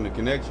you are from the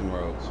connection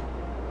roads.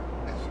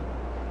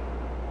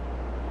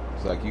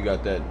 It's like you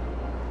got that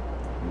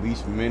at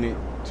least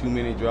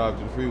 2-minute drive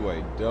to the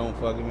freeway. Don't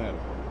fucking matter.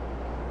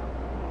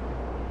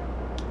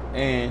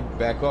 And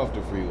back off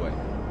the freeway.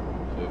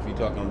 So if you're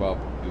talking about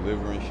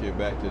delivering shit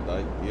back to,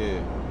 like,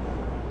 yeah.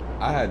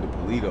 I had the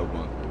Polito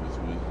bunker. It was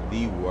was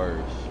the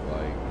worst.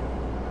 Like,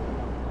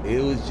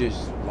 it was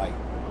just like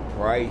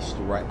priced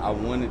right. I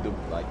wanted to,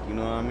 like, you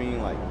know what I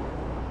mean? Like,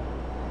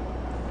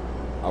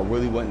 I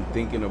really wasn't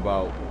thinking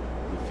about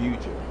the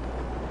future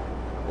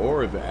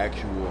or the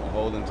actual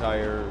whole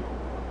entire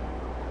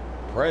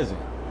present.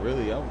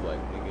 Really, I was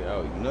like, nigga,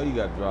 oh, you know you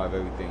gotta drive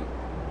everything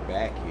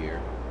back here.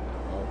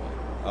 I was like,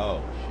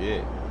 oh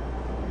shit.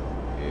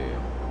 Yeah.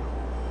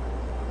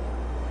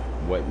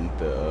 Wasn't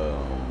the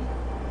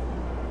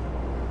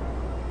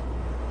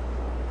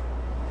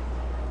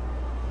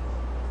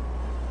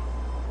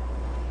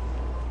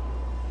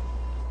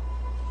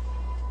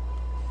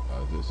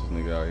this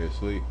nigga out here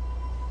asleep.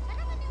 Check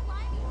out the new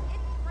lighting.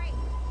 It's great.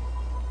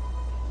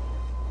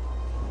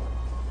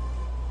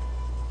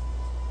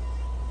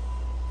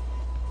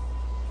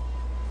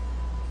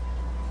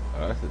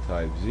 Oh, that's the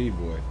Type Z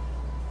boy.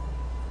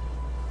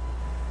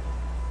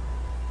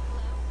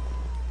 Hello?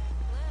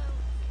 Hello?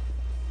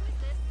 Who is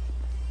this?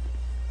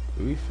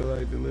 Do we feel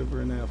like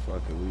delivering that?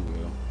 Fuck it, we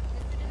will.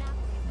 Mr.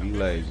 DiNapoli. Be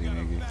lazy,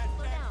 nigga.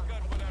 Slow down. I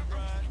can't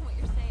understand what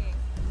you're saying.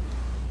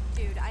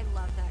 Dude, I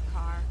love that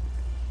car.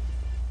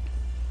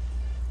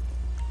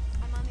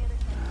 I'm on the other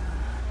side.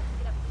 Can I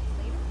pick it up for you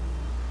later?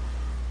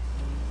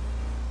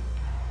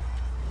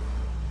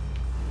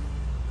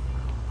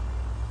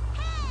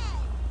 Hey!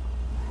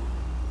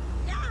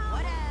 No!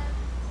 Whatever.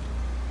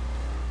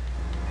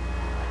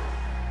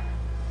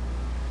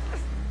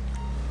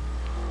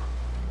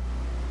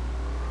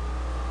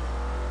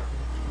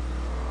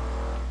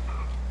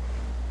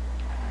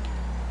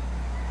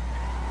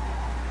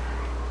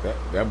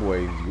 That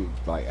boy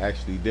like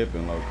actually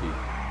dipping low key.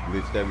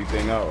 Glitched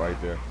everything out right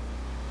there.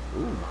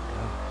 Ooh my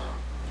gosh.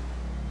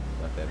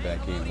 Got that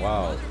back end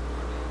wild.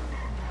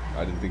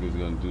 I didn't think it was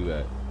gonna do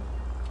that.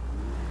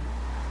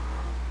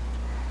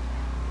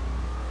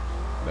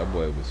 That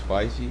boy was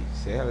spicy.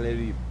 Say hello to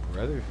your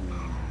brother for me.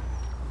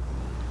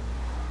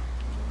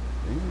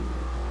 Ooh.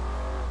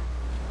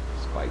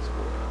 Spice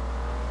boy.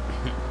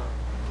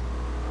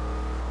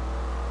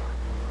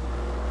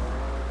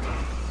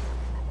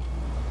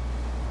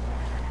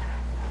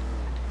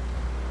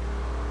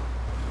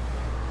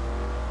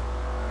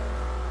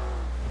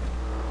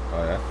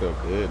 Oh, that felt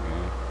good,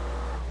 man.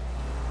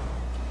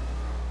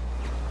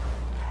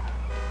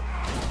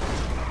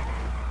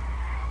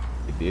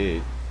 It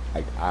did.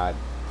 Like, I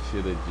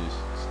should have just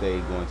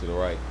stayed going to the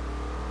right.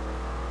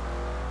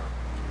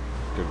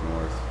 Took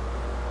north.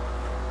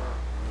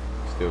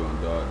 Still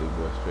gonna dog this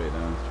boy straight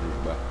down the street,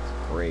 but it's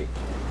great.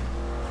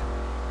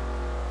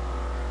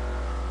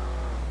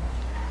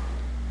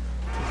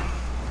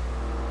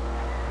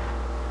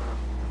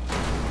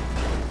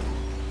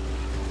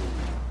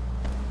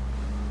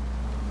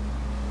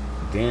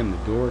 Damn, the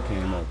door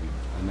came open.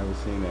 I never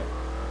seen that.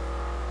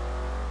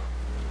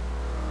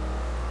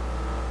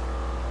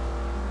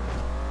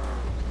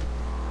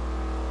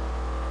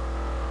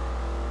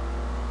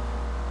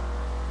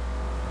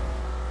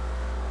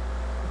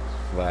 It's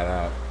flat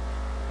out.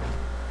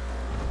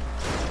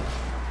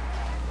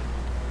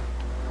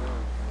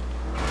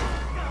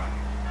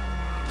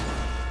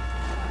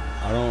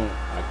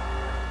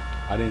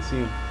 I didn't see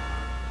him.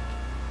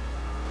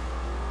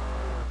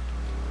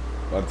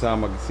 By the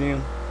time I could see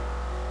him,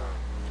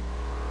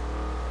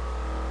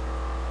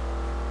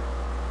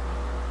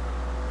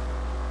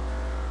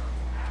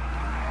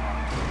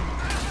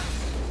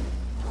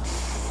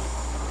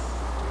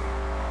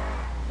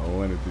 I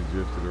wanted to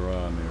drift it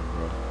around there,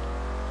 bro.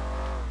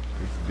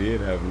 This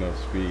did have enough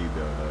speed,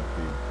 though, I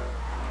think.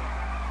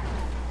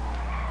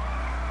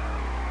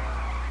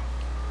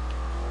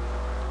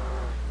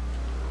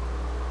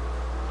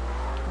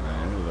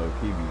 Man, it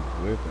low-key be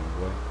whipping,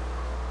 boy.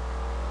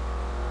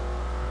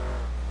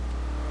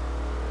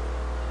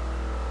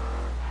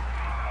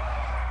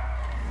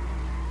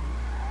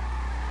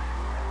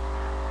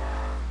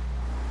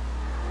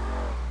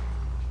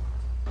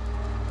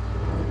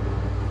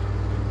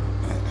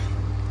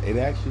 It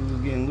actually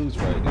was getting loose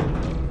right there,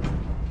 bro.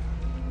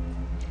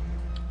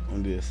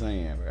 I'm just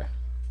saying, bro.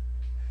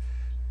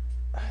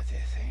 I'm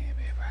just saying,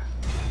 bro.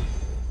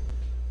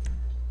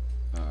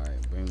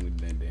 Alright, bring me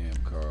that damn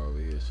car over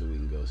here so we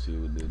can go see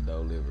what the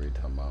delivery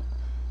talking about.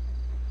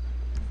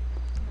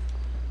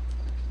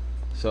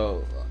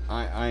 So,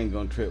 I ain't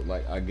gonna trip.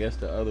 Like, I guess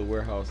the other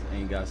warehouse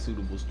ain't got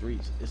suitable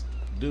streets. This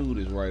dude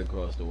is right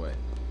across the way.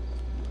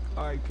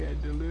 I can't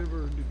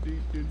deliver.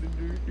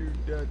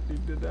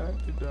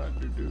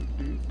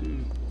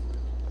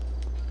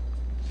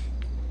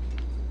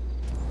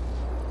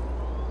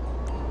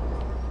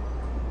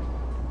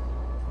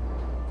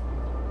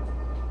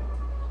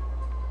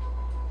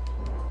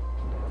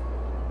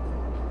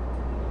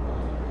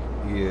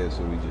 Yeah,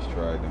 so we just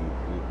tried them.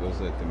 Let's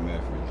let the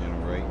meth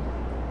regenerate.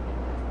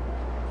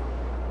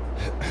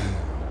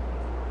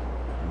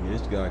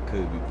 This guy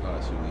could be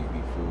possibly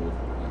be full.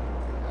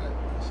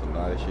 It's a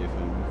lot of shit for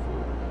him to be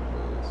full.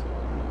 But so I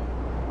know.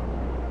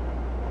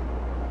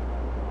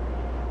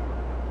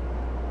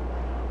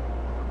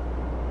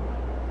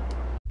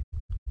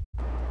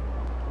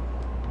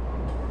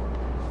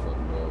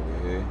 Fucking over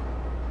here.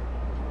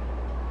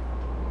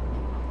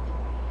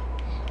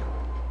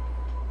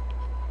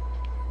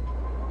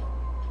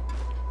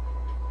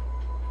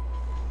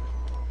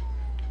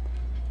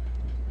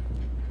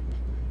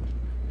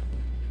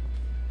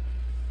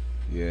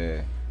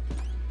 Yeah.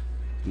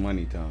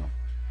 Money time.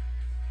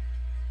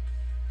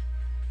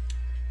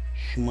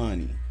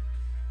 Shmoney.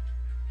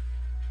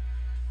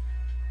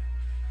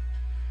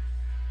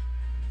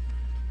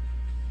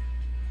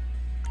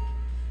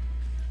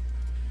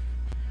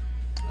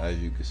 As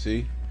you can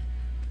see,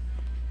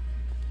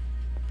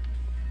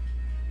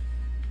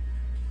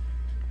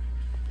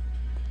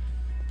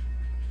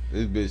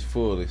 this bitch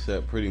full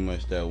except pretty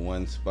much that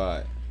one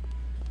spot.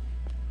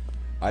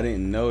 I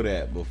didn't know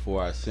that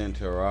before I sent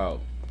her out.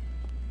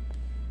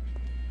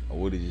 I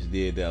would have just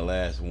did that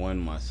last one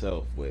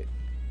myself, but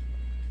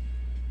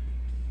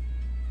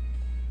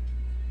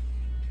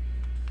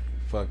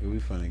fuck it, we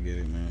finna get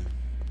it, man.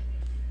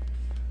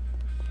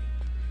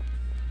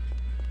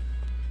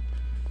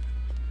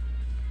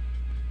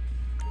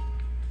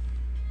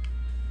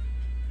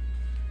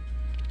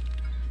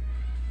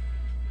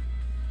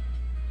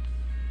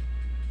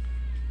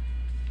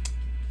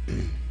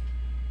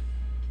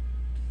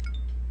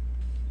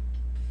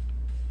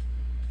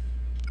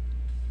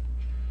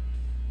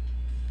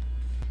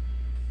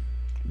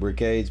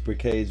 Bricades,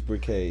 bricades,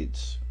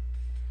 bricades.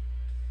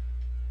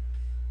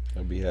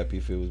 I'd be happy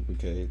if it was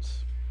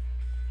bricades.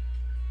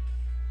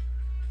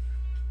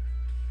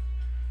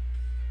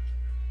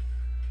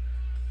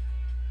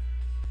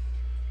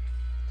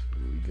 That's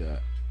what we got.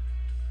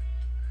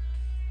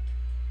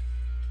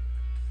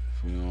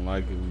 If we don't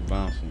like it, we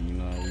bouncing. You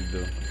know how we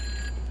do.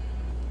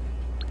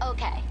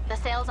 Okay, the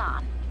sale's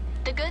on.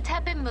 The goods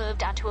have been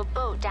moved onto a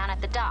boat down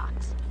at the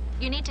docks.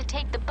 You need to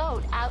take the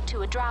boat out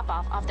to a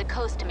drop-off off the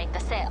coast to make the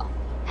sale.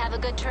 Have a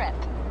good trip.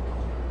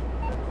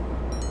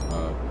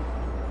 I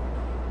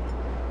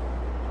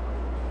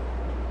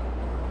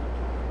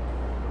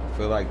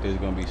feel like there's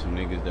gonna be some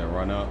niggas that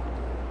run up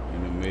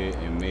in the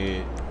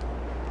mid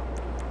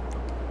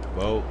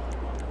boat.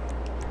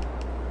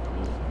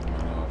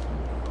 Run off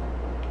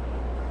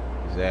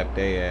and zap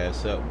their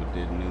ass up with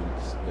this new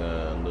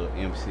little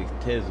M6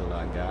 Tesla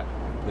I got.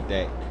 Put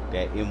that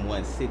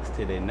M16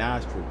 to their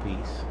nostril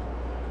piece.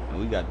 And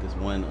we got this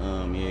one,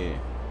 yeah.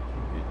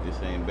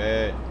 This ain't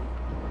bad.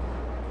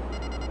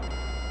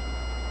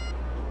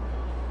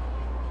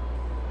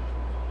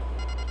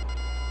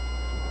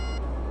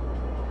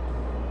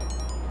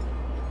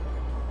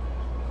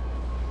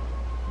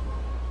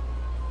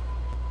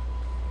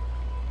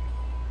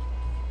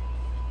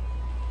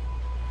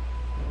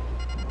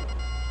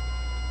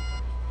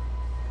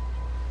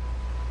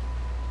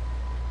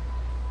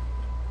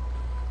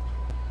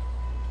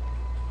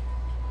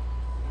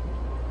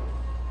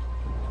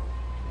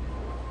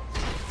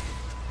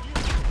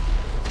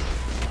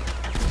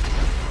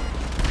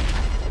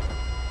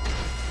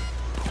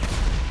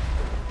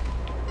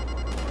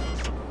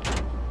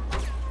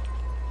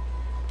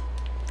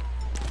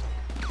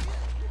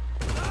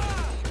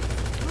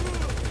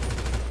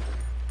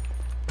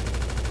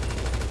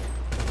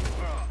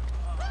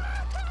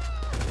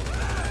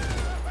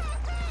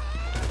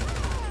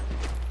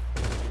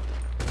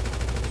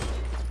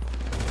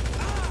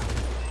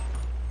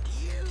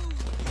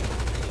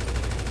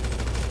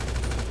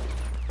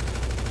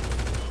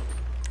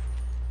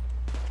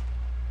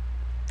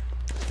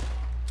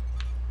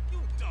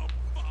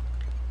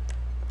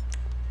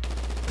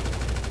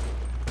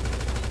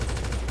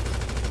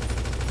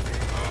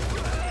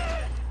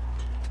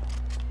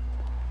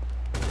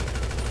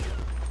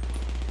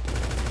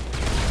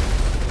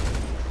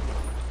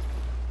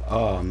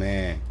 Oh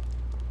man,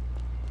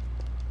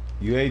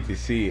 you hate to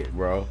see it,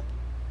 bro.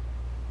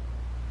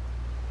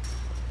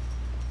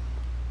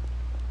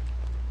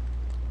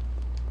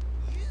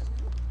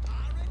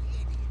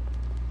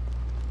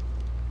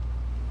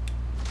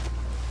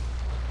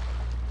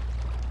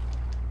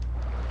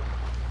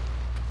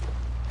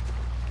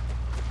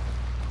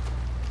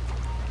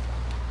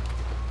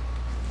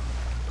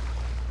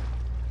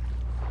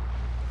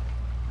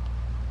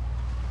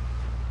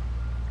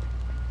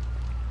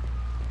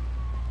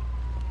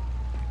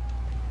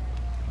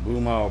 Blew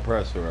my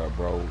oppressor up,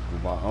 bro,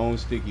 with my own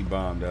sticky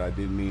bomb that I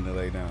didn't mean to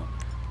lay down.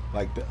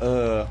 Like it's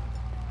the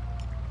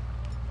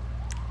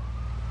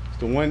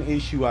one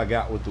issue I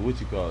got with the what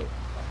you call it.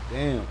 Like,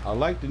 damn, I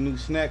like the new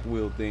snack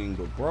wheel thing,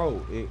 but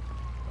bro, it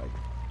like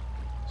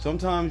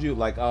sometimes you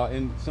like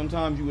and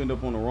sometimes you end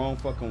up on the wrong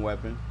fucking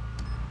weapon.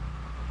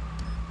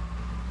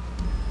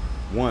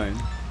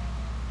 One,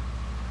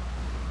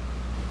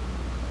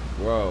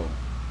 bro,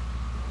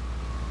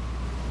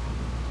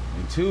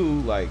 and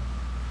two, like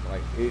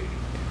it.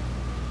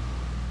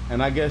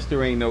 And I guess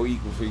there ain't no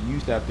equal for you. You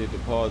used to have to hit the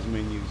pause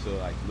menu, so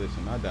like,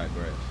 listen, I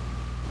digress.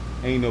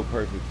 Ain't no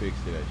perfect fix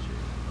to that shit.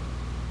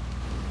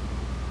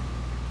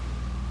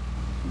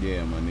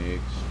 Yeah, my niggas.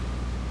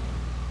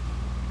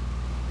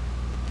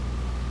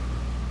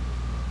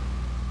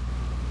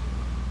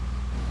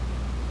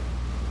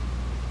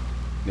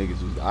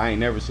 Niggas was, I ain't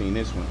never seen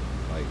this one.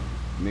 Like,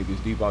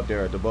 niggas deep out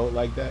there at the boat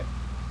like that.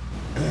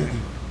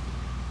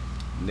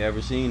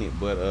 Never seen it,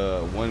 but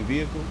one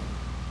vehicle.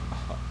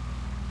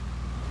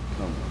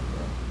 Come on, bro.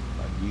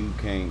 Like, you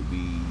can't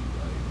be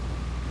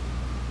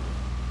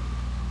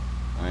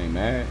like, I ain't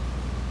mad.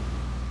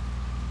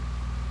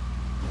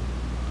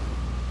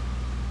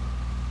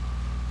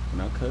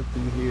 Can I cut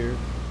through here?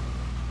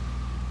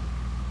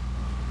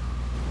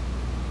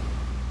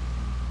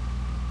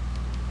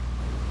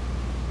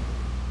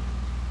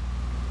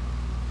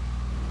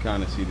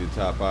 Kind of see the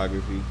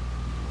topography.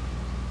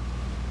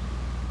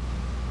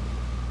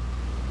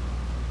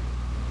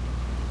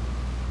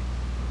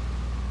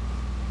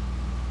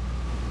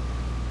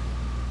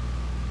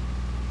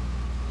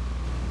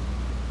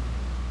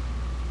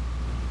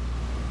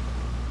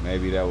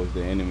 Maybe that was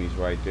the enemies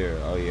right there.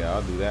 Oh yeah,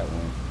 I'll do that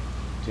one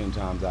 10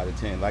 times out of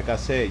 10. Like I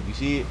said, you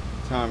see it?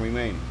 Time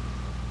remaining.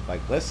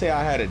 Like, let's say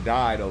I had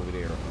died over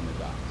there on the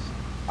docks.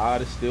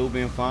 I'd have still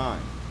been fine.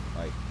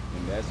 Like,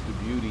 and that's the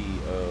beauty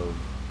of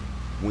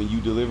when you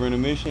delivering a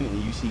mission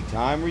and you see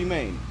time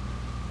remaining.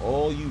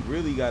 All you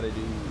really got to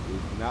do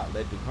is not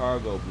let the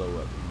cargo blow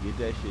up and get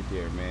that shit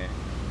there, man.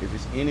 If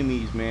it's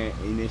enemies, man,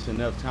 and it's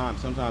enough time,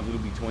 sometimes it'll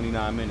be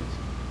 29 minutes.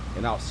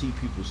 And I'll see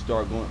people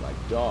start going like,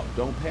 dog,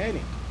 don't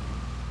panic.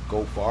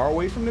 Go far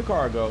away from the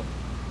cargo.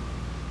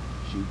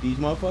 Shoot these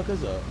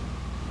motherfuckers up.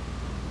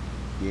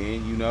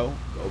 Then, you know,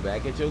 go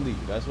back at your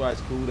leisure. That's why it's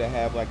cool to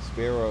have like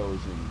sparrows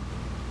and,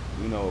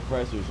 you know,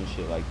 oppressors and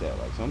shit like that.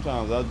 Like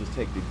sometimes I'll just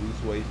take the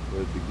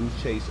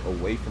goose chase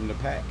away from the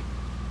pack,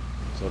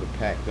 so the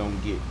pack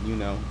don't get, you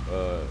know,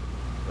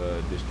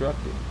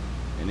 destructed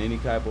in any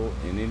type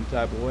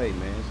of way,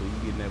 man. So you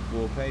getting that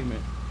full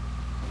payment,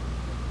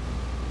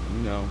 you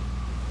know.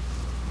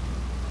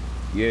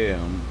 Yeah,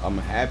 I'm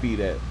happy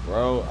that,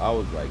 bro. I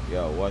was like,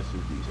 yo, watch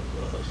this piece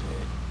of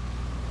bullshit.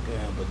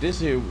 Yeah, but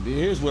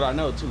here's what I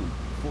know too.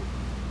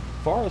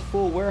 As far as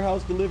full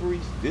warehouse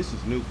deliveries, this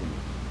is new for me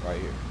right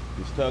here.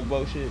 This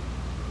tugboat shit,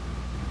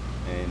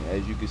 and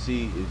as you can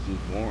see, it's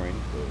just boring,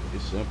 but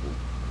it's simple.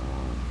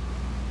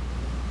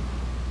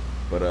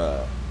 But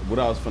what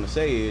I was gonna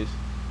say is,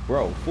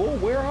 bro, full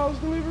warehouse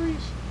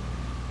deliveries,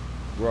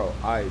 bro.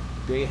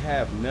 They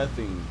have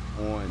nothing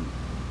on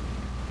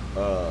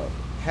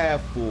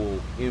half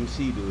full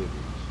MC deliveries.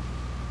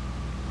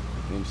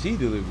 MC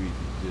deliveries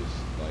is just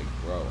like,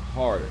 bro,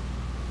 harder.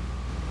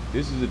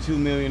 This is a $2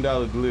 million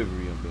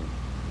delivery I'm doing.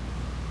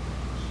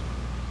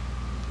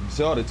 You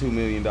saw the $2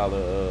 million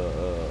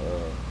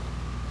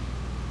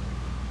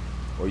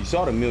or you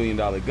saw the $1 million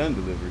gun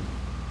delivery,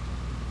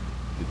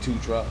 the 2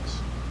 trucks.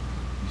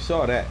 You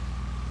saw that.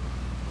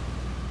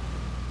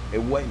 It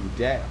wasn't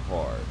that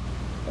hard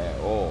at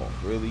all,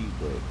 really,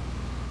 but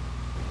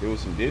there was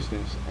some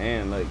distance,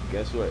 and like,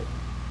 guess what?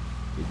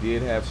 It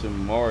did have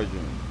some margin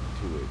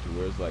to it, to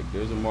where it's like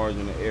there's a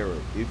margin of error.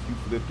 If you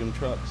flip them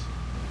trucks,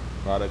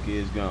 product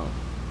is gone.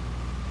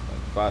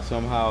 Like if I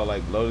somehow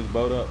like blow this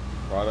boat up,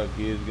 product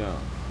is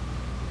gone.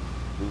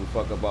 Who the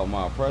fuck about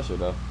my oppressor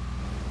though?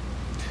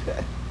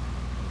 I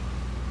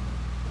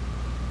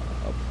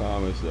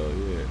promise though,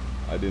 yeah.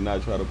 I did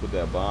not try to put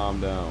that bomb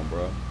down,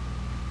 bro.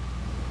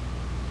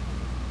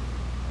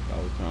 I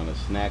was trying to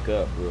snack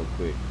up real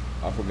quick.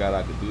 I forgot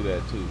I could do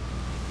that too.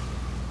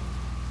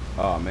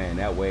 Oh man,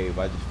 that wave,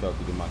 I just felt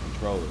it in my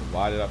controller.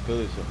 Why did I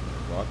feel it so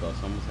much, bro? I thought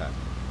something was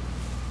happening.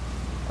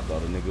 I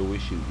thought a nigga was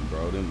shooting,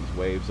 bro. Them was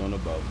waves on the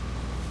boat.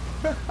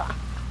 I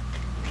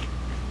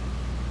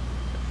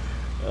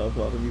was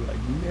about to be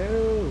like,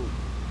 no.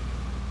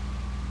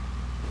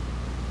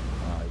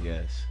 Ah,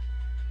 yes.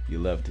 You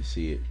love to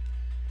see it.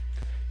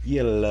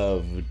 You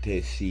love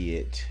to see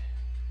it.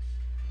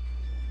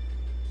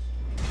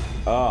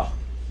 Oh,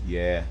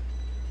 yeah.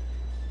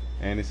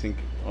 Anderson,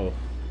 oh.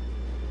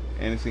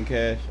 Anderson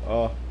Cash,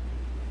 oh.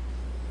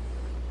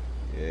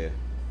 Yeah.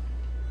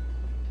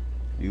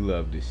 You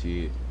love to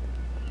see it.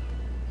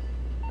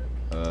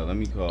 Let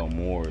me call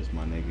Moores,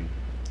 my nigga.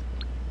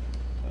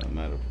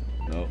 Matter,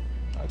 nope,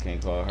 I can't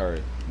call her.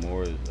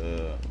 Moores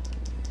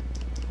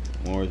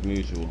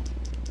Mutual.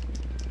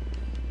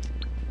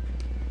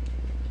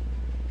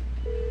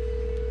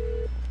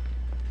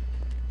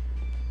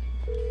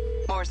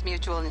 Moores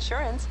Mutual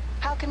Insurance.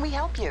 How can we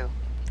help you?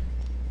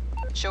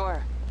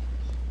 Sure.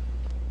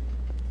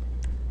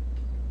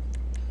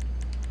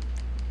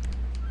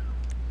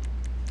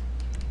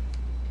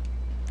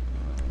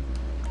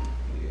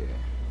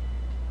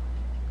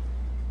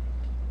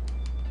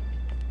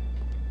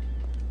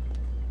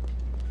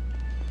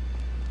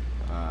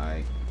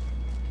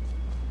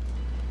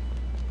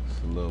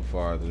 A little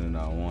farther than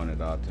I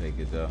wanted. I'll take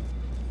it though.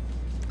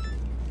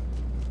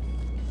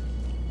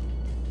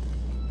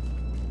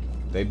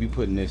 They be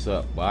putting this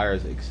up.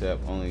 Buyers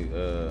accept only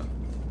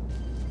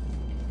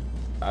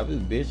I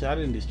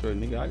didn't destroy,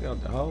 nigga. I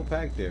got the whole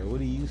pack there.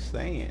 What are you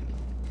saying?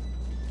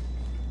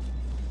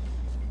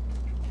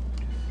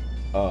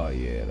 Oh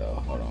yeah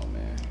though. Hold on,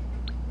 man.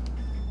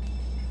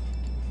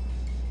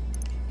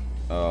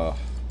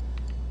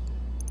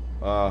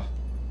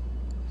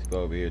 Let's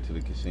go over here to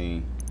the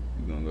casino.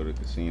 We're gonna go to the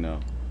casino,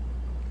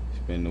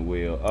 spin the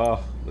wheel.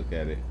 Oh, look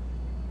at it.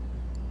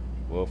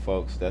 Well,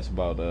 folks, that's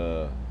about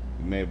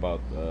we made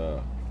about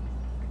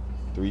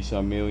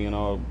 3-some million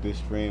off this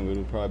stream.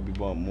 It'll probably be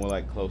about more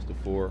like close to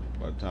 4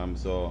 by the time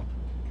it's all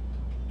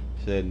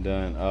said and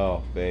done.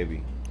 Oh,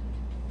 baby.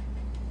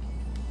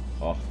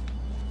 Oh,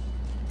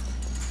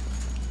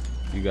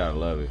 you gotta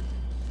love it.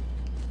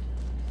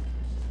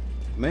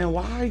 Man,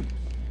 why?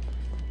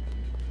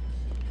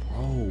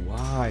 Bro,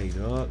 why,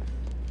 dog?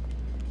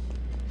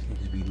 These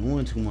niggas be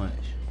doing too much.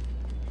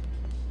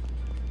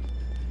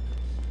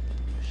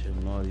 Shit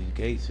on all these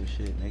gates and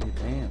shit, nigga.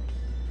 Damn.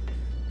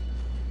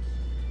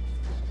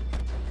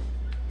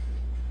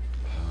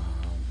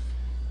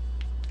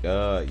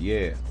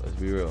 Yeah, let's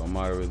be real. I'm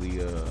not really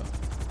happy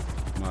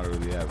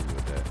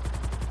with that.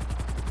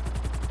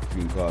 If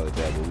you can call it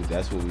that, but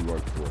that's what we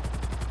worked for.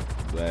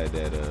 Glad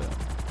that the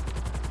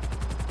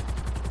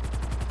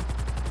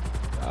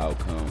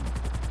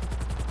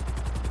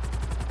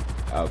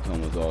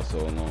outcome was also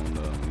along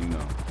the, you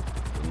know,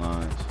 the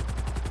lines.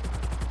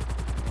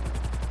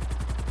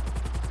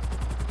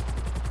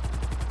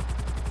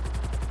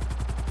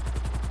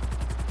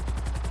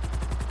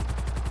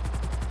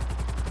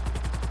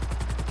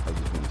 I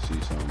just want to see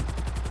something.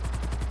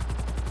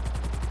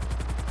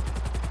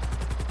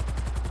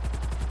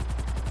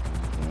 I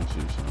want to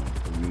see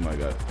something. We might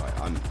got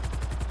like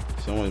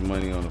so much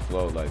money on the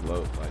floor, like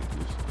low, like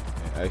just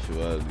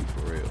actual ugly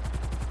for real.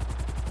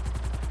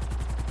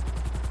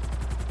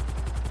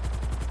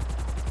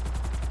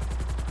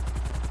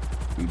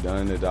 We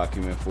done the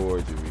document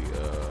forgery,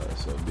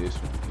 so this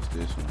one, it's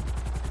this one.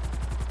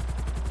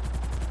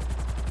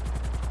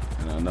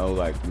 And I know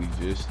like we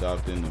just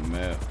stopped in the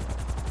map.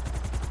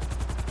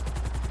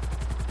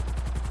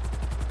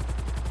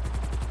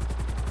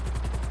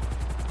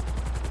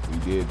 We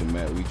did the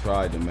math, we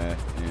tried the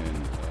math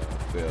and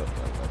failed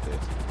like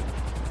this.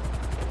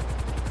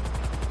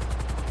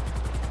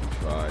 We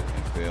tried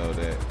and failed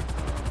at.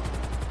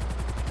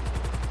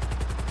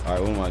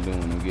 Alright, what am I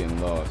doing? I'm getting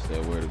lost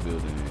at where the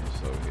building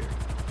is over here.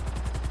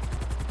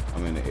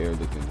 I'm in the air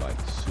looking like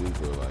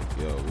super like,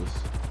 yo, what's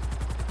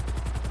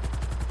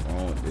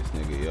wrong with this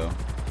nigga, yo?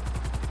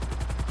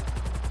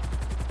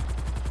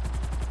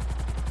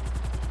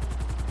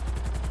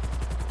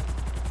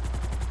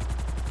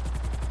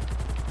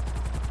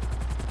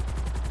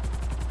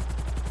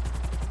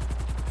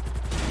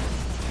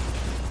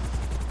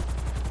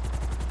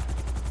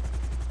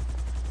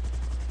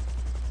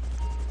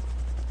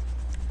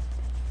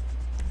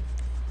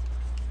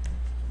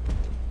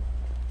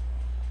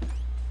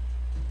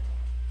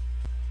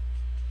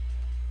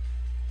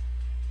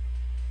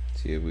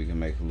 See if we can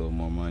make a little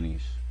more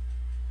monies.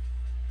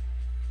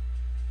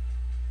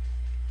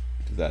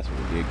 Cause that's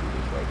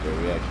ridiculous right there.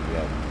 We actually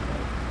have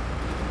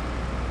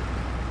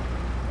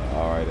like,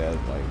 alright,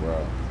 that's like,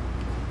 bro.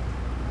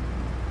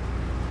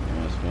 You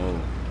want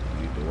smooth,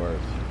 ain't the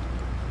worst.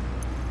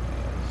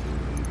 Let's see if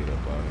we can get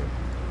up out here.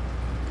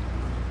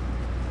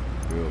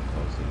 Real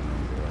close to the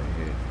number right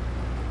here.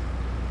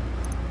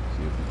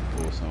 See if we can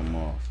pull something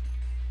off.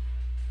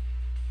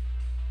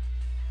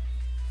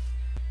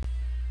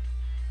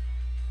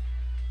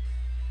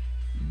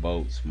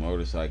 Boats,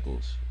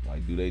 motorcycles.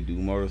 Like, do they do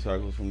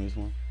motorcycles from this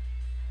one?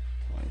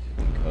 Might just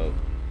be coke.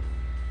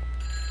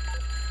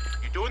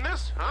 You doing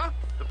this, huh?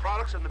 The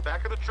product's in the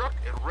back of the truck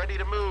and ready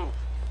to move.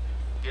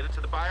 Get it to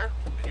the buyer,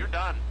 and you're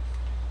done.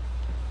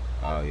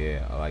 Oh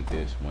yeah, I like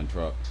this. One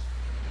truck.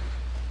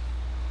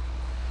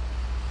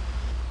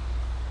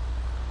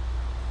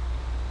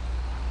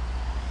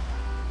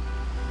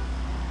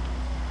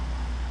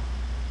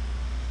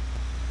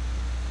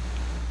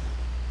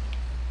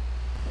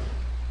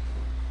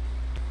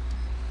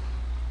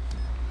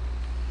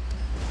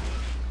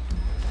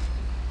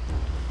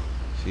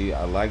 See,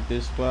 I like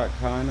this spot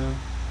kinda.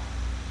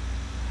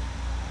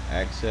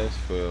 Access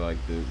for like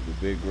the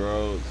big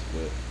roads,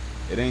 but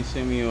it ain't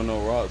sent me on no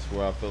routes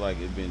where I feel like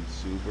it's been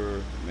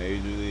super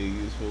majorly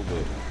useful. But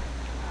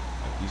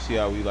like, you see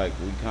how we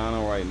kinda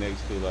right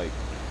next to like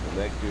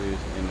collectors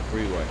and the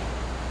freeway.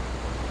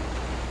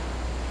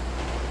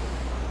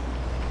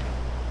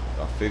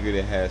 I figured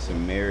it had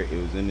some merit.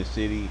 It was in the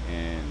city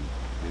and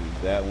it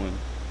was that one.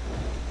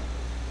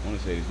 I wanna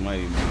say this might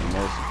even be the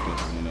most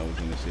expensive one that was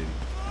in the city.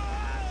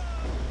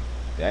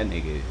 That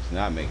nigga is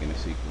not making a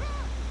sequel.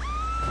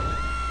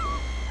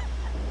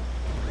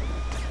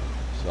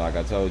 So like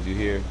I told you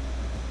here,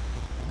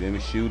 them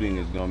shooting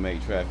is gonna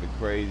make traffic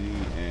crazy,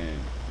 and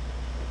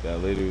that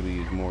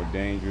literally is more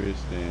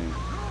dangerous than.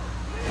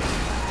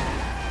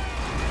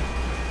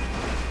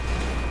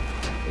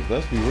 But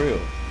let's be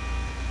real.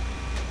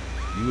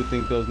 You would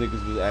think those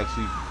niggas was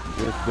actually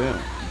with them.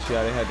 You see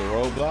how they had the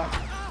roadblock?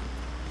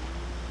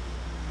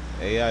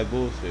 AI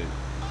bullshit.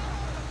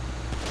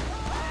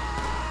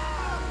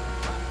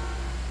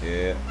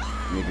 Yeah,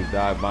 niggas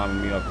dive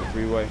bombing me off the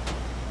freeway.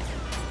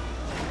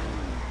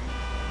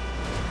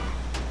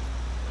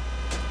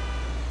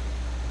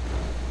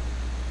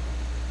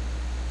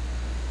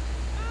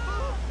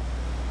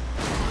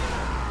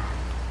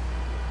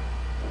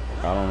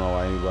 I don't know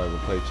why anybody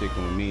would play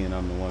chicken with me and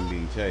I'm the one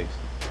being chased.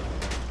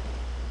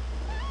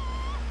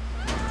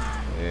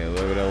 Yeah,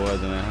 whoever that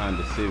was in that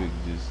Honda Civic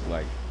just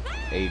like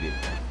ate it.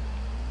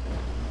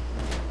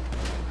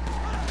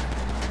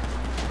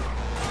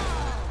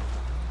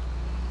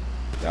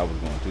 That was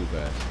going too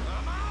fast.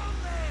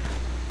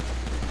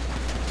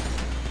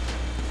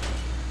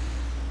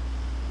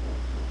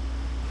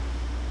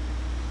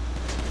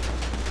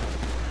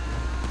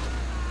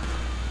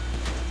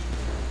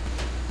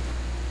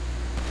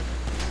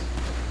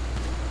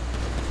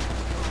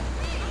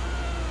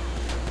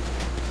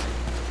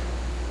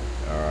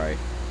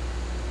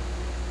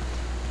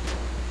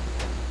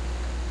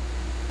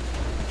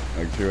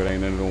 sure it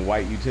ain't none of them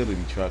white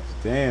utility trucks.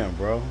 Damn,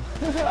 bro.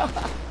 You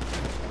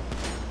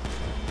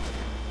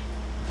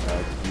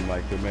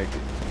like to make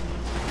it.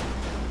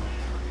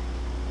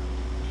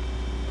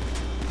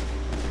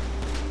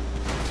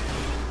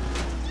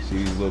 See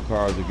these little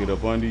cars that get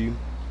up under you?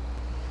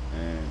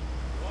 And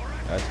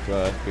that's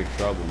big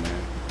trouble,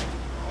 man.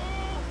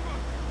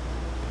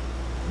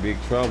 Big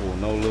trouble,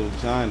 no little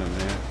China,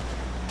 man.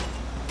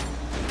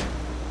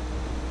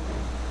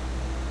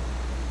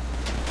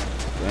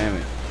 Damn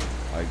it.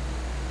 Like,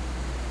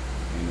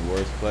 in the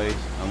worst place?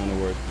 I'm in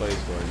the worst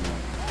place right now.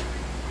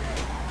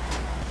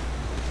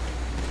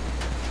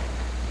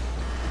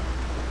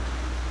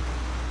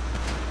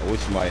 I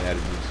wish somebody had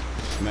to just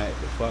smack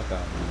the fuck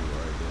out of me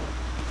right there.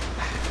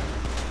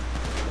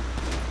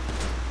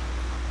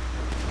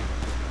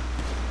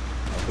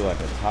 I feel like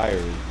a tire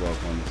is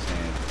broke on the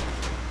sand.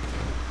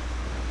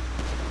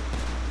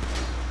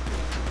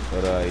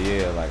 But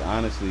yeah, like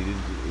honestly,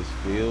 this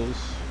feels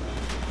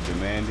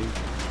demanding.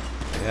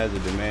 It has a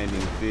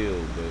demanding feel,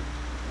 but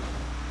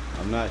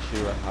I'm not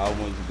sure how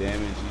much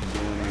damage he's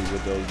doing me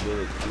with those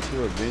bullets. I'm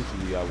sure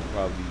eventually I will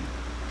probably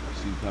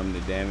succumb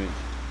to damage.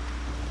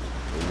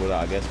 But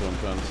I guess what I'm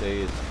trying to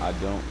say is I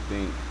don't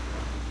think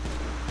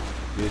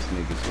this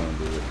nigga's gonna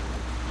do it.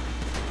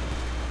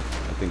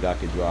 I think I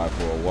could drive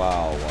for a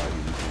while while he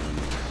was doing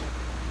this.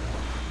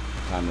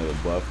 Kind of the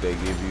buff they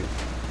give you.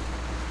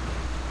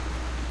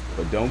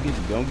 But don't get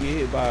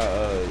hit by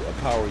a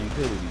power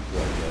utility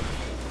truck.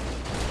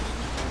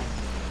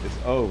 It's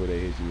over. They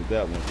hit you with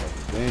that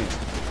motherfucker. Damn.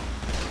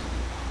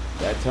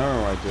 That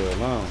turn right there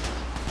alone.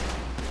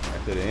 I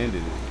could have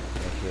ended it.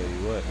 I'll tell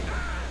you what.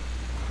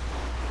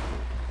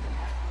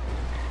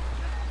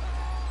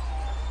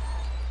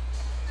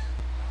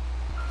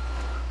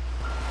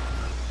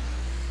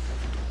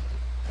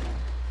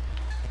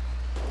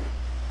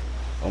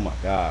 Oh my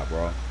God,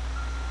 bro.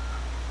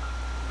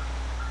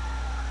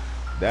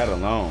 That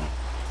alone.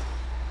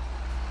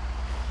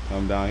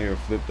 Come down here and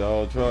flip the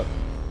whole truck.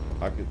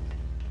 I could.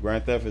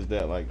 Grand Theft is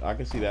that, like, I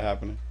can see that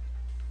happening.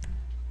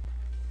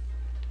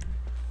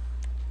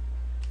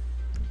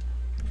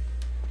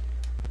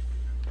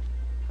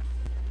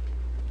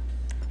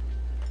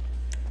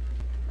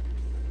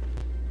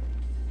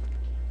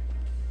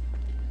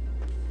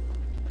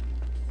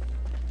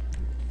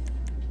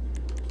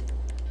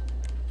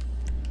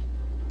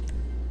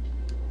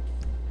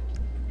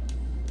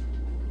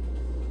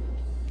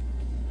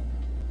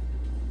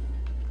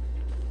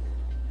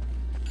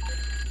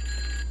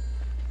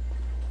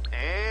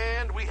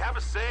 Have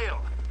a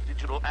sale.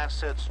 Digital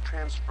assets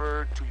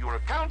transferred to your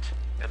account,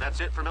 and that's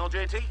it from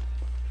LJT.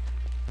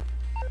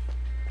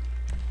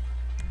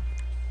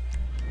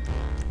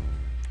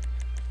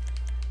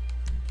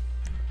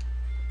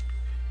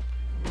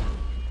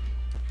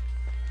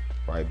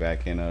 Right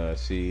back in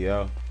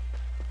CEO.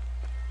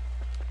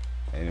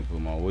 I didn't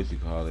put my what you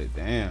call it.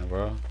 Damn,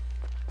 bro.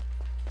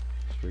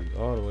 Street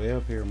all the way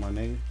up here, my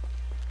nigga.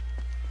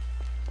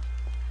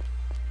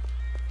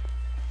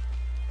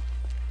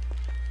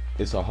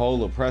 It's a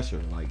hole of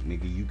pressure, like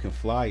nigga, you can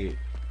fly it.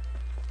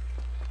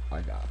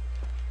 Like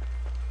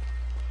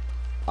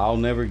I'll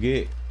never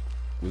get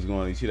what's going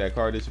on. You see that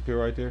car disappear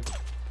right there?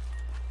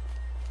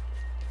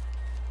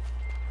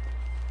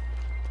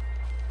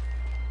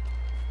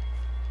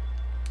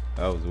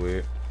 That was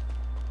weird.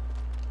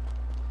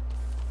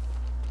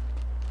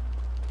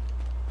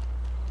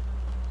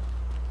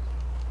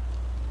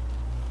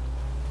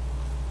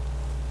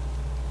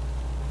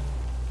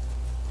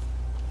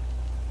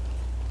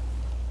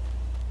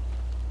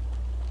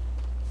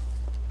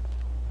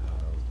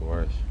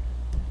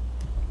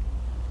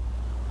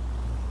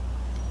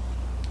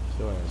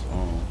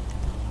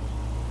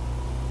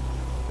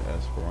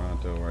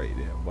 Esperanto right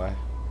there, boy.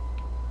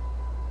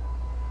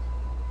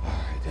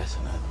 Alright, that's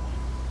another one.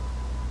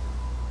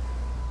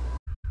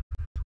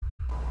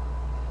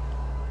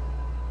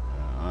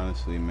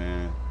 Honestly,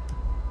 man,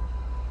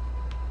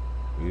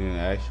 we didn't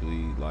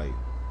actually like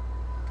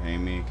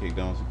came in, kicked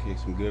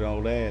some good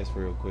old ass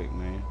real quick,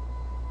 man.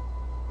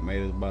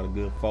 Made us about a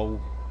good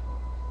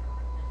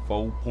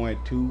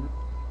 4.2,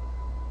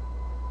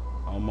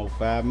 almost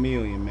 5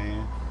 million,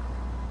 man.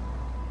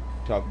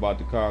 Talk about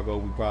the cargo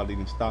we probably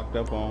been stocked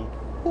up on.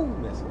 Ooh,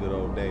 that's a good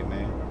old day,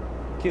 man.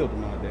 Killed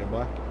them out there,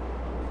 boy.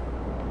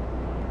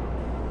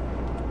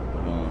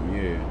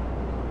 Yeah.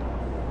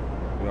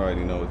 You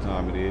already know what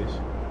time it is.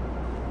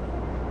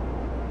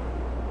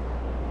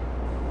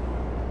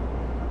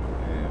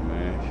 Yeah,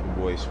 man. It's your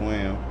boy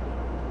Swim.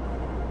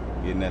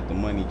 Getting at the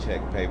money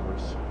check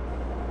papers.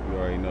 You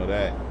already know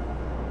that.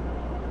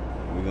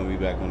 We're gonna be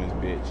back on this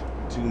bitch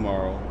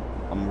tomorrow.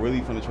 I'm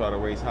really finna try to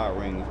race hot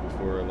rings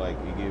before like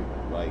it get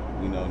like,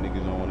 you know,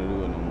 niggas don't wanna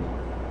do it no more.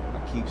 I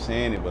keep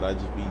saying it, but I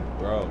just be,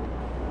 bro,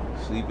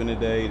 sleeping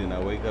today, then I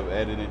wake up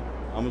editing.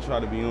 I'm gonna try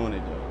to be on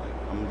it though. Like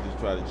I'm gonna just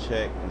try to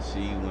check and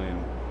see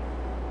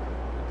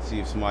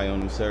if somebody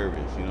on the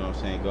service, you know what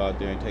I'm saying? Go out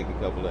there and take a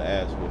couple of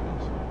ass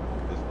whoopings.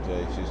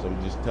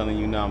 I'm just telling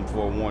you now, I'm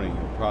forewarning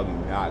you. Probably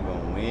not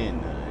gonna win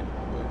none,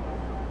 but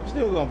I'm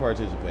still gonna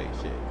participate,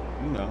 shit.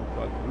 You know,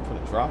 fuck, I'm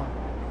finna try.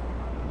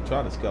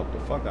 try to scalp the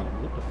fuck out of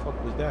him. What the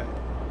fuck was that?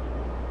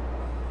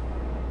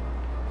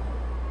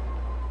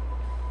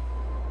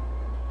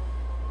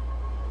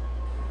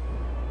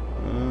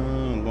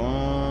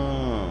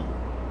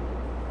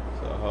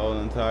 It's a whole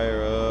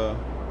entire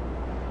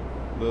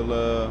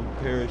little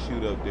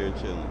parachute up there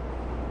chilling.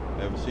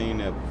 Never seen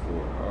that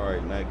before.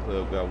 Alright,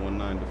 nightclub got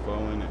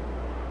 194 in it.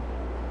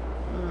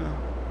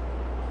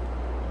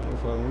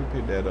 Motherfucker, we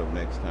pick that up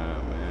next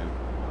time, man.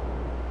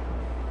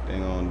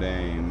 Dang on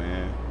dang,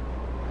 man.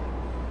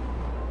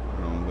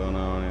 What's going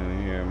on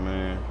in here,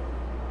 man?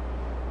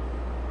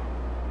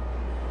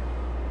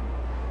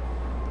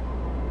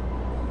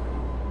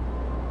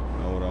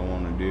 Know what I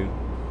want to do?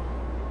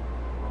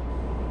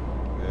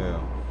 Yeah.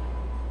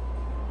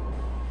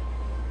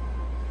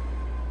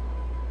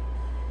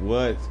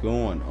 What's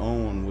going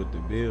on with the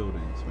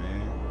buildings,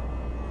 man?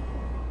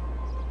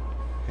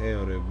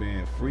 Hell, they're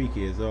being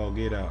freaky as all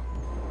get out.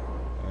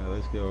 All right,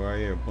 let's go right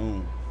here.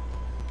 Boom.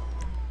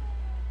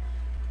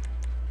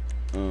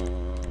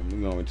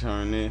 We're gonna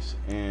return this,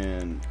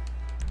 and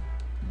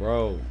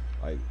bro,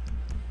 like,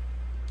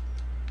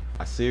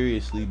 I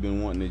seriously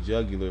been wanting a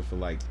jugular for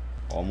like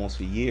almost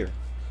a year.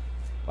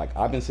 Like,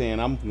 I've been saying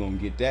I'm gonna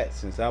get that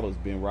since I was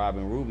been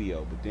robbing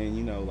Rubio, but then,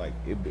 you know, like,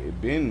 it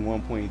been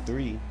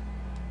 1.3,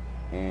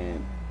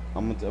 and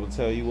I'm gonna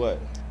tell you what.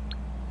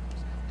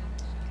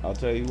 I'll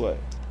tell you what.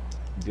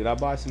 Did I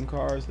buy some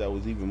cars that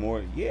was even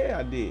more? Yeah,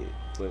 I did,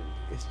 but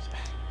it's just,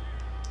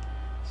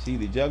 see,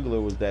 the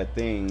jugular was that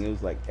thing. It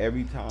was like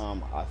every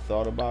time I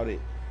thought about it,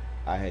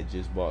 I had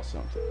just bought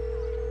something.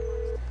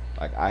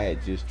 Like, I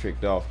had just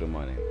tricked off the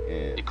money.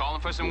 And you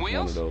calling for some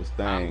wheels? One of those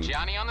things. I'm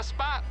Johnny on the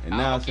spot. And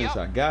now since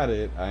I got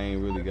it, I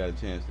ain't really got a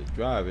chance to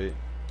drive it.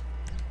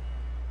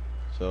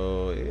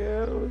 So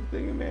yeah, I was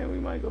thinking, man, we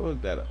might go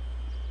hook that up.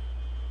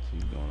 See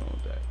what's going on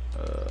with that.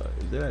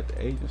 Is it at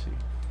the agency?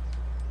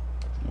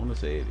 I want to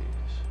say it is.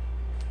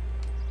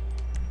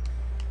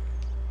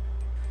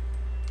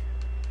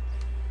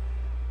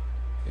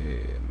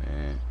 Yeah,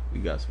 man. We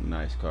got some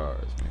nice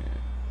cars, man.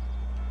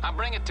 I'll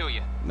bring it to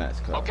you. Nice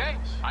cars. Okay,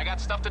 I got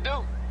stuff to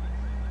do.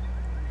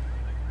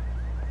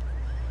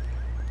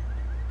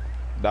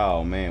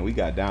 Dog, man, we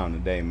got down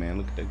today, man.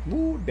 Look at that.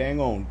 Woo, dang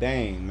on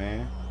dang,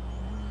 man.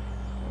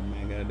 Oh,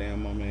 man,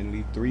 goddamn, my man,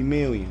 need 3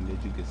 million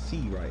that you can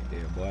see right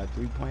there, boy.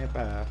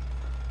 3.5.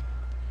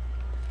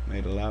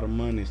 Made a lot of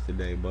monies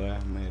today, boy.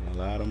 Made a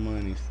lot of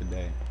monies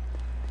today.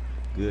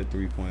 Good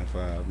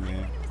 3.5,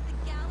 man.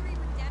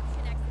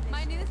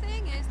 My new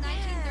thing is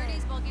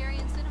 1930s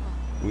Bulgarian cinema.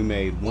 We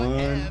made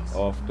one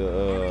off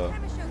the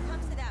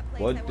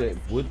what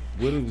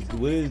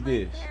is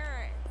this?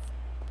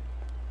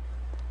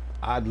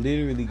 I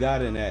literally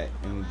got in that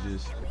and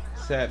just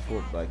sat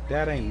for like,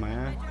 that ain't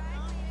mine. What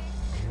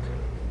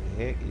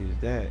the heck is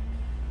that?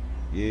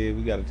 Yeah,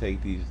 we gotta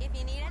take these. If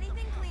you need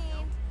anything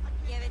cleaned,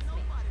 give it to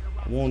me.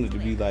 I wanted to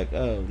be like,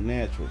 oh,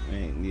 natural,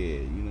 man.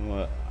 Yeah, you know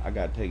what? I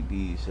gotta take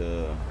these.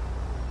 I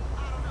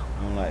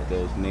don't like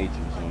those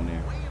natures on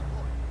there.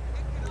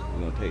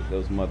 We're gonna take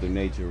those Mother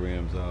Nature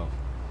rims off.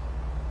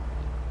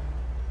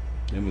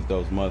 Them is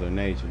those Mother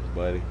Natures,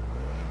 buddy.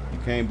 You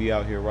can't be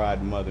out here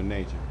riding Mother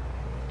Nature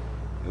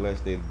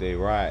unless they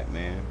ride,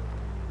 man.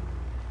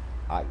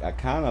 I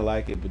kind of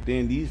like it, but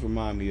then these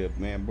remind me of,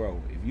 man,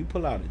 bro, if you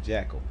pull out a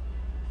Jackal,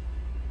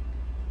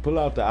 pull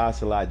out the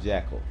Ocelot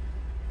Jackal,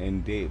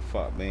 and they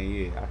fuck, man,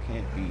 yeah, I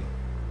can't be.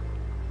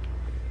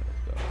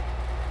 Yeah,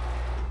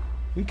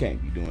 we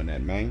can't be doing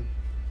that, man.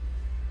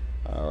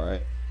 All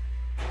right.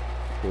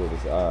 Pull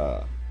this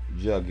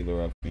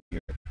jugular up in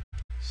here.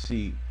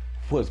 See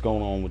what's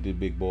going on with this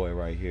big boy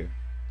right here.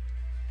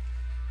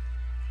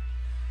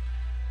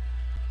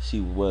 See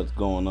what's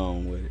going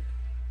on with it.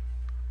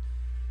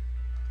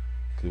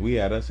 Cause we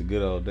had us a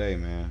good old day,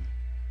 man.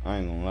 I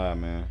ain't gonna lie,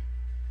 man.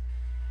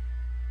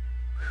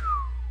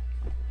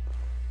 Whew.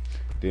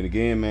 Then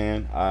again,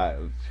 man,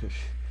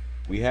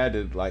 we had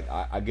to, like,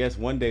 I guess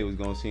one day was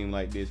gonna seem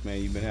like this,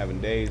 man. You've been having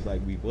days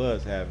like we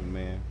was having,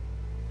 man.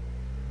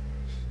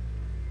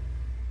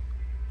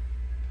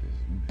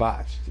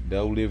 Botched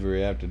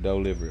delivery after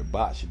delivery,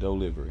 botched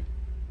delivery.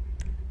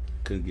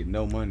 Couldn't get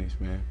no monies,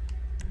 man.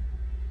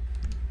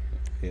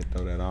 Yeah,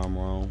 throw that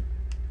armor on.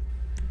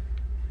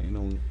 Ain't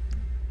no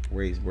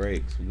race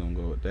brakes. We're gonna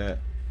go with that.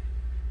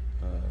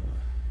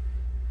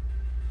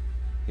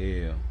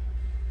 Yeah.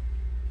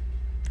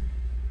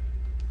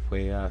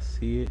 Way I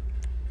see it.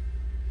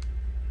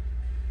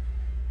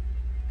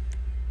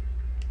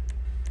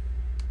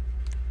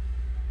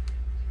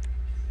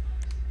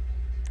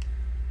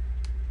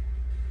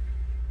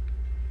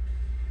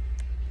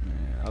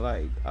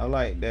 I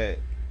like that.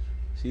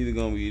 It's either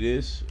gonna be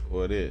this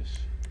or this.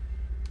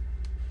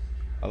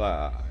 I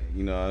like,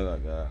 you know, I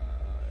like the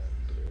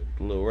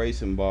little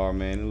racing bar,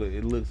 man.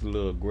 It looks a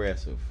little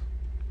aggressive.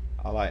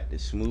 I like the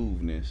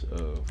smoothness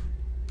of,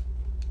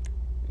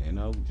 you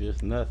know,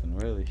 just nothing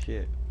really.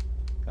 Shit.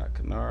 Got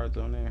canards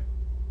on there,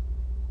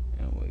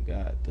 and we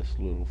got this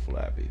little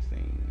flappy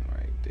thing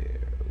right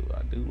there. Ooh,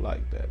 I do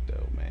like that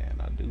though, man.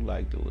 I do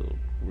like the little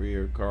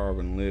rear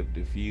carbon lip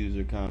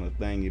diffuser kind of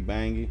thingy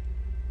bangy.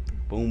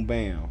 Boom,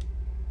 bam.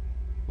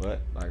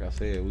 But like I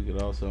said, we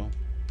could also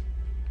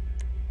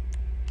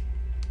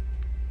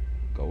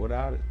go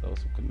without it. Throw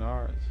some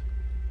canards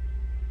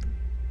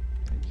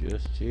and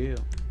just chill.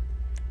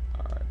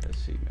 All right, let's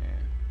see, man.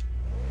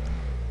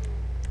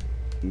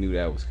 Knew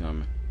that was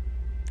coming.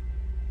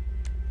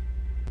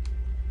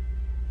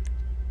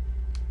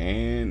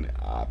 And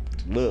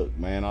look,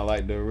 man, I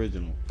like the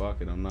original.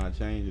 Fuck it, I'm not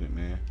changing it,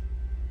 man.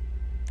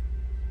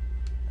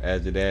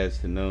 As it adds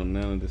to none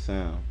of the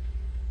sound.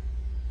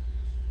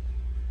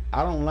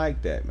 I don't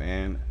like that,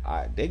 man.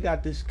 They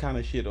got this kind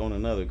of shit on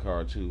another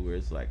car too, where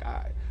it's like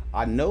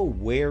I know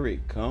where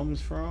it comes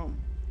from,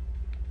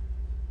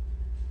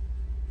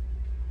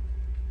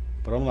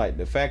 but I'm like,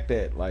 the fact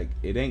that like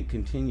it ain't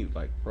continued,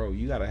 like, bro,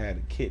 you gotta have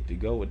a kit to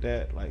go with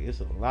that. Like, it's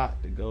a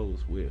lot that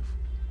goes with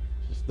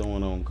just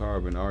throwing on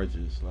carbon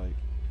arches. Like,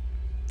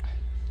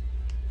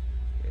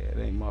 yeah, it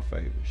ain't my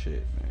favorite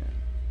shit, man.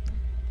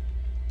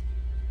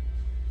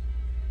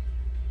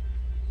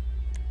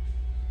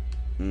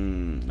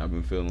 I've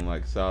been feeling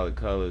like solid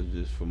colors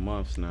just for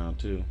months now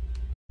too.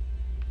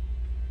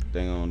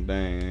 Dang on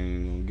dang, I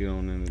ain't gonna get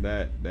on into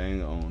that.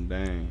 Dang on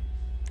dang.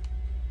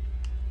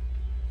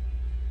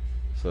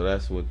 So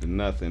that's with the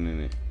nothing in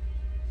it.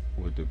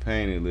 With the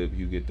painted lip,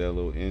 you get that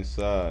little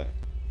inside.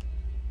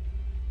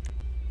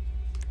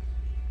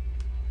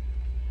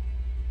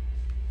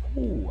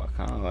 Ooh, I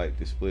kinda like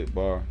the split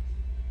bar.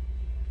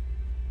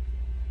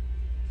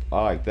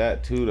 I like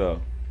that too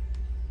though.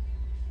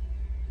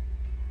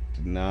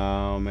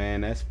 No,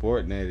 man, that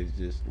Sportnet is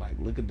just like,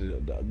 look at the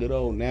good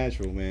old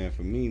natural, man,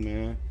 for me,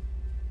 man.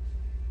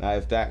 Now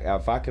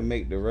if I can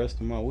make the rest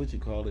of my, what you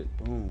call it,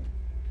 boom.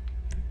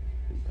 I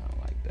kinda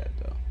like that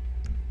though.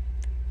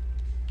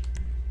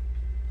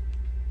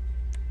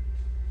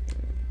 Yeah.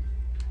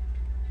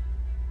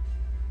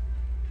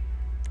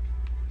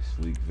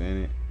 Sleek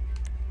vented.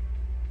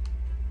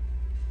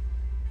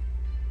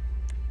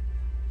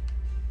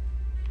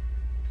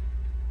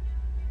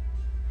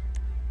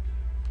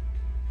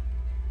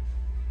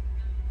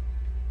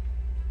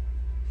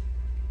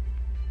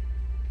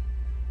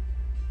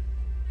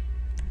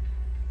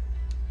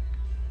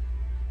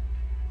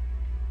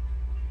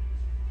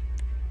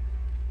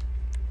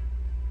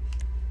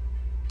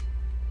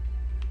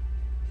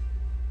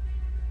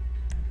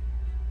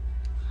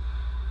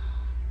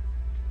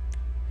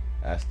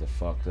 That's the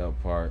fucked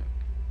up part.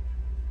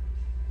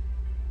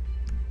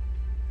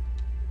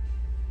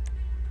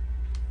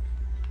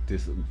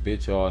 This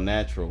bitch all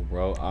natural,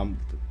 bro.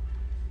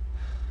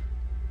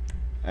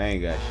 I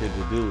ain't got shit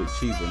to do with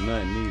cheap or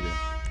nothing either.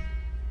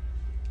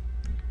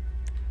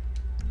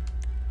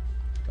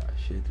 Got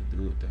shit to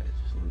do with that. It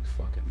just looks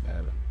fucking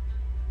better.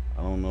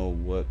 I don't know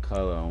what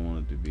color I want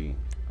it to be.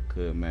 I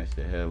could match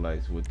the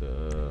headlights with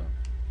the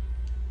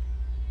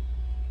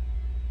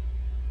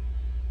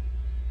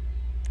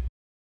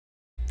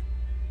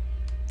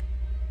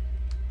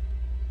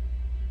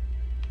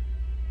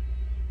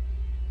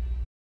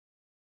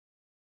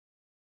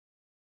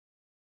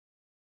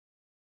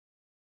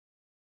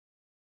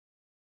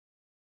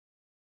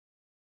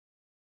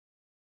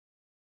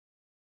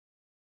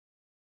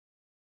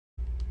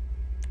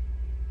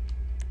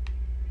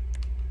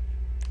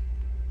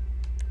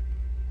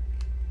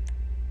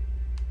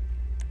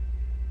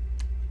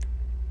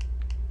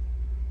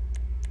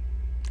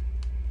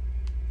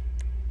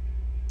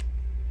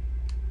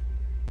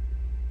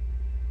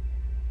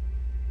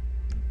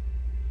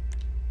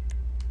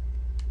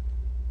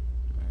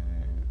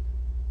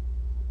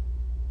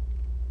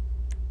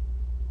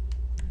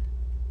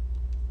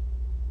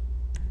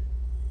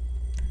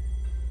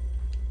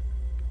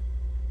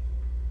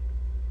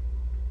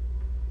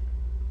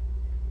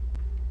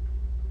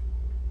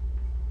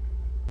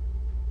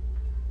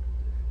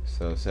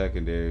so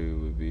secondary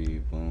would be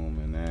boom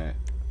and that.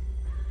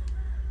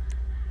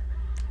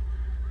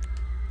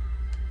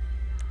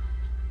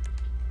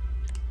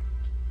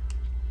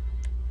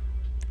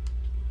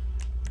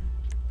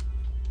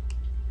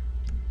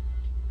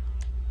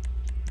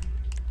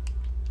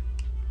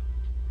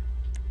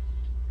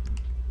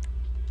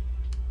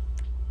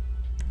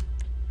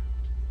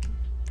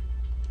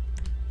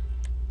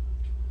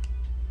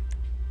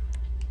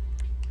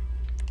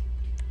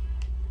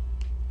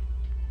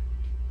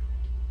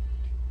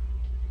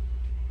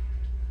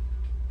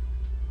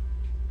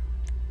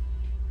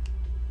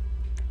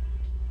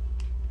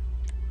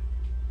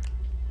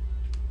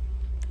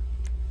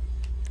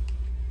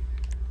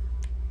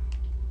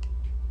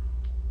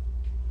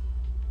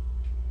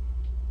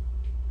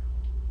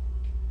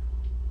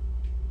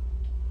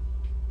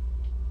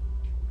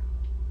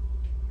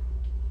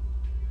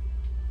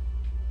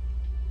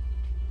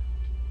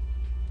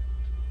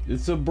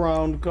 It's a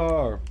brown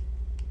car.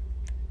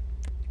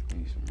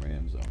 Need some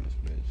rims on this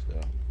bitch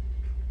though.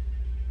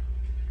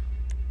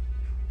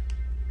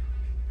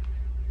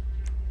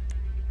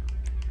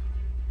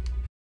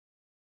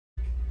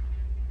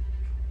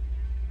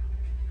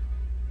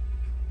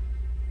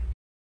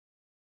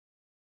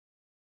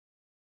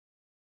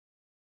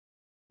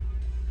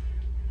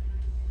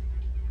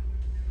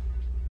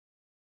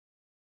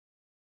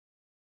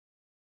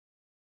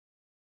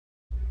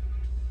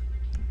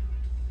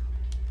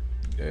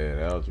 Yeah,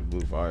 that Ultra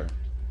Blue fire.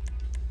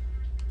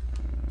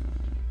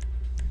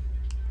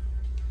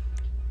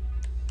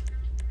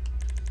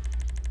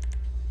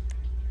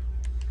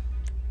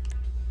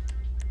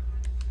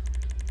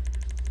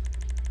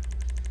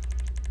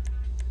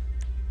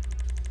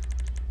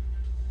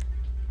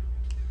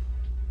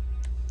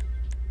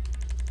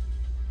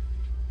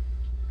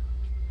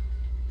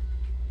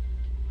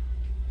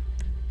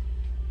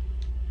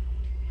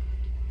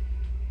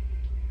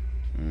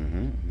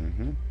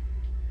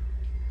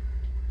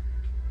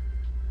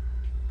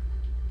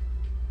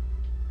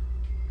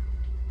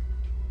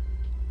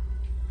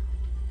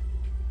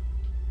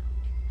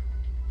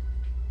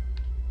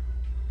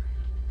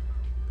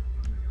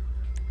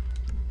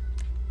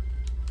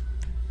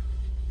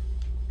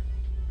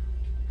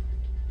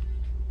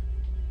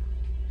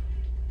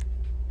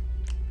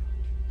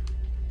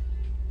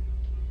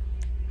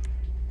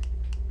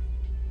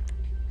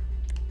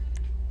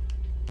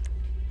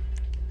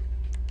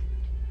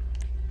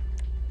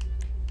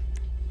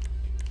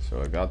 So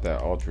I got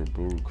that Ultra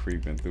Blue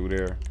creeping through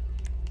there,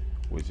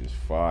 which is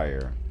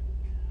fire.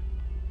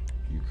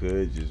 You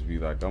could just be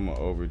like, I'm gonna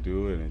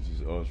overdo it and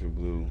just Ultra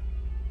Blue.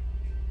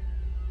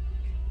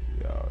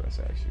 Yo, that's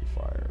actually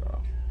fire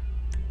though.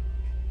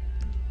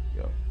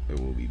 Yo, it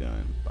will be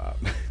done, Bob.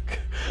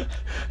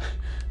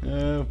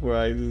 Before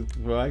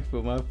I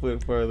put my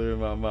foot further in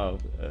my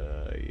mouth.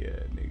 Yeah,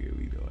 nigga,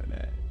 we doing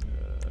that.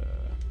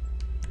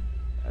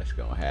 That's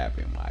gonna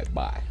happen, my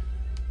bye.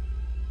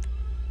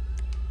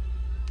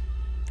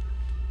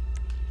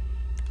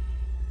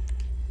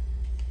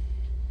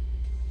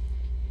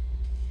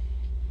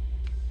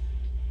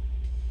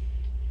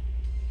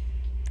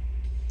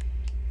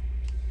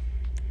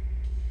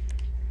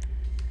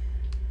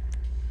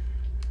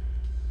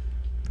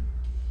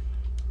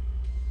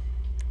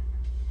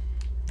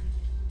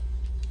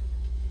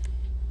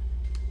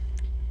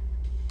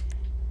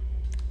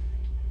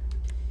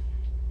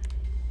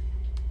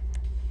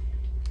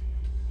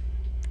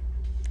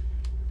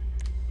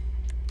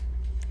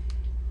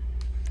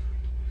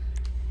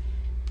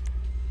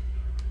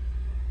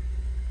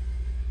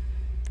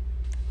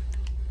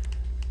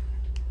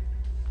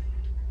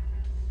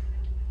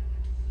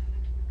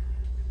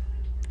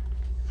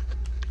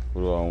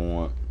 What do I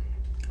want?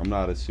 I'm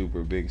not a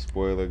super big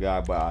spoiler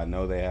guy, but I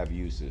know they have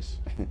uses.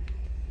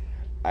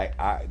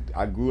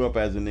 I grew up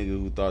as a nigga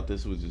who thought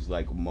this was just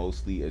like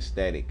mostly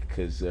aesthetic,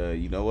 cause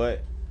you know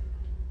what?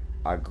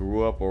 I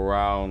grew up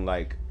around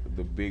like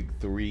the big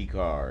three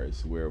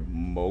cars, where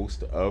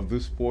most of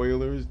the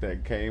spoilers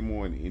that came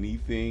on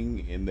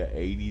anything in the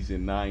 80s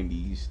and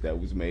 90s that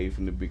was made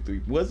from the big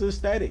three was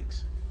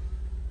aesthetics.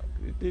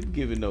 It didn't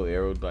give it no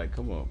aero. Like,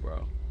 come on,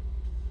 bro.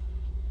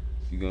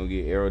 You gonna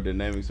get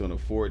aerodynamics on a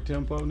Ford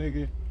Tempo,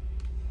 nigga?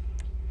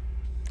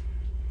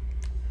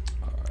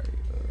 Alright,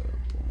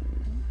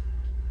 boom.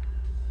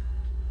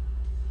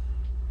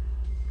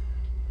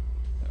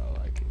 I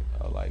like it.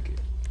 I like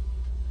it.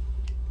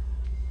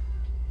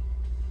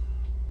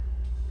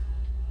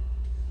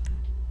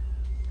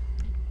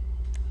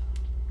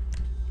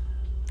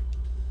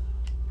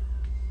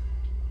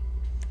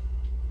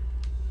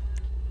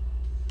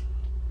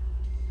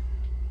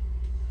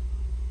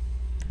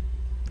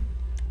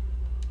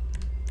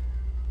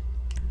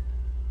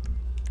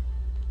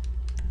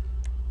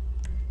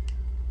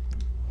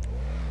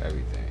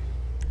 Everything.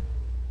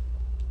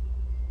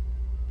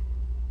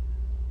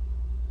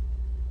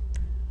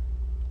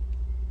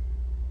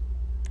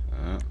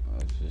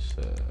 Let's just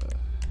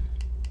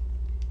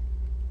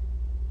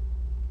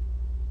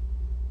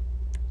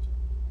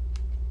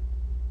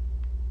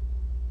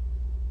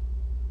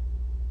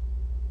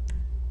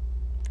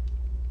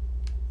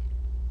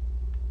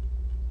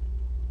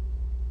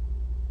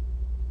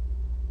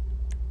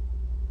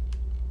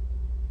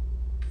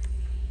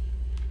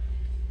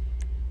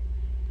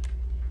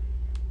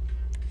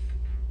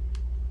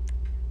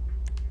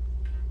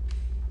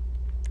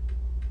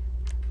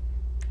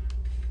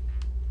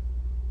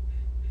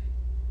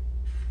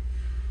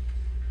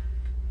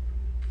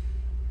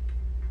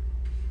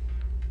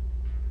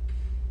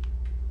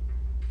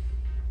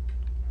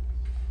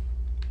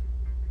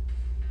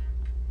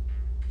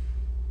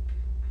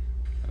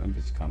that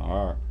bitch kind of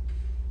hard.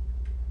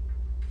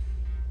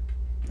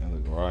 That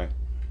look right.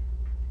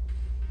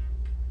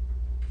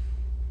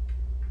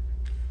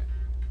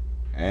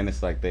 And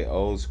it's like they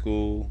old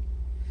school.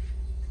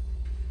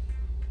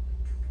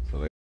 So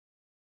they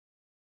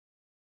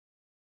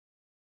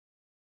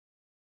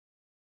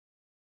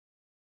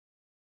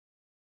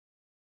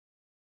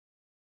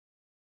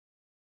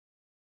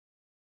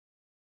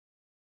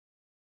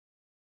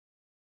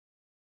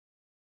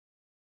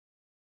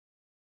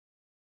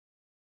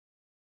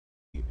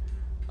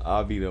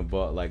I'll be done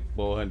bought like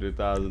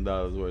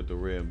 $400,000 worth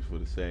of rims for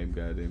the same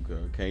goddamn car.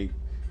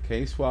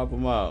 Can't swap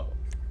them out.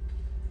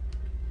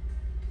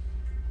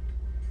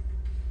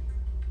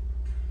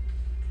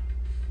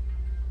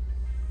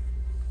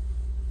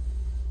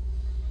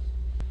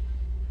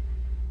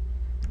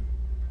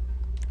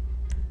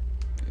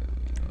 Yeah,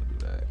 we ain't gonna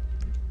do that.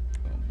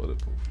 Gonna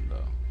bulletproof them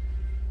though.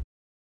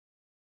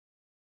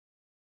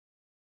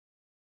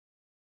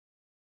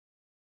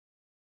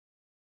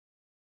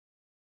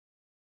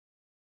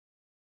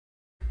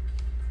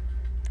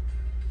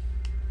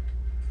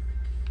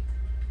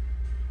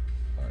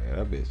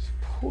 bitch.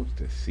 Push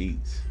the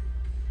seats.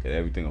 Get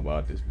everything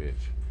about this bitch.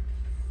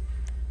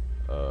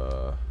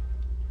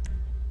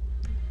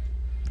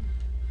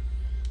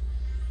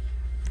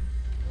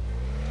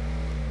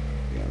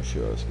 Yeah, I'm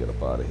sure. Let's get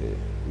up out of here.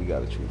 We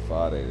got a true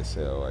 5-day to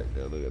sell right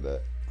there. Look at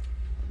that.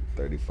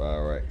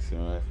 35 racks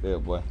right there,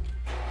 boy.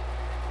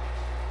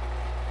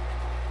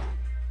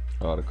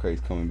 All the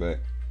crates coming back.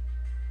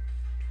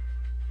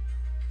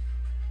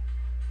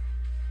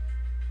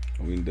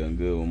 We done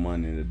good with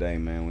money today,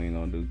 man. We ain't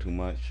gonna do too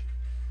much.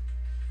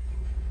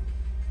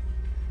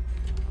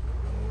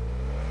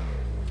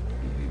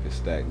 We need to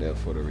stack that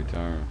for the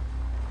return.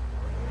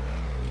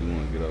 We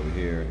want to get over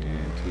here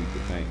and tweak the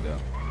paint though.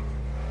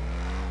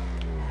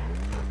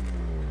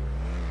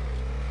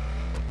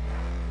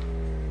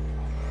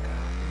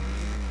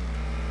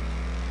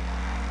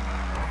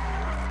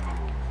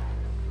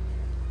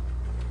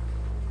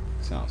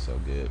 Sounds so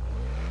good.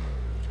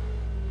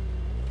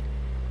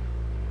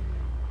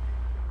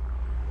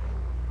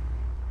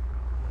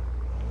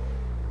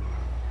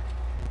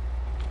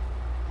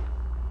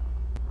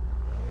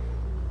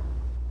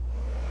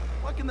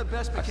 What can the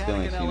best I still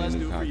mechanic ain't in seen the LS new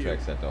do for you?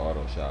 contracts at the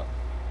auto shop.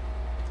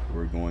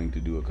 We're going to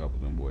do a couple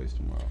of them boys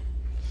tomorrow.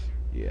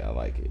 Yeah, I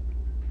like it.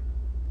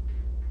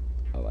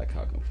 I like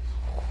how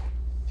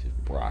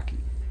just brocky.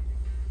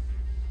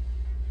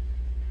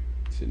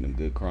 Sitting them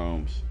good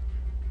chromes.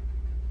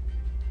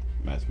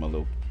 Match my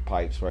little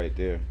pipes right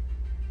there.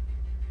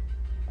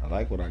 I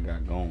like what I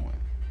got going.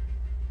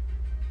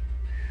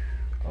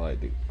 I like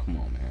the, come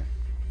on, man.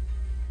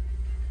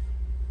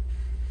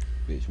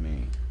 Bitch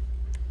mean.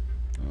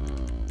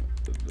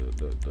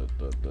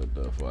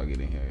 Before I get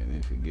in here and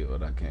then forget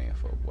what I came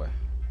for, boy.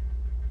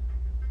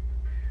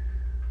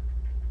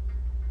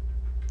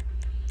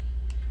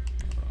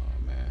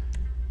 Oh, man.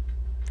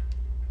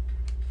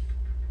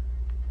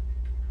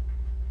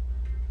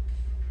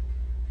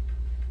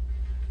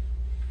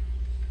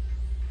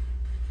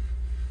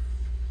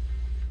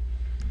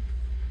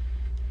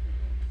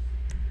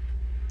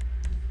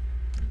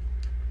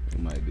 We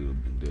might do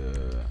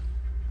the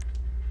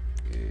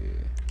yeah.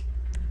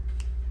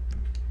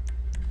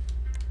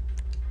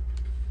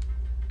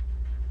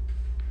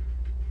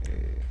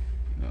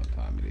 You know what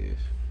time it is.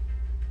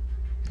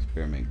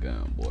 Spearmint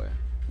gun, boy.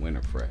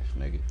 Winter fresh,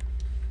 nigga.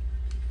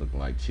 Looking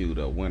like chewed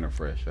up winter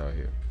fresh out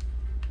here.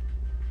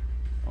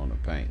 On the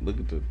paint. Look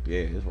at the, yeah,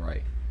 it's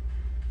right.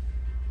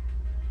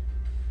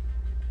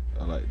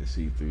 I like the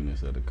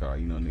see-throughness of the car.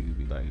 You know niggas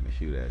be liking to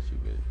shoot at you,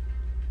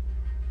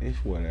 but it's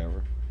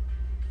whatever.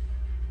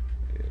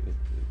 Yeah,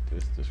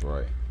 it's just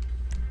right.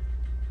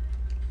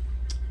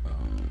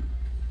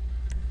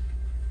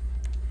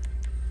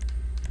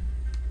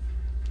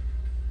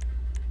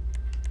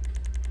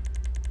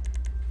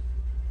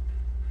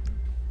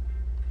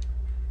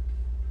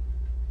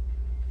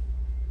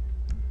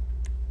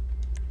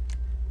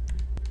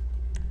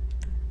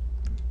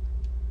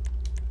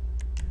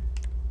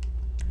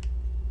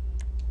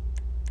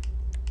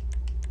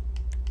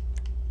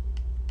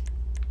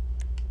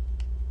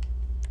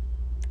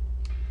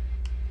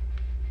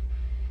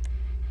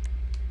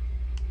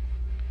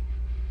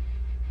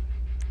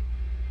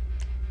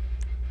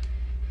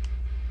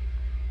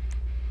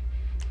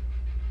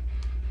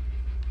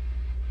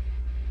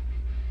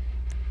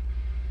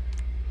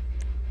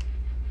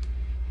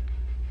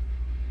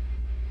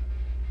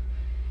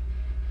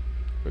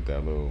 Put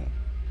that little,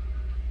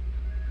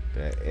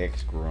 that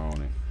extra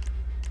on it.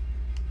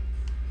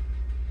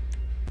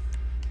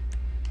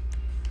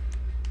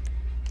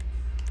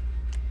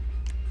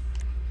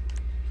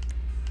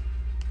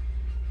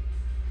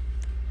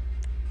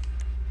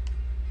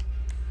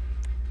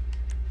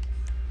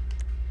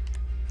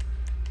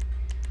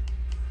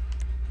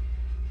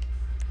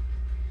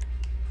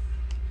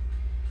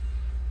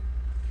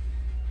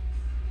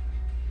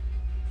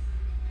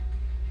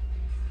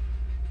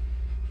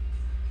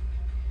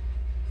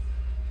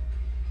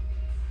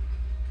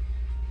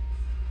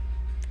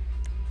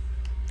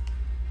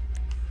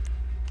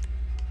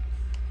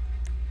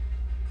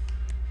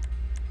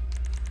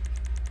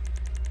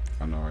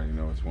 I already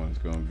know which one it's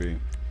gonna be. You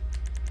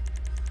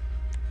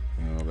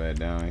go back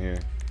down here.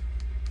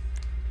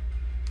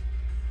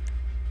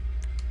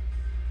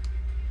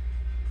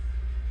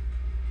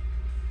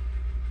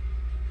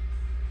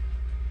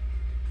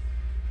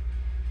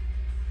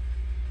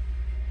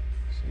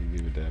 So you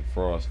give it that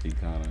frosty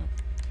kind of.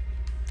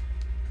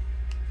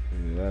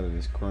 Get it out of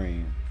this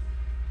cream.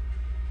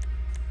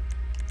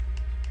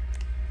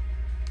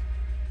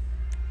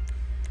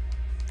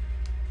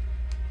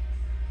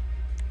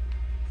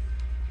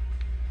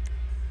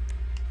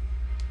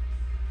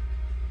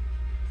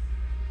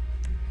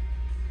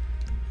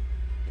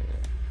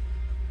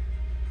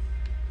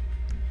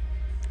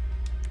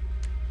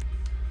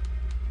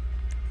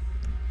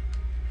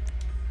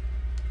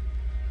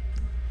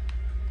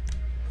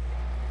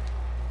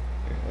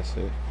 That's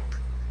it.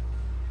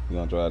 We're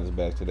gonna drive this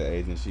back to the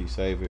agency,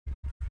 save it.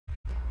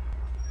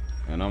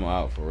 And I'm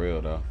out for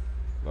real though.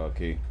 Low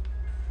key.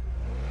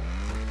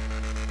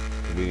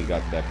 We ain't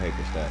got to that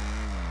paper stack.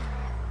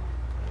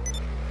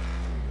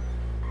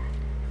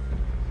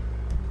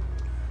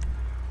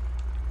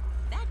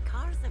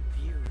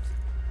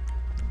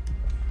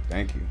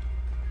 Thank you.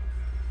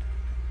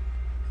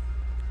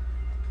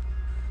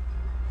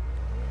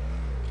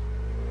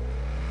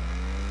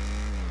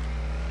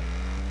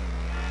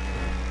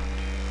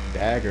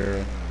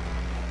 Dagger.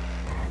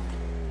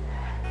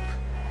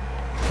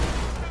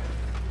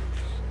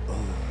 Oh.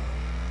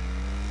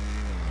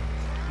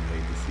 I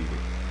hate to see it.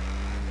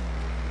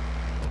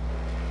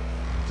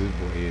 This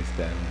boy is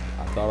stabbing.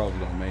 I thought I was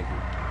gonna make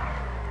it.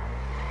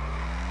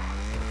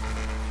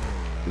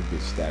 This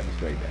bitch stabbing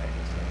straight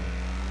daggers. So.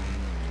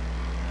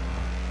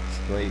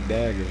 Straight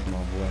daggers, my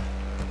boy.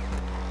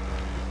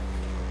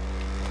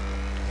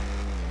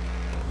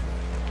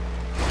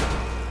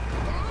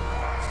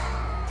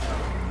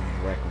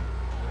 Wreck him.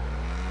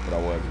 But I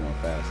was going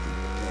faster.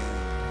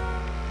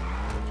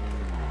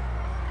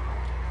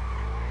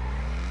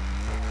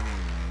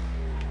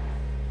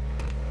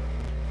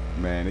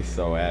 Man, it's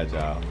so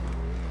agile.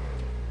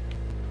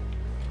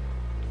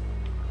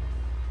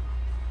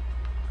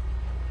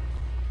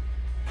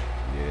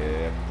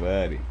 Yeah,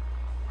 buddy.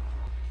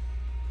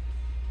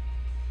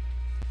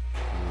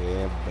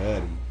 Yeah,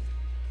 buddy.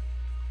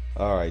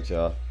 All right,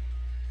 y'all.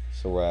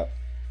 It's a wrap.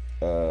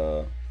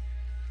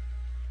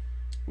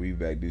 We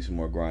back do some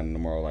more grinding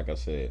tomorrow. Like I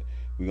said,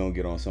 we gonna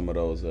get on some of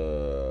those.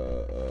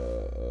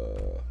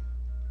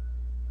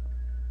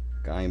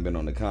 I ain't been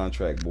on the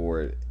contract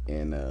board,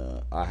 and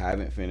I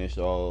haven't finished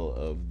all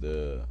of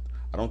the.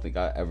 I don't think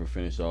I ever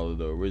finished all of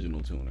the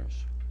original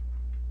tuners.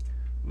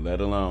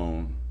 Let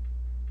alone.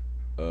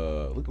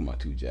 Look at my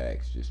two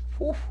Jags. Just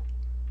whew.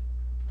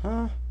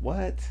 Huh?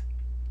 What?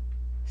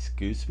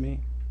 Excuse me.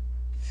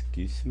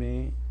 Excuse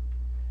me.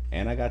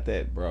 And I got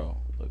that, bro.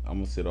 Look, I'm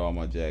gonna sit all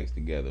my Jags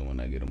together when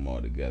I get them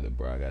all together,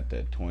 bro. I got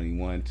that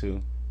 21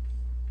 too.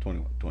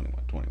 21.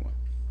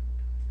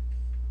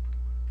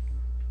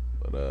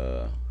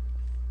 But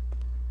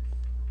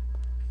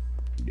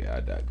yeah, I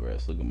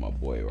digress. Look at my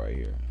boy right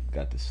here.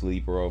 Got the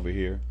sleeper over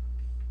here.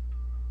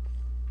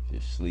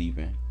 Just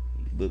sleeping.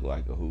 He look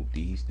like a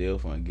hoopty. He still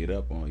finna get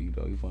up on you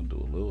though. He finna do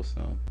a little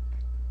something.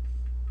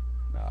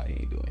 Nah, he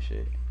ain't doing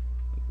shit.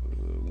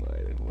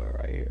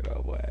 Right here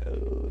though, boy.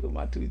 Ooh,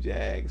 my two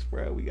Jags,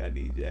 bro. We got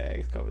these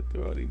Jags coming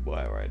through on these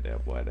boy right there,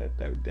 boy.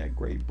 That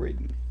Great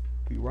Britain.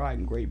 We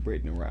riding Great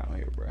Britain around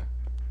here, bro.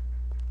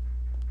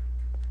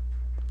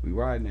 We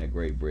riding that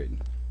Great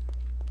Britain.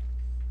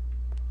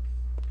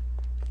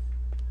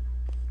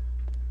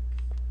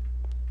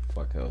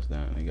 Fuck else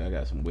down, nigga. I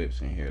got some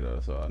whips in here though,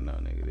 so I know,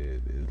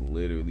 nigga. There's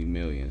literally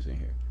millions in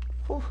here.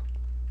 Whew.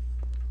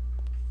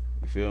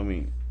 You feel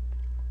me?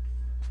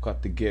 I've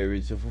got the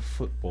garage of a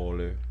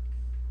footballer.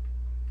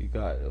 You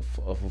got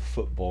of a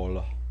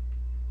footballer.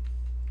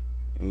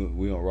 And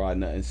we don't ride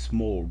nothing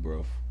small,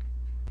 bro.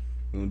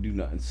 We don't do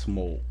nothing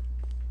small.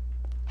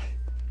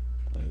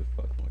 Let the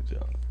fuck with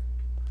y'all.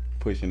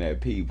 Pushing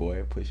that P,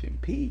 boy. Pushing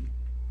P.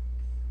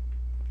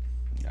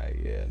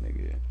 Yeah,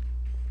 nigga.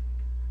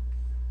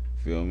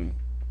 Feel me?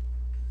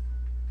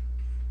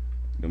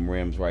 Them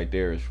rims right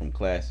there is from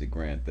classic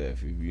Grand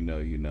Theft. If you know,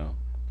 you know.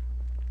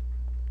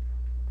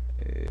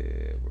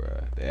 Yeah,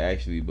 bro. They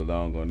actually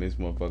belong on this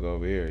motherfucker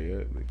over here.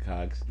 Yeah, the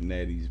Cox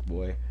Netties,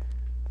 boy.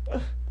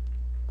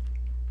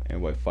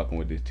 And boy, fucking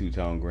with this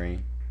two-tone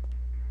green.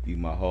 Eat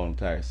my whole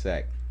entire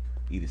sack.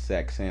 Eat a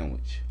sack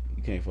sandwich.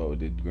 You can't fuck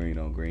with this green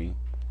on green.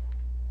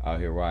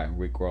 Out here riding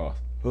Rick Ross.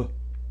 Huh.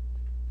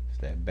 It's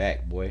that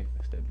back, boy.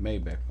 It's that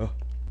Maybach. Huh.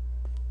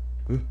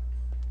 Huh.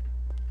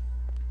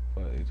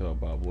 What are you talking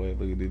about, boy?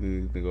 Look at this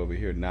nigga over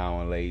here now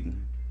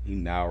relating. He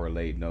now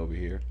relating over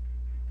here.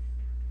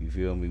 You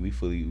feel me? We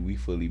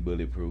fully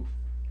bulletproof.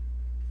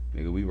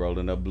 Nigga, we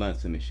rolling up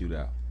blunts in the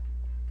shootout.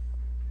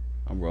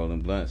 I'm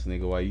rolling blunts,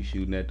 nigga, while you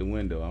shooting at the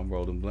window. I'm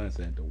rolling blunts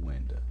at the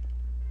window.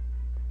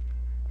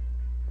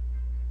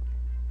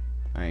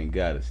 I ain't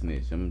got a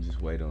snitch. I'm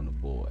just wait on the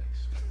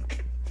boys.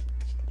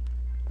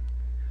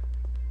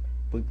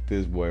 Look at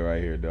this boy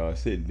right here, dog.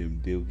 Sitting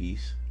them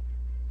dookies.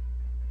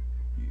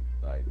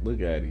 Like, look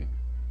at him.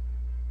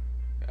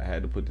 I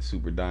had to put the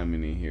super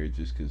diamond in here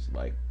just cause,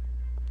 like,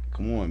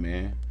 come on,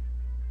 man.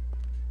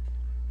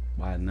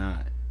 Why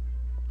not?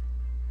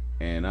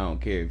 And I don't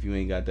care if you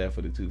ain't got that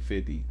for the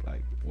 250.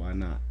 Like, why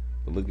not?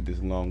 But look at this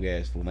long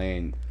ass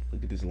land.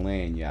 Look at this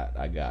land yacht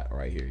I got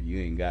right here. You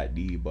ain't got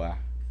D, boy.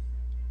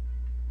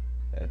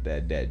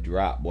 That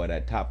drop, boy.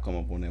 That top come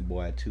up on that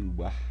boy too,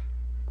 boy.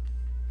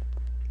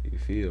 You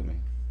feel me?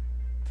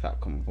 Top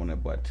come up on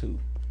that boy too.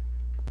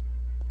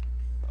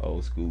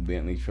 Old school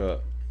Bentley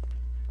truck.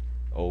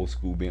 Old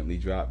school Bentley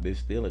drop. This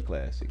still a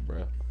classic,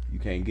 bro. You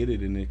can't get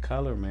it in this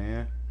color,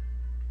 man.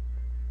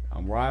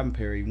 I'm riding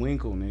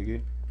Periwinkle,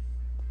 nigga.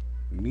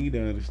 You need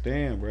to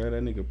understand, bro.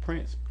 That nigga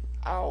Prince.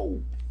 Ow.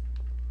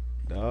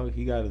 Dog,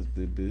 he got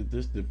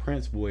the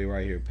Prince boy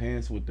right here.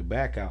 Pants with the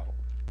back out.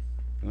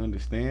 You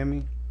understand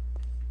me?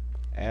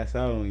 Ass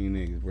out on you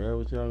niggas, bro.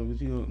 What you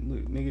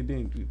look, nigga,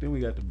 then we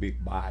got the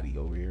big body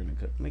over here.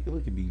 Nigga,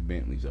 look at these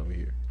Bentleys over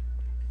here.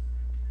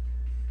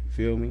 You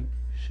feel me?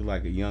 Shit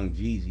like a Young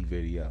Jeezy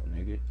video,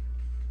 nigga.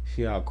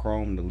 See how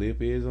chrome the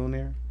lip is on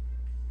there?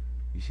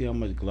 You see how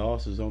much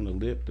gloss is on the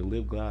lip? The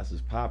lip gloss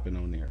is popping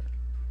on there.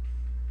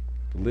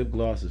 The Lip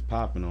gloss is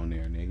popping on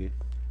there, nigga.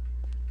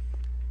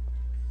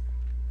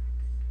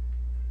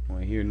 I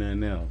want to hear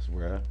nothing else,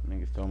 bruh.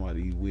 Niggas talking about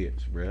these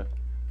whips, bruh.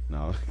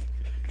 No.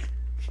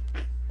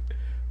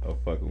 I'm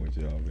fucking with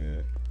y'all,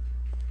 man.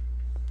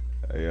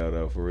 Hey, yo,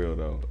 though, for real,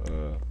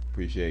 though.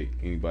 Appreciate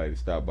anybody that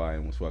stopped by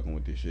and was fucking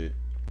with this shit.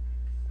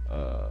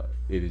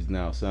 It is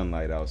now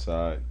sunlight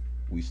outside.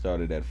 We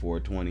started at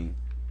 4:20.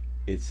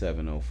 It's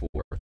 7:04.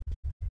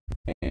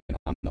 And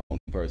I'm the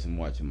only person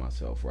watching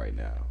myself right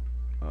now.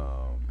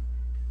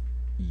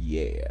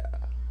 Yeah.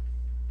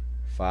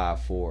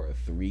 5, 4,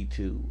 3,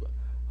 2.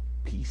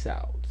 Peace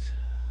out.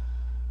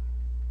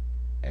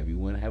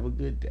 Everyone have a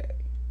good day.